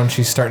third one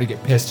she's starting to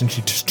get pissed and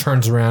she just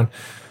turns around,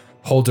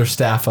 holds her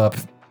staff up.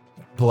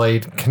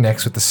 Blade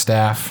connects with the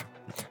staff.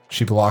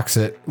 She blocks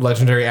it.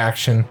 Legendary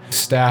action.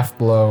 Staff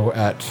blow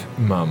at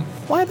Mum.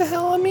 Why the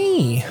hell on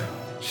me?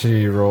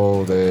 She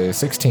rolled a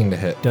 16 to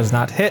hit. Does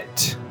not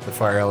hit. The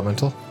fire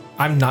elemental.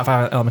 I'm not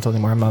fire elemental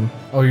anymore, Mum.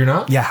 Oh, you're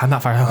not? Yeah, I'm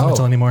not fire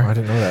elemental anymore. I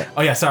didn't know that.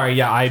 Oh yeah, sorry.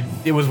 Yeah,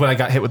 it was when I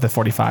got hit with the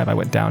 45. I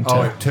went down to.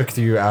 Oh, it took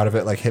you out of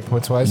it like hit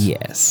points wise?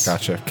 Yes.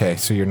 Gotcha. Okay,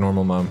 so your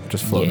normal Mum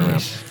just floating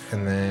Yes. around.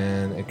 And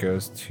then it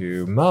goes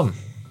to Mum.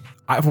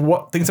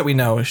 What things that we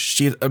know?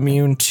 She's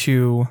immune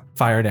to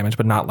fire damage,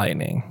 but not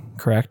lightning.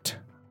 Correct?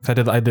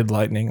 'Cause I did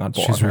lightning on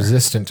both. She's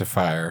resistant to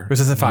fire.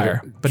 Resistant to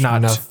fire, but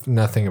not.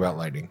 Nothing about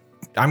lightning.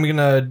 I'm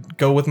gonna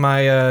go with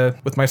my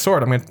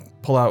sword. I'm gonna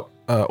pull out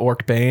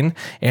Orc Bane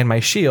and my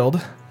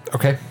shield,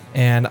 Okay,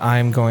 and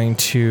I'm going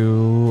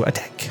to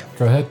attack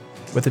go ahead.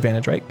 with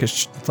advantage, right? Because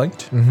she's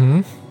flanked.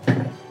 Mm-hmm.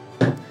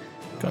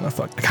 Gonna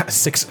fuck. I got a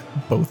 6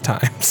 both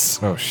times.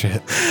 Oh,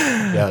 shit.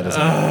 Yeah, that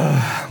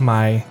doesn't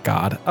My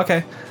God.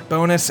 Okay.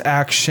 Bonus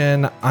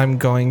action. I'm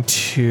going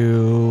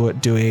to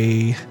do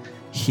a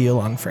heal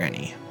on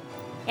Franny.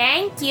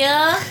 Thank you.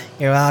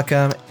 You're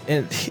welcome.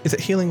 Is it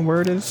healing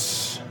word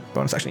is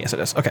bonus action? Yes, it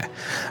is. Okay.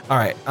 All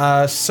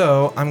right.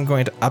 So I'm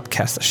going to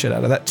upcast the shit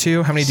out of that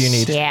too. How many do you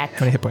need? Shit. How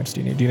many hit points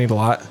do you need? Do you need a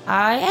lot?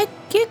 A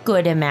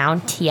good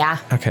amount, yeah.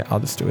 Okay. I'll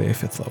just do a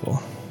 5th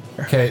level.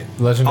 Okay,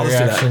 legendary I'll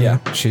just do that,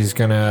 action. yeah. She's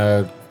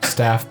gonna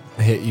staff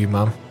hit you,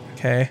 Mum.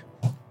 Okay.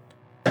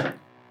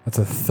 That's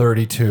a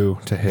 32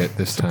 to hit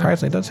this time.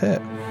 Surprisingly, it does hit.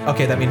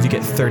 Okay, that means you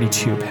get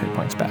 32 hit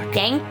points back.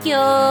 Thank you.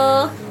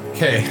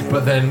 Okay,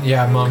 but then,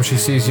 yeah, Mom, she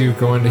sees you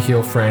going to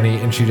heal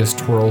Franny, and she just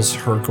twirls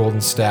her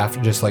golden staff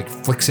and just, like,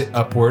 flicks it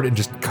upward and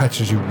just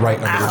catches you right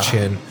under the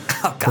chin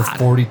for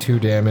 42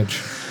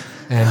 damage.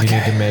 And you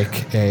need to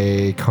make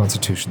a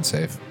Constitution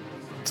save.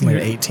 It's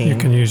only 18. You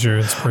can use your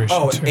inspiration.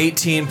 Oh, too.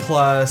 18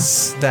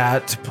 plus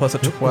that plus a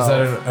 12. Was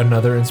that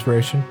another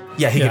inspiration?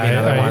 Yeah, he gave me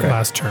another one.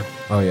 last turn.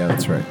 Oh, yeah,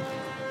 that's right.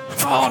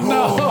 Oh,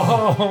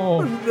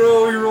 no!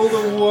 No, you rolled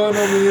a 1 on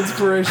the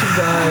inspiration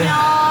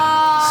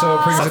die. So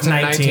it brings So it to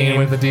 19 19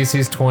 with the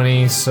DC's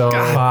 20, so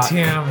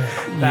Damn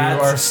it.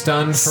 you are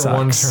stunned for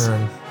 1 sucks.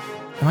 turn.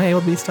 Am I able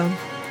to be stunned?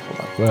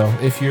 Well,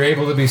 if you're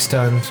able to be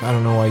stunned, I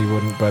don't know why you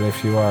wouldn't, but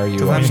if you are,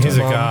 you I are. mean, he's a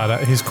Mom.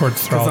 god. He's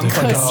Court's thrall. I'm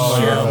fucking Oh,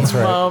 yeah, that's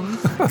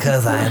right.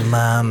 Because I'm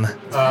mom.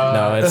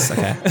 No, it's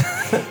okay.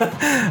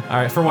 All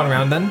right, for 1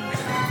 round then.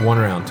 1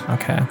 round.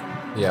 Okay.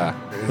 Yeah.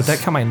 Would that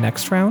count my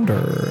next round or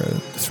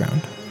this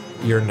round?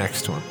 Your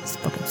next one. It's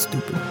fucking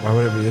stupid. Why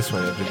would it be this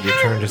one? Did your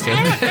turn just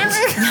end?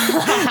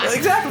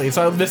 Exactly.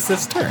 So I'll miss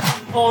this turn.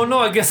 Oh no,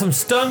 I guess I'm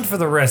stunned for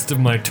the rest of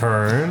my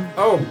turn.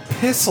 Oh,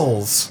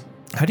 pistols.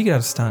 How do you get out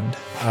of stunned?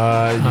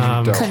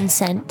 You don't.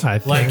 Consent. I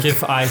think Like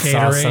if I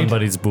saw Gatorade.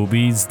 somebody's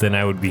boobies, then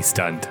I would be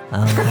stunned.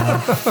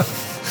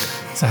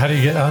 So how do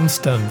you get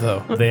unstunned though?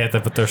 They have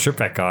to put their shirt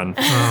back on.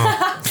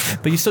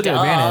 But you still get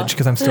advantage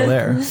because I'm still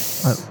there.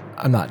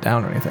 I'm not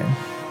down or anything.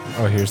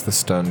 Oh, here's the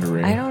stunned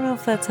ring. I don't know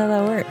if that's how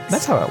that works.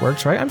 That's how it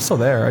works, right? I'm still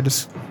there. I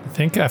just. I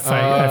think if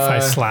I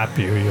slap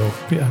you, you'll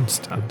be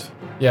unstunned.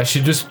 Yeah,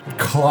 she just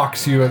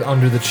clocks you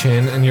under the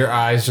chin, and your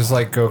eyes just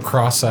like go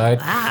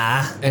cross-eyed,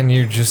 and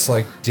you're just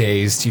like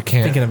dazed. You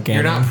can't. Thinking of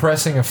You're not Ganon.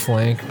 pressing a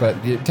flank, but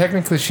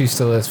technically she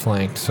still is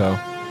flanked. So,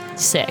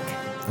 Sick.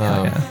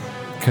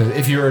 because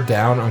if you were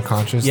down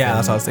unconscious, Yeah, then-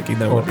 that's what I was thinking.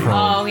 That or would be.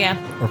 prone, Oh, yeah.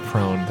 or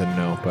prone, then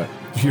no. But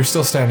you're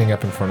still standing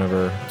up in front of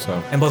her. So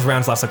And both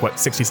rounds last like what,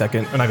 60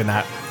 seconds? Or not even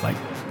that. Like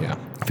yeah,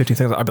 15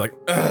 seconds. I'd be like,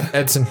 ugh,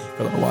 Edson.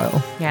 for a little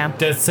while. Yeah.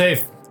 Death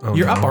safe. Oh,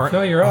 You're no. up, aren't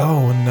No, you're up.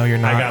 Oh, no, you're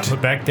not. I got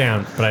put back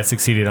down, but I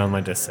succeeded on my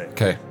death save.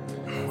 Okay,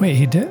 Wait,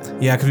 he did?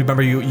 Yeah, because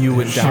remember you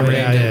went down. Sure,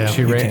 yeah.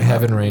 she You ran, came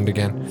heaven rained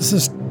again. This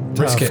is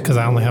Risk tough it. because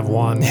I only have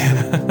one.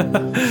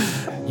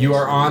 You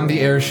are on the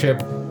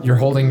airship. You're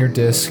holding your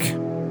disc,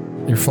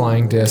 your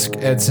flying disc.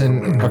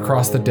 Edson,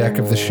 across the deck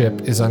of the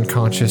ship, is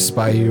unconscious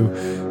by you.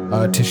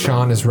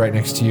 Tishan is right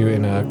next to you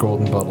in a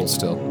golden bubble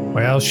still.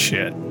 Well,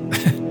 shit.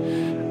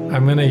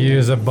 I'm going to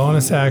use a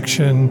bonus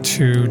action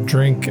to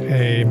drink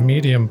a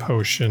medium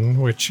potion,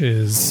 which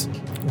is,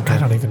 I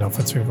don't even know if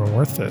it's even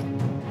worth it.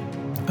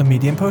 A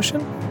medium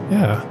potion?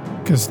 Yeah,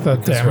 because the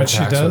Because her damage she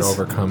attacks would does.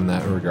 overcome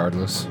that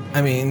regardless.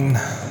 I mean,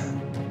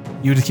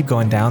 you would just keep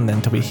going down then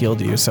until we healed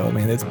you. So, I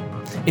mean,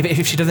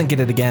 if she doesn't get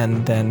it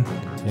again, then...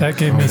 That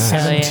gave me nice.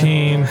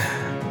 17.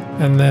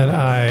 And then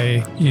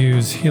I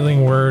use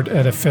Healing Word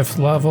at a 5th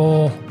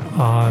level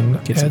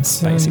on Get some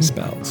Edson. spicy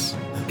spells.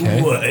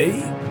 Okay.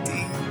 What?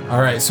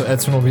 All right, so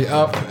Edson will be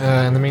up.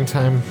 In the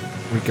meantime,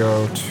 we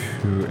go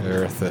to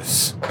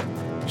Erithus.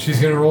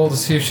 She's going to roll to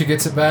see if she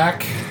gets it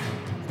back.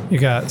 You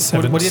got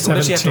What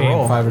does she have to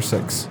roll? 5 or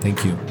 6.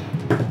 Thank you.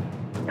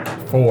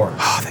 4.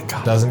 Oh, thank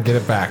God. Doesn't get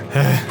it back.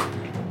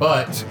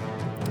 But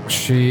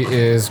she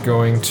is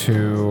going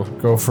to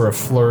go for a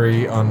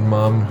flurry on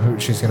Mum. Who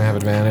she's going to have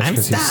advantage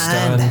because he's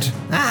stunned.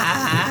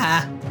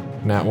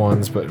 Nat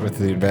ones, but with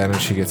the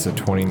advantage, she gets a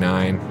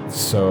 29.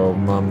 So,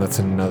 Mum, that's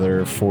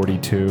another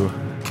 42.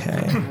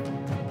 Okay.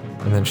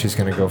 And then she's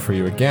going to go for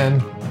you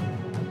again.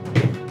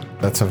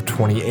 That's a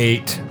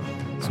 28.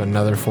 So,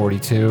 another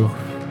 42.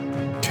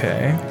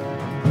 Okay.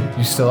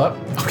 You still up?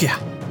 Oh, yeah.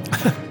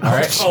 All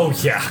right. Oh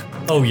yeah.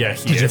 Oh yeah.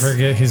 He Did you is.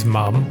 forget his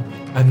mom?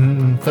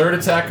 And third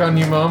attack on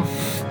you, Mom.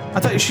 I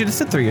thought you should have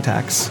said 3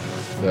 attacks.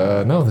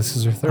 No, this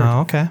is her third.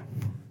 Oh, okay.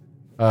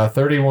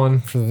 31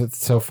 for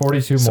so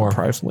 42 more.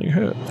 Surprisingly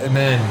hit. And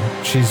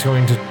then she's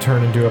going to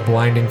turn and do a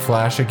blinding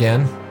flash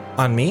again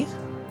On me?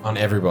 on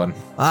everyone.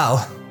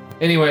 Wow.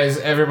 Anyways,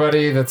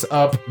 everybody that's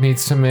up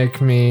needs to make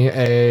me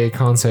a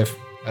con save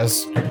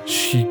as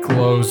she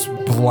glows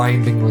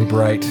blindingly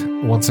bright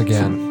once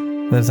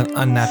again. That is an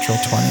unnatural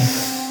 20.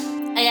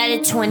 I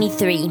got a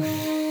 23.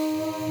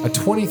 A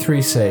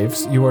 23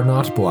 saves. You are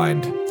not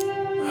blind.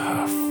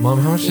 Mom,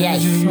 how much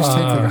damage did you just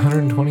take? Like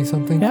 120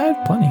 something? Yeah, I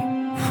had plenty.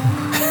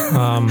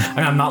 Um,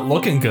 I'm not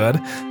looking good.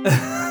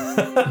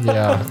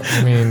 Yeah,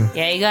 I mean,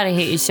 Yeah, you gotta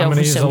hit I'm yourself going to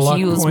with use a some luck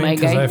heals, my point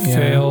because guy. I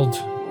failed.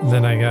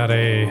 Then I got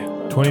a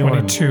 21.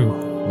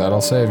 22.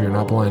 that'll save. You're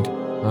not blind.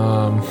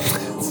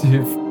 Let's see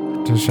if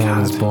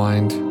Deshaun is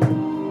blind.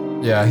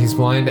 Yeah, he's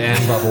blind and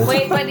bubbled.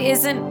 Wait, but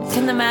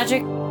can the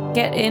magic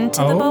get into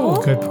the Oh,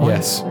 bubble? good point.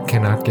 Yes,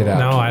 cannot get out.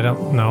 No, I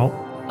don't know.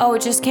 Oh,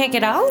 it just can't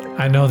get out?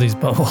 I know these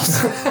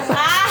bubbles.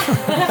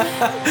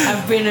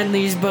 I've been in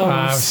these bubbles.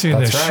 I've seen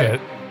That's this right.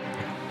 shit.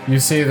 You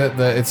see that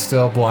it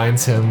still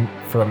blinds him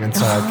from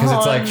inside because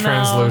it's like Oh, no.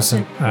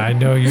 translucent. I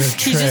know your He's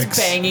just tricks.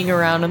 banging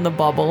around in the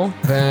bubble.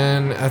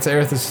 Then that's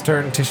Erith's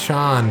turn.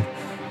 Tishan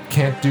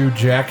can't do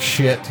jack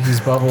shit. He's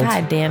bubbled.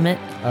 God damn it.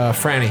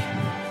 Franny.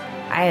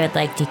 I would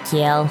like to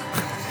kill.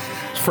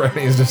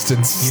 Franny's just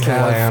in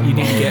slam. You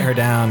need to get her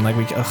down. Like,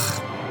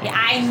 ugh. Yeah,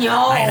 I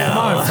know. Come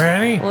on,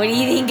 Franny. What do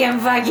you think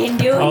I'm fucking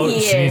doing Oh, she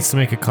here? needs to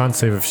make a con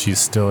save if she's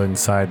still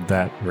inside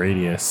that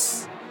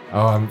radius.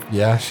 Oh,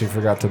 yeah, she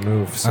forgot to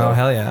move. So Oh,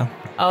 hell yeah.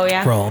 Oh,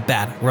 yeah? Roll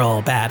bad.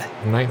 Roll bad.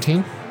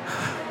 19.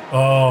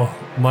 Oh,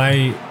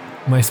 my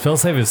spell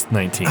save is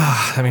 19.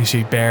 I mean,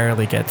 she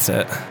barely gets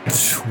it.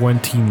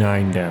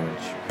 29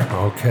 damage.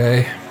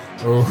 Okay.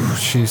 Oh,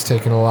 she's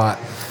taking a lot.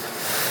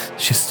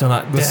 She's still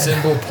not The dead.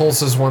 symbol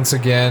pulses once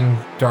again.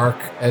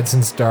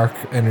 Edson's dark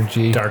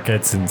energy Dark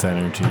Edson's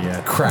energy,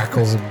 yeah.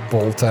 crackles a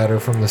bolt at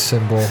her from the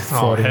symbol. Oh,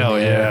 floating in hell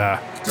the air.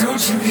 yeah.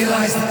 Don't you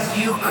realize that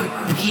you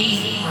could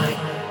be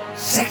my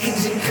second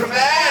in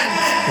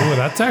command? Ooh,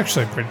 that's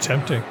actually pretty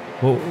tempting.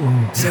 Well,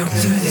 Don't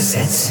do this,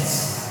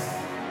 Edson.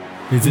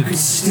 is You could it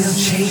still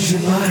change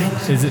your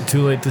mind. is it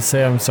too late to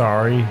say I'm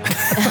sorry?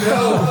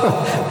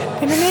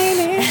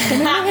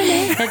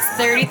 It's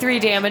 33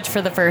 damage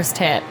for the first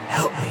hit.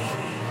 Help me.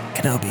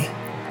 Kenobi.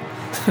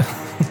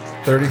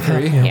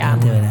 33.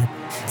 Yeah.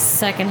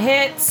 Second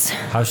hits.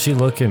 How's she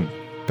looking?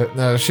 But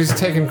no, she's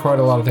taken quite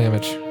a lot of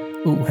damage.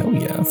 Ooh, hell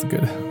yeah. That's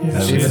good.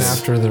 Yeah, Even she's-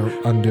 after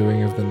the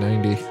undoing of the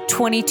 90.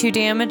 22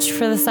 damage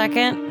for the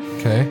second.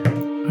 Okay.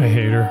 I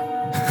hate her.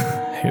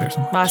 Hate her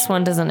so much. Last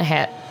one doesn't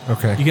hit.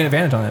 Okay. You get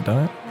advantage on it,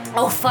 don't it?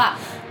 Oh, fuck.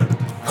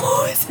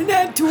 Oh, isn't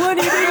that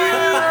 20?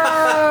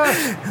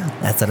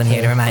 That's what I'm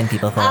here to remind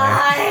people for.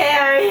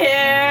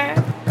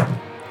 Yeah.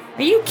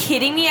 Are you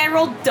kidding me? I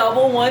rolled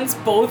double ones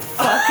both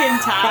fucking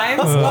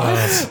times.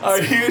 Are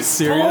you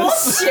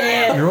serious?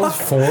 Bullshit. You rolled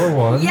 4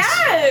 ones?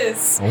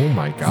 Yes. Oh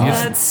my god.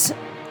 That's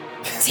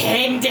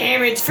 10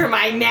 damage for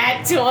my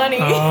nat 20.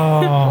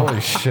 Oh,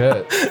 Holy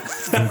shit.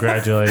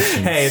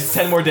 Congratulations. Hey, it's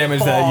 10 more damage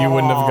that you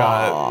wouldn't have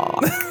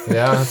got.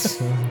 Yeah, that's,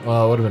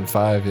 well, it would have been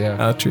 5,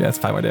 yeah. True, that's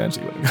 5 more damage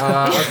you wouldn't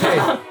have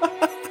got.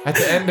 Okay. At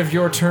the end of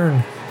your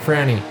turn,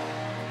 Franny,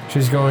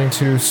 she's going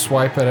to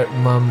swipe at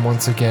Mum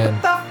once again.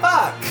 The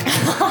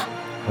fuck?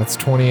 That's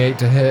 28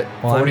 to hit,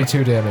 Well,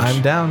 42 damage.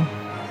 I'm down.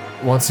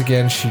 Once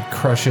again, she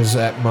crushes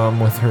at Mum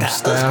with her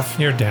staff.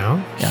 you're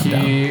down? Yeah,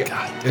 I'm He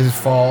is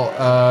fall.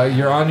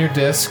 You're on your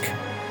disc.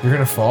 You're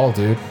gonna fall,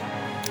 dude.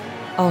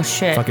 Oh,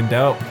 shit. Fucking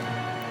dope.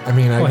 I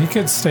mean, Well, he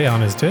could stay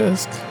on his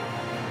disc.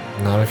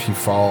 not if you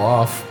fall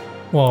off.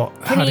 Well,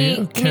 how do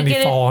you? Can he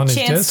get fall on a his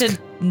chance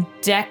disc? to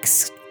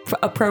dex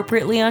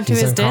appropriately onto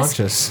He's his disc?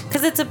 unconscious.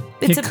 Because it's a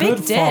He big could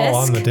disc. fall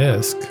on the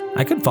disc.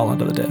 I could fall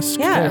onto the disc.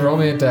 Yeah. Okay, roll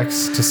me a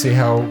dex to see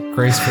how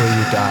gracefully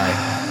you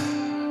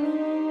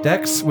die.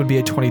 Dex would be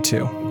a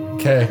 22.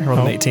 Okay. I rolled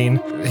an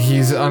 18.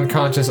 He's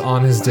unconscious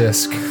on his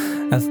disc.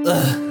 That's,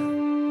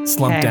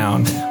 slumped Okay.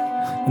 down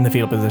in the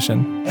fetal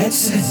position.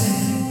 Edson,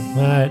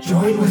 What?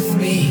 join with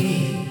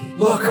me.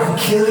 Look, I'm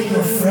killing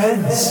your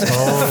friends.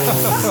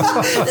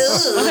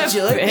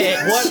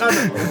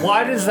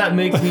 Why does that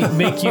make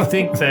you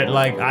think that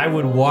like I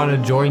would want to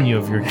join you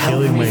if you're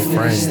killing my Finish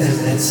friends?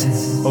 them,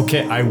 Edson.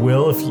 Okay, I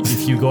will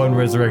if you go and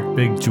resurrect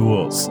Big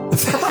Jules.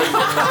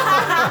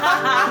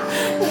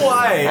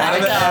 Why? Out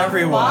of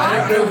everyone.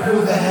 I don't know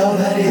who the hell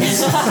that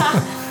is,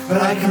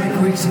 but I can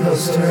agree to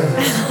those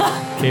terms.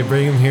 Okay,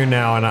 bring him here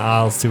now, and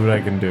I'll see what I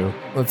can do.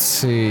 Let's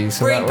see.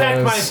 So Bring that back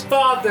my was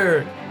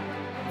father.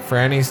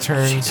 Franny's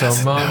turn. So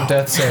Mom,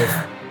 death save.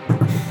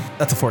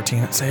 That's a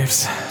 14. It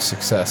saves.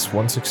 Success.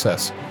 One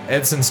success.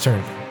 Edson's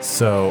turn.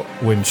 So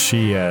when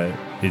she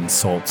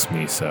insults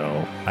me,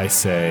 so I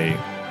say,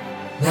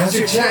 Now's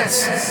your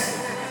chance.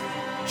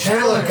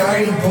 Channel a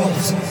guiding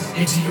bolt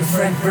into your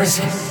friend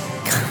Brisket,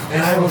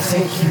 and I will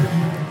take you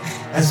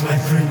as my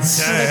prince.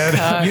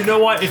 you know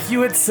what? If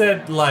you had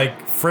said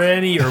like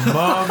Franny or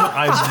Mom,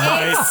 I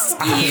might.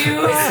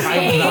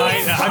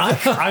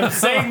 I'm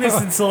saying this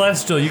in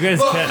Celestial. You guys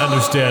can't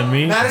understand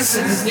me.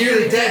 Madison is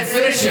nearly dead.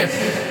 Finish him.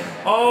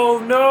 Oh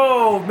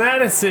no,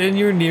 Madison,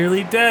 you're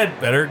nearly dead.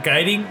 Better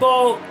guiding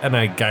bolt, and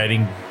I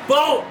guiding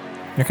bolt.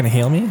 You're going to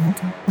heal me?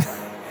 Okay.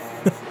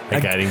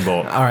 A guiding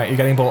bolt. All right, you're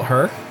getting bolt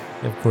her?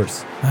 Of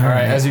course. All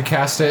right. As you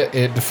cast it,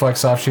 it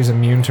deflects off. She's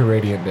immune to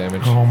radiant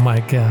damage. Oh my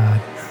god.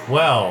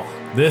 Well,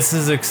 this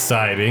is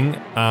exciting.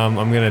 I'm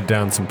gonna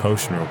down some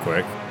potion real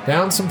quick.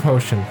 Down some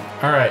potion.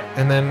 All right,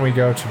 and then we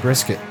go to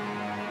Brisket.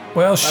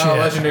 Well, shit.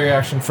 Legendary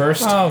action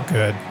first. Oh,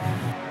 good.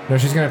 No,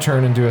 she's gonna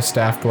turn and do a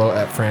staff blow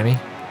at Franny.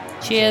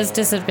 She has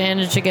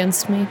disadvantage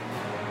against me.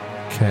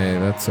 Okay,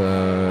 that's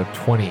a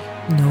 20.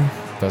 No.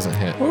 Doesn't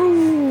hit.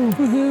 Woo,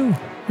 woohoo.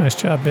 Nice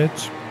job,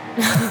 bitch.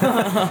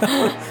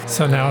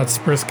 So now it's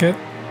Brisket.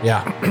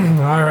 Yeah.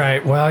 All right.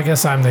 Well, I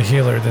guess I'm the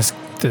healer this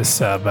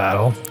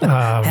battle.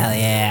 Hell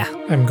yeah.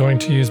 I'm going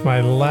to use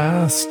my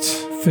last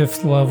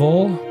 5th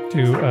level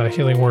to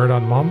healing word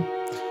on Mom.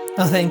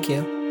 Oh, thank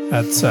you.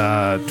 That's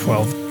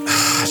 12.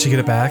 Did you get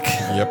it back?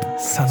 Yep.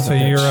 Son of So a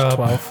bitch. you're up.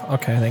 12.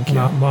 Okay, thank you.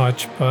 Not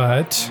much,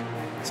 but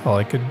that's all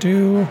I could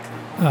do.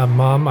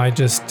 Mom, I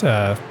just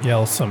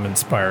yell some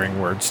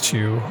inspiring words to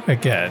you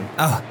again.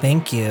 Oh,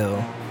 thank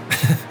you.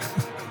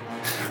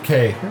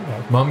 Okay.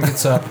 Mom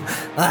gets up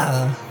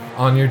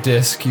on your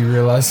disc. You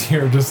realize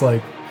you're just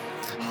like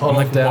huddled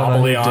like down on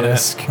wobbly your on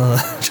disc. Trying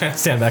to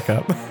stand back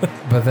up.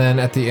 But then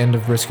at the end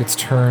of Brisket's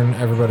turn,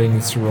 everybody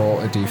needs to roll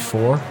a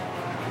d4.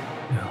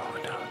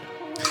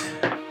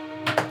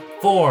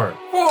 4.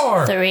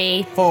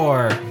 3.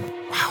 4.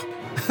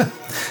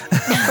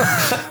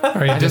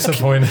 Are you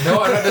disappointed?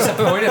 No, I'm not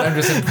disappointed. I'm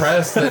just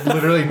impressed that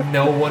literally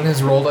no one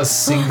has rolled a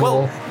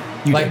single.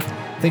 Like,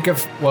 think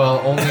of, well,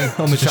 only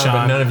Only Tashawn, but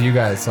Tashawn. none of you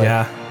guys. Like,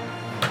 Yeah.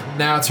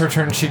 Now it's her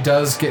turn. She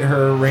does get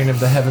her Reign of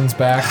the Heavens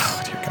back.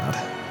 Oh, dear God.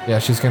 Yeah,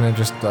 she's gonna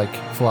just like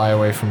fly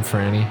away from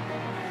Franny.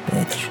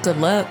 Good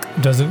luck.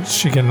 Doesn't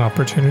she get an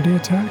opportunity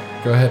attack?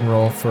 Go ahead and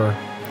roll for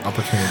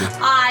opportunity.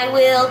 I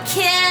will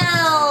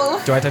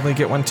kill. Do I technically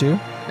get one too?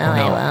 No,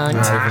 I won't.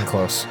 Not even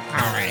close.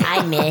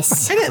 I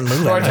miss. I didn't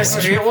move Do I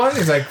technically get one?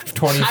 He's like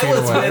 20 feet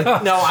away.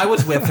 No, I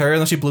was with her and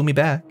then she blew me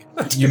back.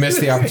 You missed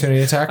the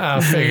opportunity attack.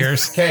 Oh,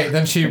 figures. Okay,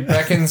 then she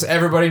beckons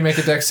everybody make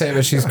a dex save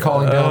as she's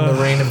calling down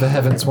the Reign of the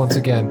Heavens once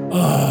again.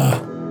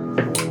 Well,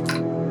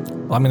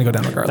 I'm gonna go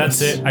down regardless.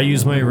 That's it. I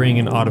use my ring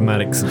and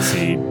automatic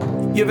succeed.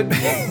 You haven't.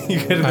 You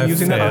could have I been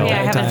using that failed. all Yeah, I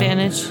the have time.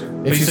 advantage.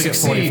 If you still get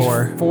succeed,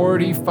 44.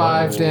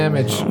 45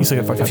 damage. You still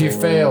get fucked If up. you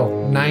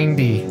fail,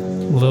 90.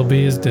 Lil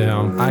B is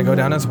down. I go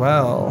down as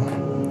well.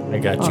 I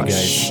got you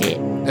guys. Shit.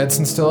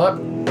 Edson's still up.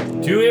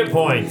 2 hit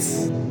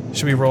points.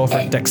 Should we roll for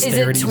Is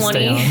dexterity it to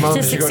stay 20 on? Mom,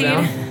 to did you go succeed?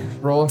 down?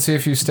 Roll and see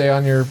if you stay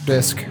on your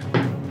disc.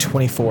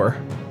 24.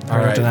 All All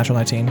right. right. To natural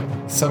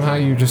 19. Somehow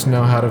you just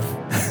know how to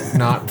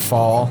not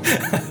fall,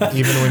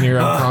 even when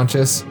you're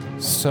unconscious.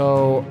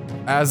 So,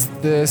 as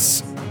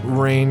this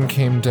rain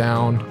came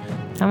down,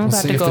 I'm we'll about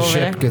see to if go the over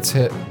ship there. gets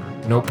hit.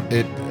 Nope,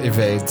 it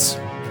evades.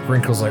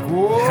 Wrinkle's like,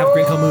 whoa! Have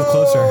Grinkle move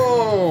closer.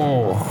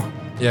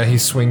 Yeah, he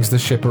swings the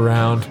ship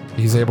around.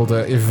 He's able to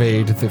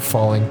evade the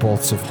falling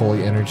bolts of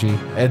holy energy.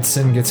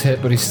 Edson gets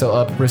hit, but he's still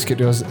up. Brisket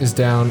is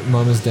down.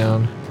 Mum is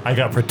down. I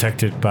got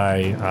protected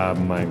by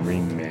my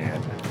ring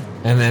man.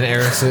 And then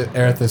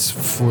Erithus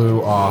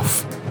flew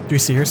off. Do you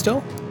see her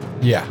still?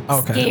 Yeah.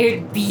 Okay.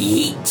 Scared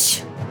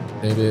beach.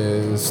 It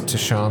is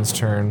Tashawn's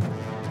turn.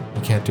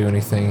 He can't do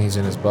anything. He's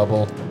in his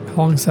bubble. How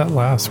long does that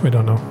last? We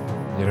don't know.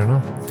 You don't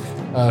know.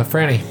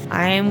 Franny.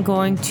 I am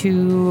going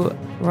to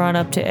run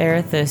up to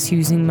Erithus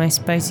using my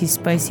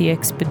spicy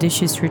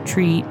expeditious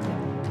retreat,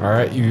 All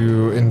right,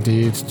 you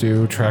indeed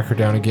do track her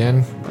down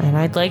again. and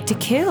I'd like to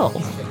kill.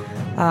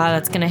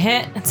 That's gonna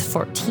hit. It's a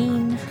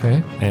 14.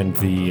 Okay. And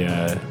the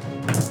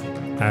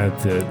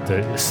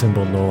The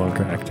symbol no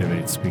longer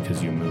activates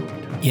because you moved.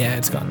 Yeah,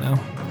 it's gone now.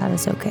 That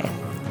is okay.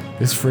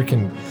 This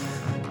freaking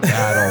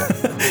battle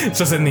It's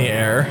just in the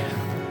air.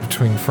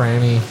 between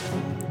Franny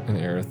and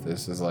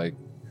Erithus is like,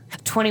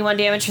 21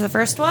 damage for the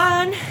first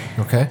one.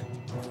 okay,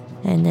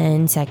 And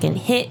then second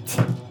hit.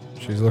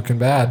 she's looking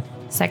bad.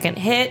 Second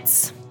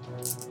hits.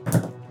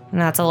 And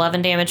that's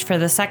 11 damage for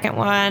the second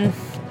one.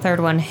 Third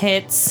one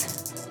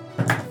hits.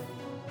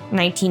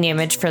 19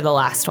 damage for the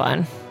last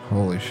one.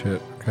 Holy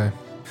shit. Okay.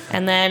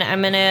 And then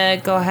I'm going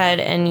to go ahead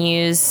and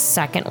use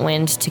Second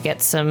Wind to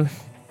get some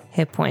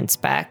hit points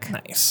back.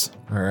 Nice.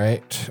 All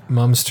right.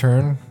 Mum's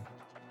turn.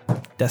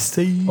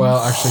 Destiny. Well,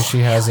 actually, she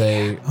has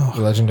a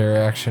legendary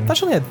action. I thought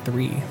she only had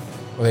 3.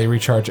 Well, they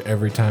recharge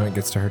every time it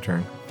gets to her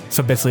turn.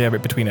 So basically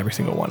between every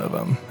single one of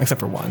them, except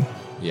for one.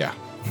 Yeah.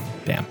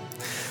 Damn.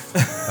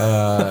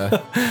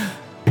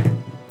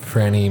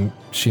 Franny,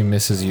 she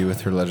misses you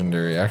with her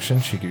legendary action.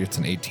 She gets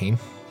an 18.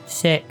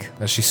 Sick.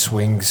 As she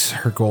swings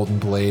her golden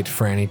blade,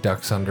 Franny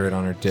ducks under it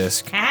on her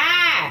disc.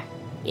 Ah!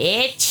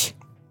 Itch!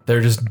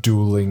 They're just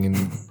dueling in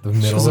the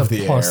middle She's a of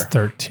the plus air.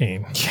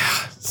 13.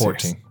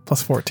 14.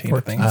 Plus 14, I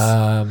think.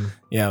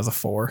 Yeah, it was a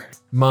 4.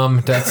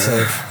 Mum, death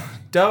save.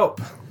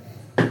 Dope.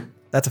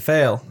 That's a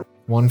fail.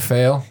 One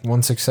fail,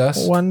 one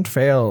success. One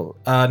fail.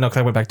 No, because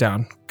I went back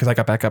down. Because I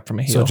got back up from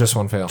a heal. So just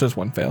one fail. Just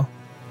one fail.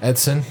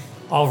 Edson,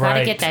 All Gotta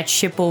right. get that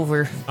ship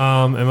over.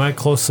 Am I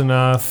close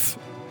enough?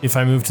 If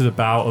I move to the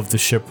bow of the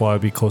ship, will I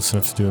be close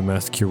enough to do a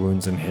mass cure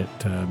wounds and hit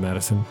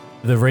Madison?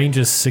 The range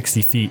is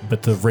 60 feet,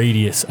 but the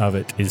radius of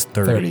it is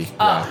 30. 30.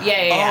 Oh,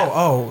 yeah.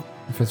 Oh.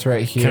 If it's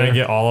right here. Can I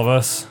get all of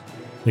us?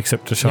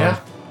 Except Deshaun? Yeah.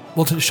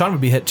 Well, Sean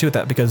would be hit too with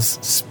that because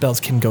spells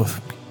can go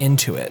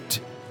into it,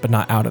 but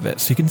not out of it.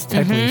 So you can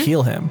technically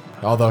heal him.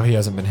 Although he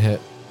hasn't been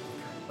hit.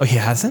 Oh, he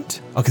hasn't?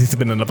 Oh, because he's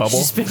been in a bubble?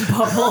 Just been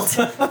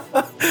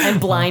bubbled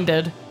and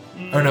blinded.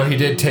 Oh no, he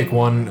did take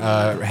one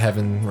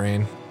heaven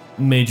rain.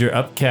 Major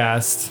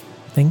upcast.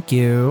 Thank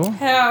you.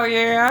 Hell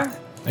yeah.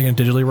 Are you going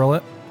to digitally roll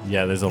it?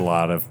 Yeah, there's a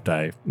lot of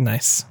die.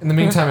 Nice. In the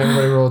meantime,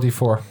 everybody roll a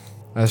d4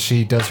 as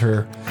she does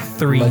her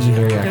 3.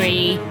 legendary action.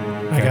 3.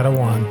 I got a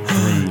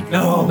 1.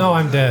 No. No,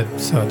 I'm dead,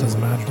 so it doesn't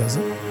matter, does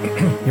it?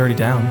 You're already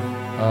down.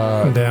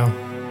 I'm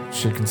down.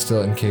 She can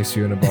still encase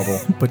you in a bubble.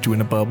 Put you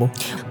in a bubble.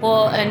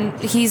 Well, and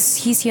he's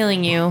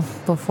healing you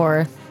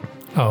before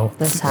Oh,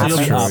 this That's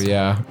happens. true. Oh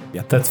yeah.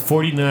 That's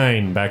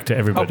 49 back to Oh,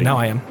 everybody. now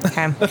I am.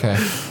 Okay. Okay.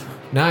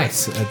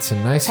 Nice.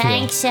 Edson. Nice heal.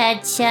 Thanks,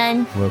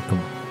 Edson.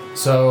 Welcome.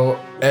 So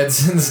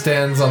Edson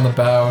stands on the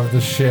bow of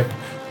the ship.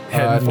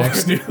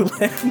 Next new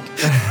land.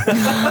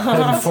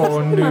 heading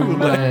for new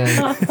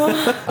land.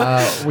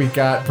 We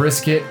got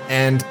Brisket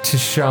and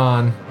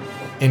Tishawn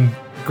in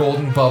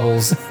golden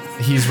bubbles.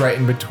 He's right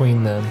in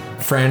between them.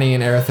 Franny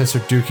and Erithus are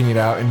duking it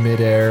out in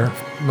midair.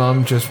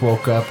 Mum just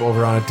woke up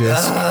over on a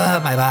disc,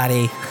 My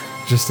body.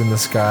 just in the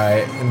sky,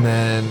 and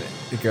then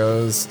it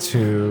goes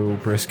to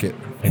Brisket.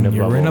 And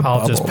you're in a I'll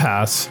bubble. just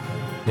pass.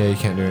 Yeah, you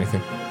can't do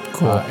anything.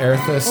 Cool.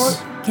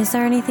 Erithus. Is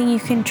there anything you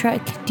can try?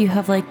 Do you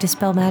have like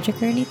dispel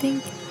magic or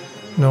anything?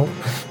 Nope.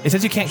 It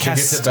says you can't She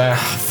cast. gets it back.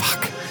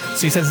 Fuck.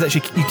 So he says that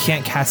you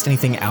can't cast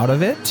anything out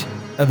of it,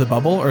 of the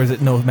bubble, or is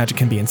it no magic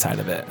can be inside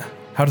of it?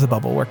 How does the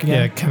bubble work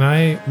Yeah, again? can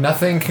I?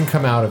 Nothing can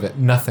come out of it.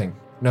 Nothing.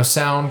 No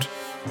sound.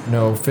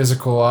 No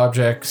physical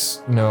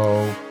objects.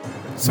 No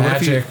So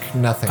what if you- magic.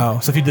 Nothing. Oh,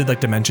 so if you did like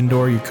Dimension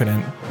Door, you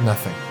couldn't.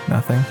 Nothing.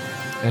 Nothing.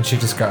 And she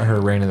just got her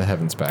Reign of the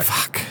Heavens back.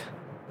 Fuck.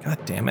 God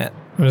damn it.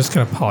 I'm just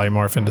gonna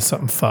polymorph into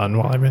something fun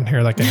while I'm in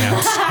here, like a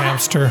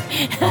hamster.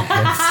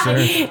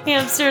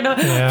 Hamster, no.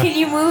 Yeah. Can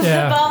you move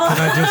Yeah. the bubble? And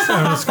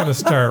I'm just gonna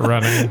start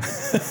running.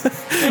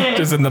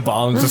 Just in the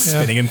ball and just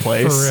spinning in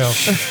place. For real.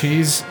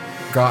 She's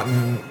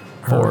gotten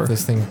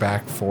this thing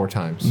back 4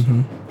 times,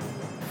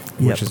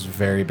 which is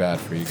very bad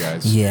for you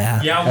guys. Yeah.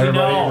 Yeah, we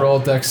Everybody know. roll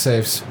dex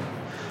saves.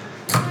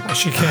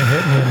 She can't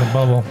hit me in the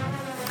bubble.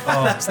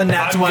 It's a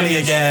nat 20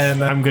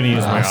 again. I'm going to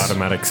use my Nice.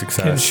 automatic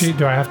success. Can she?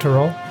 Do I have to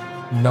roll?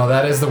 No,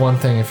 that is the one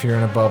thing. If you're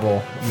in a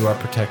bubble, you are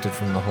protected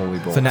from the holy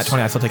bolts. So nat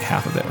 20, I still take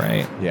half of it,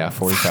 right? Yeah,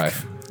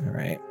 45. All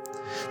right.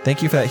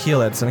 Thank you for that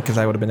heal, Edson, because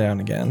I would have been down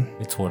again.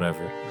 It's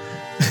whatever.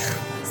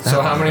 So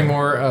how many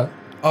more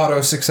auto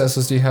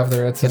successes do you have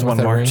there, Edson? Just one with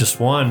that more. ring? Just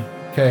one.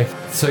 Okay,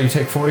 so you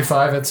take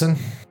 45, Edson.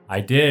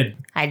 I did.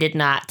 I did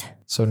not.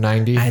 So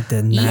 90.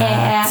 did not.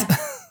 Yeah.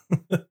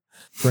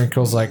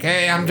 Sprinkle's like,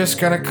 hey, I'm just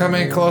gonna come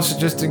in closer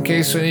just in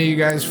case any of you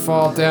guys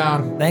fall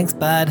down. Thanks,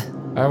 bud.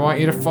 I want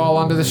you to fall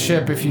onto the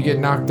ship if you get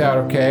knocked out,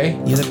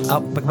 okay? Use it. Oh,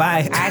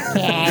 bye.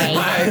 Okay.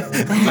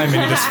 My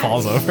mini just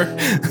falls over.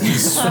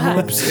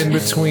 Swoops in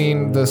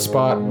between the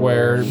spot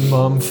where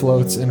Mum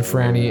floats and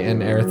Franny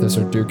and Erithus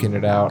are duking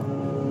it out.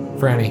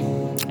 Franny.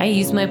 I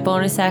use my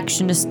bonus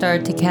action to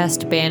start to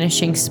cast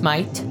Banishing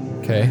Smite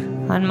Okay.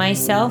 on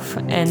myself,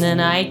 and then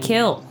I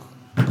kill.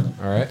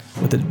 All right.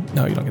 With the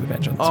no, you don't get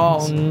advantage on this Oh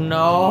one.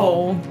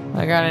 no.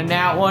 I got a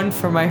nat 1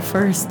 for my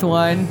first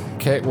one.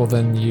 Okay, well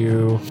then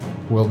you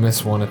will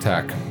miss one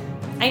attack.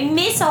 I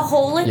miss a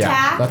whole Yeah,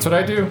 attack. that's what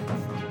I do.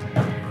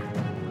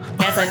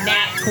 That's a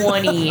nat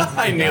 20.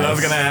 I knew that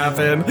was gonna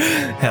happen.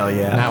 Hell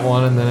yeah. Nat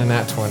 1 and then a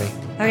nat 20.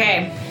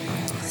 Okay.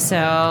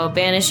 So,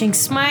 Banishing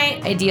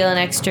Smite, I deal an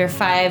extra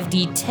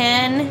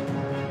 5d10.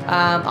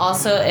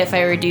 Also, if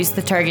I reduce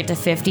the target to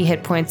 50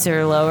 hit points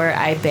or lower,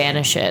 I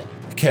banish it.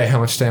 Okay, how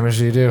much damage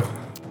do you do?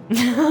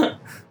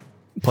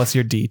 Plus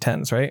your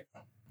D10s, right?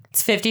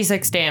 It's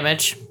 56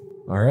 damage.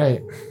 All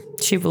right.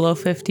 She below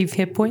 50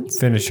 hit points?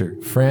 Finisher.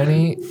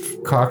 Franny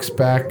cocks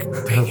back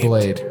her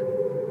blade.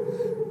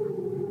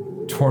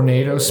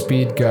 Tornado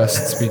speed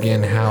gusts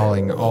begin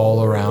howling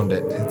all around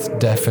it. It's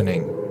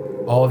deafening.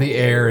 All the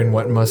air in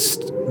what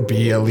must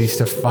be at least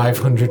a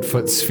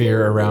 500-foot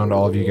sphere around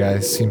all of you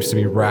guys seems to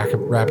be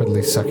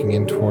rapidly sucking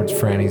in towards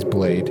Franny's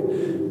blade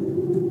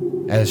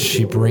as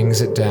she brings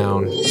it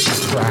down,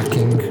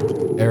 cracking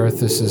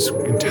Erithus's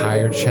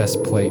entire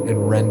chest plate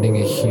and rending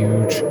a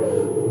huge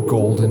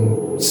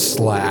golden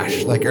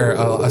slash, like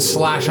a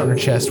slash on her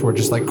chest where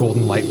just like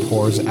golden light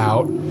pours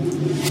out.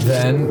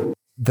 Then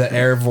the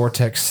air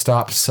vortex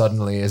stops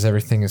suddenly as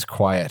everything is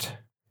quiet.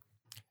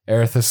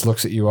 Erithus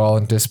looks at you all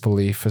in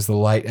disbelief as the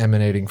light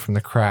emanating from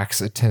the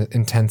cracks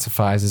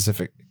intensifies as if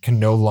it can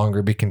no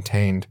longer be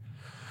contained.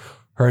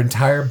 Her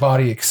entire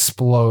body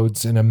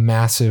explodes in a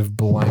massive,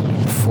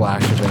 blinding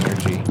flash of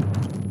energy.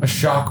 A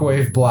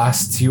shockwave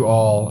blasts you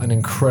all an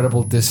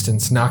incredible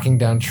distance, knocking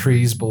down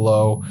trees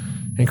below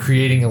and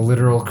creating a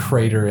literal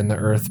crater in the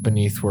earth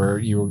beneath where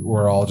you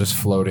were all just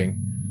floating.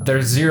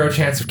 There's zero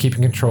chance of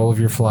keeping control of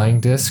your flying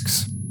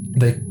discs.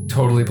 They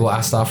totally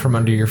blast off from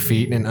under your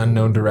feet in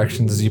unknown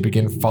directions as you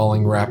begin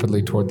falling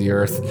rapidly toward the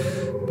earth.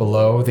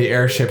 Below, the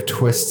airship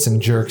twists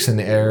and jerks in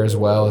the air as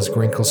well as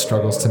Grinkle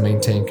struggles to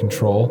maintain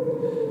control.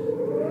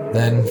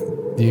 Then,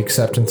 the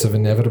acceptance of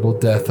inevitable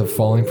death of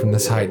falling from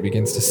this height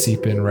begins to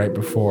seep in right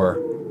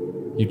before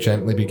you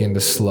gently begin to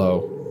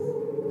slow,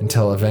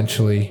 until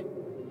eventually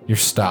you're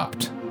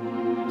stopped,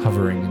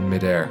 hovering in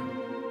midair.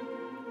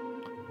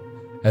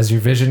 As your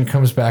vision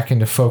comes back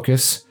into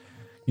focus,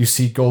 you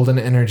see golden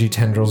energy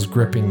tendrils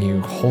gripping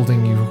you,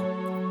 holding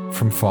you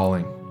from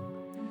falling.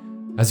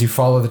 As you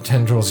follow the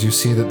tendrils, you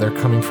see that they're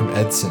coming from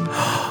Edson.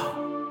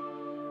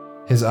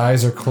 His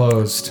eyes are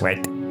closed.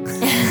 Wait.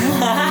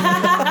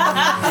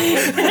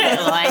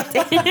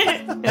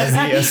 As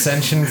the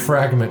ascension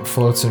fragment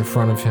floats in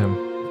front of him.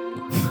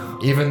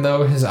 Even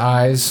though his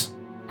eyes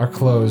are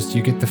closed,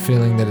 you get the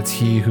feeling that it's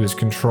he who is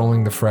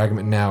controlling the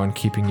fragment now and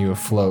keeping you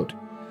afloat.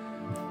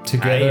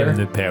 I am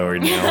the power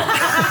now.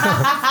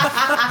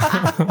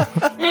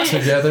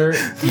 Together,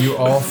 you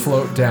all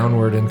float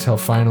downward until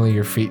finally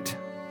your feet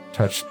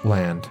touch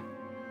land.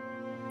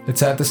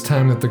 It's at this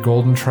time that the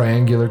golden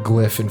triangular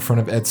glyph in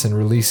front of Edson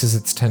releases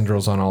its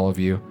tendrils on all of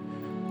you,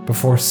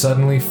 before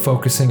suddenly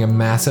focusing a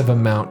massive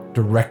amount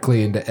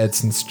directly into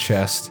Edson's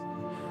chest.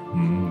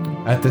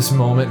 At this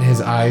moment,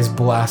 his eyes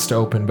blast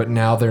open, but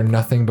now they're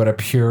nothing but a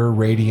pure,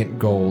 radiant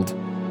gold.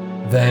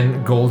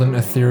 Then, golden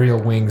ethereal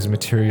wings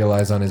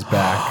materialize on his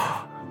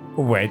back.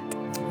 Wait.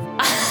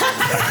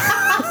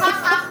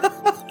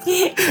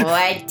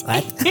 What?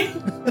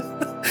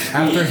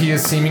 After he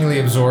has seemingly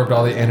absorbed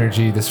all the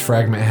energy this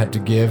fragment had to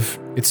give,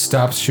 it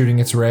stops shooting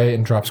its ray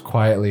and drops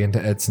quietly into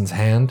Edson's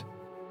hand.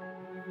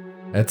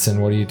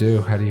 Edson, what do you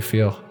do? How do you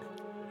feel?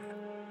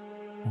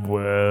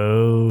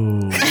 Whoa.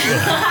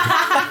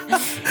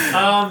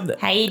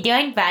 How you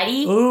doing,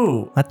 buddy?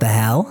 Ooh. What the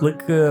hell?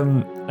 Look,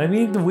 I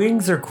mean, the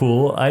wings are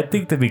cool. I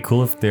think they'd be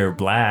cool if they're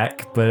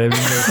black, but I mean,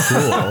 they're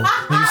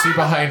cool. You see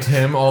behind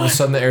him, all of a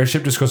sudden the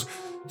airship just goes...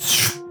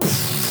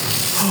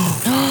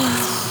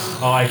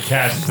 Oh, I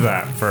catched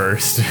that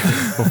first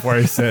before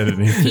I said He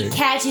anything.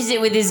 catches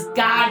it with his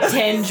god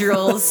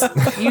tendrils.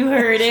 You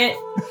heard it.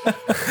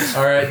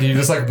 Alright, do you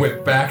just like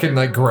whip back and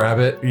like grab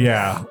it?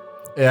 Yeah.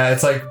 Yeah,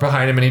 it's like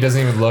behind him and he doesn't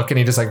even look and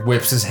he just like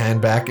whips his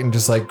hand back and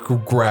just like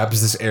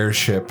grabs this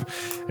airship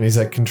and he's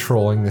like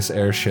controlling this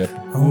airship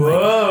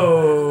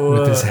Whoa.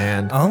 with his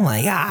hand. Oh my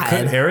Could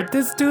god.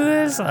 Erithus do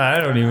this? I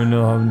don't even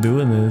know how I'm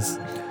doing this.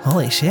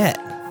 Holy shit.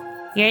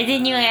 You're the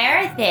new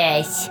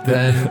Erithus.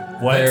 Then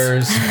What?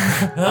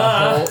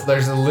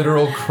 there's a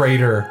literal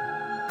crater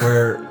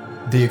where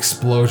the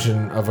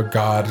explosion of a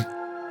god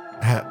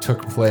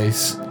took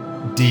place.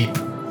 Deep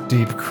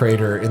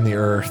crater in the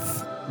earth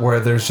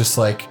where there's just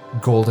like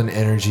golden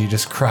energy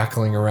just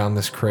crackling around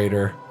this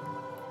crater.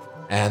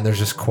 And there's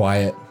just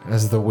quiet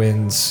as the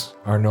winds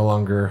are no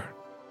longer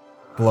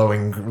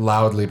blowing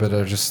loudly, but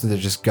they're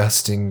just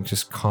gusting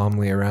just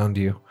calmly around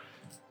you.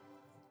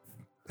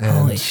 And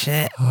Holy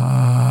shit.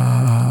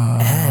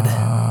 Ed.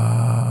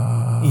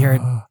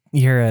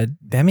 You're a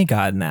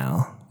demigod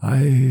now.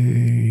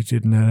 I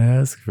did not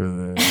ask for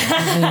that.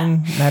 I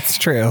mean, that's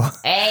true.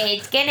 Hey,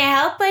 it's gonna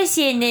help us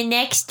in the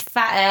next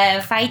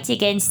fight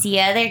against the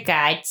other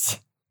gods.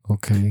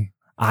 Okay.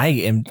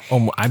 I'm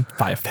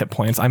 5 hit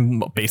points.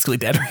 I'm basically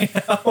dead right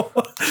now.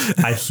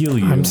 I heal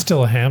you. I'm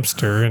still a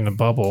hamster in a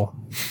bubble.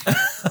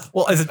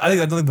 Well, I don't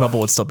think the bubble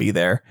would still be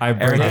there. I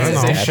break Erithus it.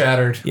 is They dead.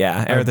 shattered.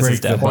 Yeah, I Erithus break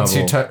is the dead.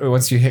 bubble.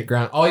 Once you hit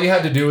ground, all you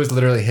had to do was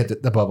literally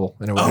hit the bubble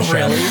and it would have Oh,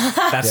 really?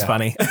 shattered. That's Yeah.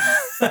 funny.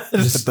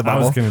 Just the I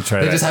was bubble. gonna try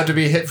They that. just have to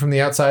be hit from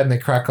the outside and they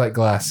crack like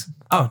glass.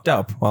 Oh,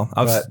 dope. Well,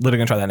 I was literally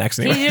gonna try that next.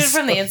 Can you do it anyways.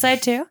 from the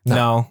inside too?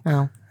 No.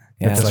 Oh.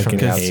 Yeah, It's it's from the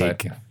because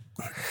outside.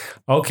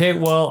 Okay,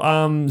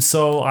 well,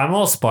 so I'm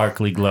all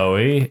sparkly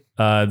glowy.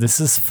 This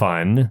is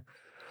fun.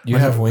 You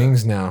have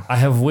wings now. I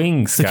have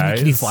wings, So guys.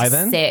 can you fly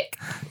then? Sick.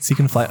 So you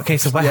can fly. Okay,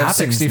 so what You have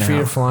happens 60 feet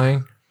now? of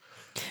flying.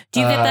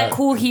 Do you get that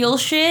cool heel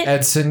shit?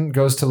 Edson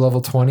goes to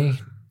level 20.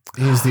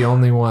 He's the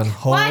only one.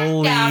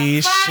 Holy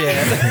the fuck? shit!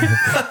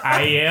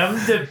 I am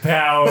the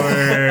power.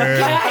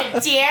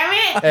 God damn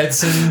it!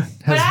 Edson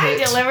But has I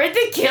hit. delivered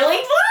the killing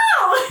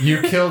blow.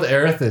 You killed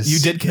Erithus. You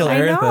did kill I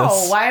know.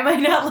 Erithus. Why am I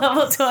not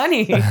level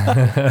 20?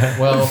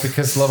 Well,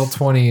 because level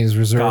 20 is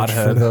reserved for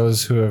Godhood.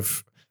 those who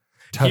have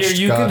touched Here,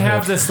 you can godhood.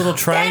 have this little Then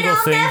triangle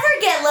I'll thing. never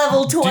get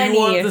level Do 20. you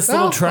want this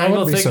little No, I triangle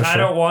wouldn't be thing? so I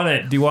sure. don't want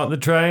it. Do you want the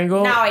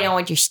triangle? No, I don't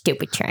want your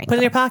stupid triangle. Put it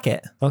in your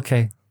pocket.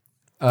 Okay.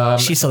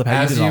 She's still the power.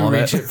 As You did you all of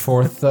reach it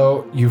forth,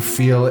 though, you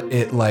feel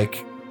it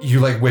like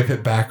you like whip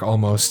it back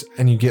almost,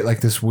 and you get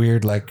like this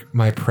weird like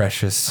my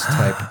precious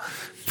type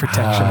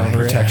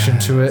protection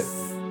to it,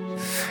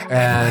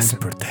 and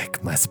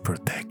Must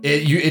protect.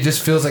 it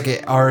just feels like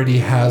it already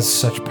has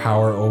such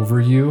power over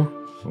you,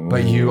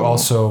 but you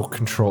also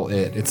control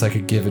it. It's like a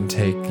give and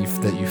take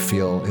that you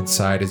feel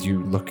inside as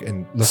you look at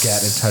and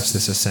touch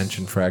this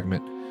ascension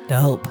fragment.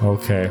 Dope.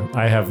 Okay,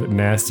 I have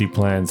nasty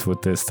plans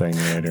with this thing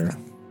later.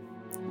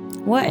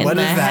 What in What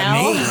the does that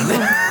hell?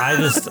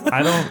 mean?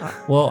 I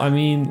don't. Well, I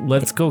mean,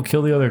 let's go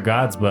kill the other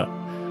gods, but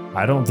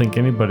I don't think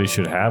anybody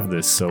should have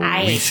this. So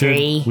I we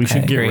agree. should I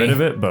get agree. rid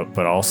of it.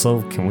 But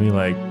also, can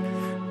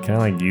I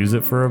like use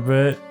it for a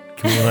bit?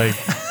 Can we like?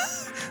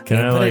 Can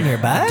I put it like in your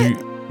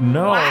butt?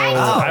 No,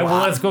 What?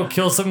 let's go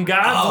kill some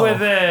gods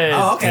with it.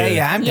 Oh, okay.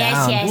 Yeah, I'm Yes,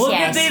 down. yes. Look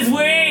at these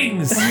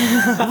wings!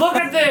 Look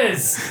at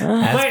this!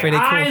 My pretty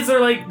cool. eyes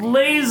are like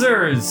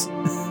lasers.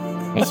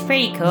 It's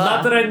pretty cool.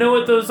 Not that I know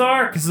what those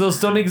are, because those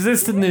don't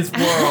exist in this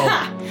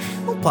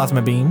world.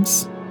 Plasma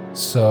beams.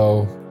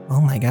 So Oh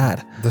my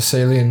god. the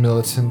Salian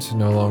militant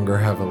no longer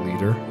have a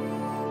leader.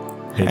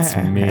 It's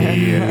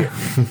me.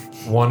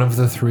 One of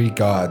the three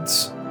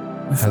gods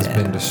has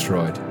been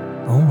destroyed.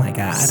 Oh my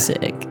god.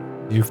 Sick.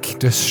 You've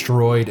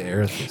destroyed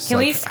Erithus. Can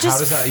we How just-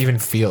 does that even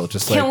feel?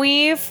 Just Can like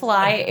we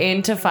fly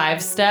into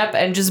 5-step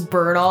and just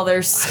burn all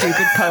their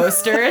stupid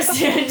posters and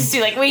just be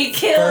like, we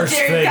killed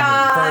your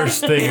god?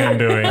 First thing I'm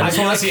doing. I just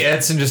want to see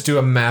Edson just do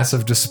a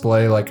massive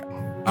display like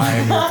I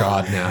am your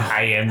god now.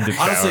 I am the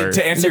Honestly, power.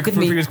 to answer your Look at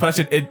me. previous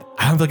question, I don't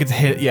feel like it's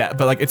hit yet,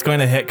 but like it's going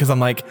to hit because I'm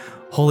like,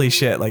 holy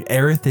shit, like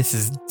Erithus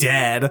is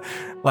dead.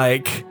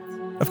 Like,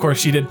 of course,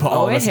 she did put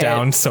all of it us hit.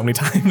 down so many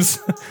times.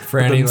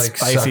 Franny With like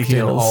them sucked in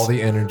heels. all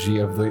the energy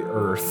of the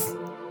earth.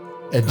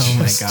 And Oh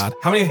my just- god.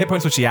 How many hit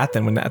points was she at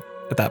then when at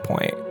that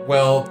point?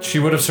 Well, she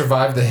would have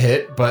survived the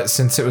hit, but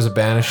since it was a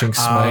banishing I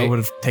smite, would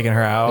have taken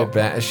her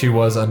out. she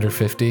was under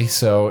 50,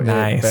 so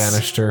Nice. it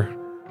banished her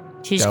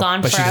She's Dope.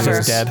 gone But she's forever.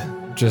 just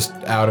dead. just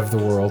out of the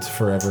world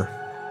forever.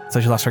 So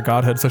she lost her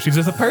godhood. So she's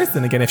just a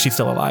person again if she's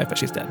still alive, but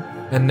she's dead.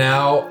 And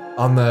now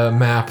on the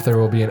map, there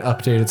will be an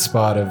updated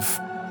spot of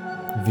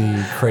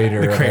the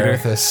crater The crater. of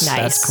Erithus. Nice.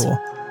 That's cool.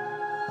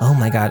 Oh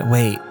my god.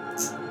 Wait.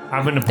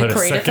 I'm gonna put a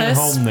second Kratos?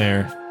 home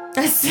there.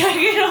 A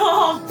second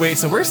home. Wait,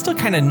 so we're still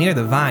kind of near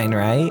the vine,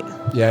 right?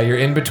 Yeah, you're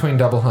in between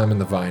Doubleheim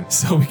and the Vine.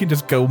 So we can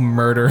just go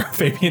murder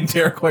Fabian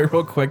Derekoy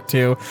real quick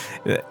too.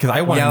 Because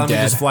I want Yeah, him let me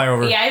dead. just fly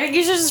over. Yeah, I think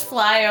you should just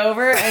fly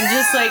over and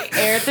just like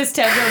Erithus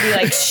Tendril and be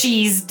like,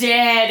 she's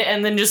dead,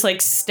 and then just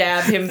like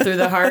stab him through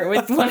the heart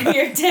with one of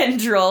your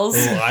tendrils. Ooh,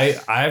 I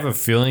have a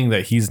feeling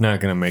that he's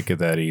not gonna make it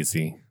that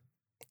easy.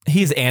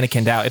 He's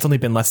Anakin'd out. It's only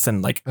been less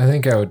than like I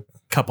think a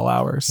couple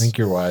hours. I think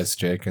you're wise,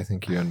 Jake. I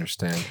think you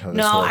understand how this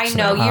No, works I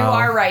know now. you How?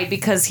 are right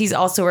because he's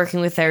also working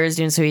with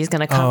Tharizdun, so he's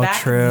gonna come Oh,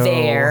 back true.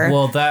 there.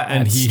 Well, that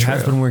and That's he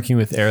has true. been working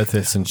with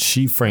Erithus, and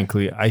she,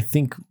 frankly, I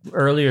think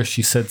earlier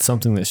she said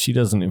something that she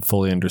doesn't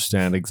fully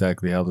understand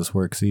exactly how this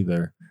works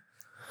either,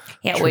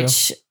 yeah, True.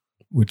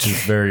 which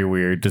is very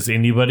weird. Does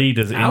anybody I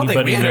don't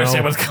think we know?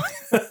 understand what's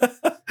going on.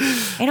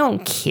 I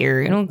don't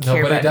care. I don't care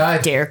Nobody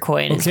about died.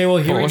 Darecoy and his Okay, well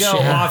here we go.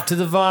 bullshit. Off to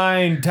the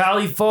vine.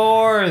 Tally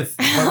forth.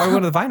 Why are we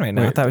going to the vine right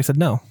now? I Wait. thought we said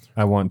no.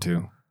 I want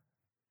to.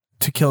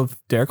 To kill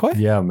Derekoy?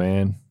 Yeah,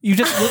 man. You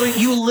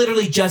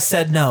literally just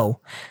said no.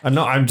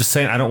 No, I'm just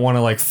saying I don't want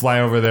to like fly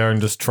over there and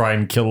just try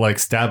and kill, like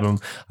stab him.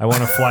 I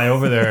want to fly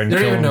over there and You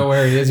don't kill even him. know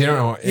where he is. You don't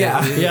know.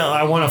 Yeah. Yeah,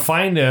 I want to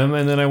find him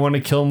and then I want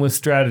to kill him with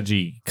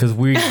strategy because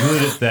we're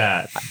good at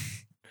that.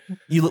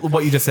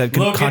 What you just said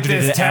Look at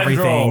contradicted this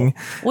tendril.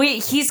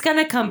 everything. He's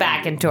gonna come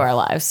back into our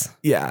lives.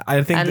 Yeah,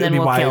 I think And it'd then be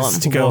we'll kill wise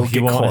him. to go Well, he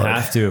get won't Cord.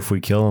 have to if we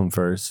kill him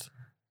first.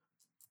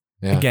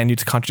 Yeah. Again, you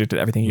just contradicted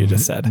everything you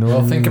just said.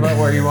 Well, think about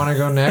where you want to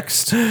go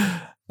next.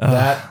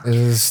 That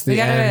is We the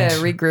gotta end.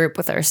 regroup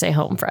with our stay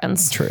home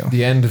friends. True.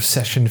 The end of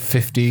session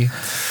 50.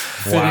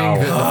 Fitting Wow.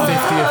 that the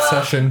 50th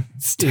session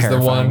is the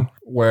terrifying. one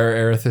where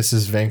Erithus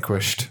is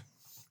vanquished.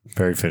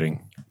 Very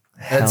fitting.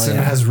 Edson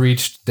yeah. has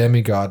reached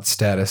demigod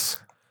status.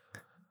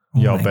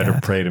 Y'all my better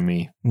God. pray to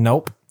me.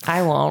 Nope.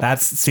 I won't.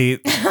 That's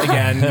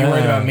again, you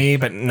worried about me,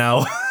 but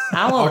no.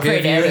 I I'll won't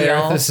give crit you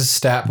Ariel. Erithus'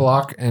 stat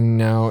block, and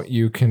now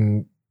you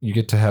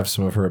get to have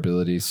some of her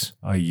abilities.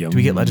 Do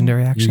we get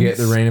legendary actions? You get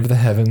the Reign of the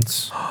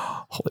Heavens.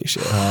 Holy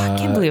shit. I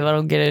can't believe I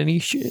don't get any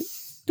shit.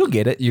 You'll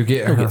get it. You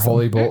get her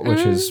Holy Bolt, which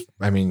is,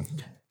 I mean,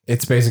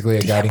 it's basically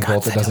a guiding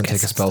bolt that doesn't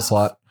take a spell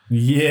slot.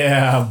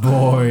 Yeah,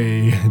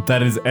 boy.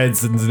 That is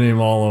Edson's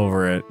name all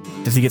over it.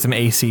 Does he get some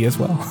AC as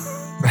well?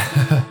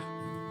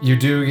 You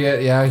do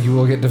get, you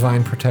will get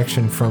divine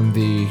protection from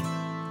the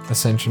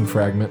Ascension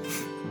fragment.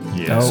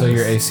 Yeah. So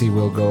your AC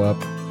will go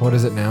up. What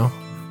is it now?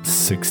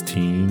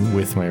 16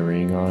 with my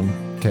ring on.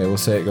 Okay, we'll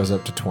say it goes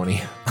up to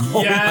 20.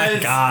 Oh my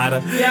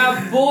god.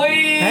 Yeah, boy.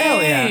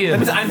 Hell yeah. That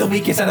means I'm the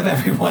weakest out of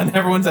everyone.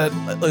 Everyone's at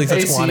least a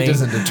AC 20.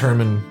 doesn't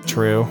determine.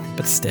 True,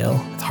 but still,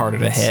 it's harder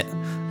to hit.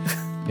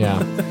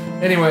 Yeah.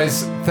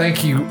 Anyways,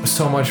 thank you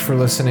so much for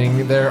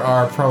listening. There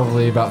are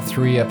probably about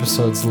 3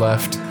 episodes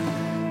left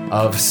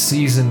of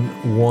season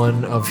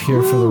 1 of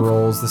Here for the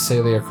Rolls. The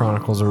Salia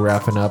Chronicles are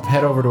wrapping up.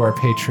 Head over to our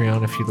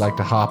Patreon if you'd like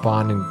to hop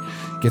on and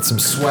get some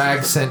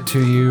swag sent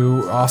to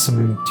you.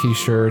 Awesome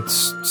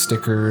t-shirts,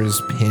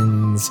 stickers,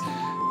 pins,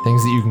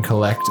 things that you can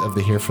collect of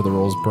the Here for the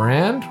Rolls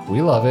brand.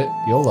 We love it.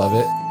 You'll love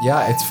it.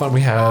 Yeah, it's fun.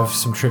 We have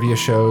some trivia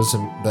shows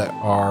that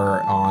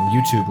are on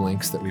YouTube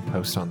links that we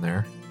post on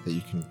there that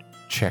you can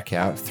check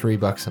out.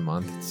 $3 a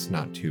month. It's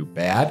not too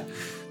bad.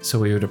 So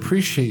we would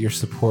appreciate your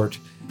support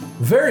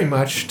very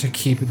much to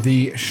keep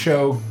the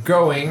show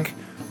going.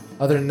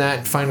 Other than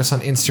that, find us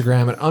on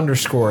Instagram at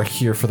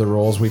 _Here for the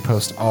Rolls. We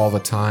post all the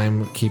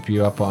time. Keep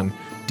you up on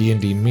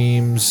D&D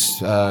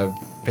memes,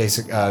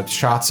 basic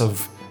shots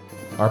of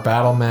our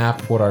battle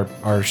map, what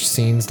our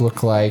scenes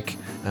look like,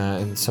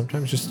 and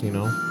sometimes just,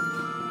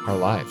 our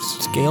lives.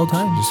 Scale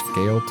time. Just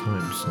scale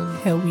times. And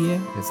Hell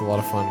yeah. it's a lot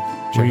of fun.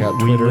 Check out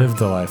We Twitter. live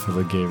the life of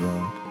a gay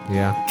roll.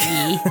 Yeah.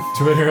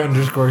 Twitter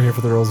 _ Here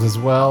for the Rolls as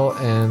well.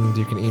 And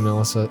you can email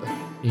us at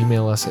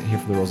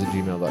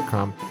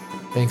herefortherolls@gmail.com.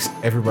 Thanks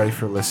everybody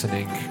for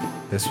listening.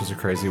 This was a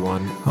crazy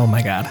one. Oh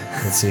my god.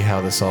 Let's see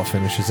how this all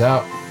finishes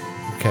out.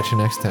 We'll catch you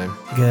next time.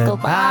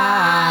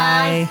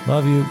 Goodbye.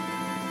 Love you.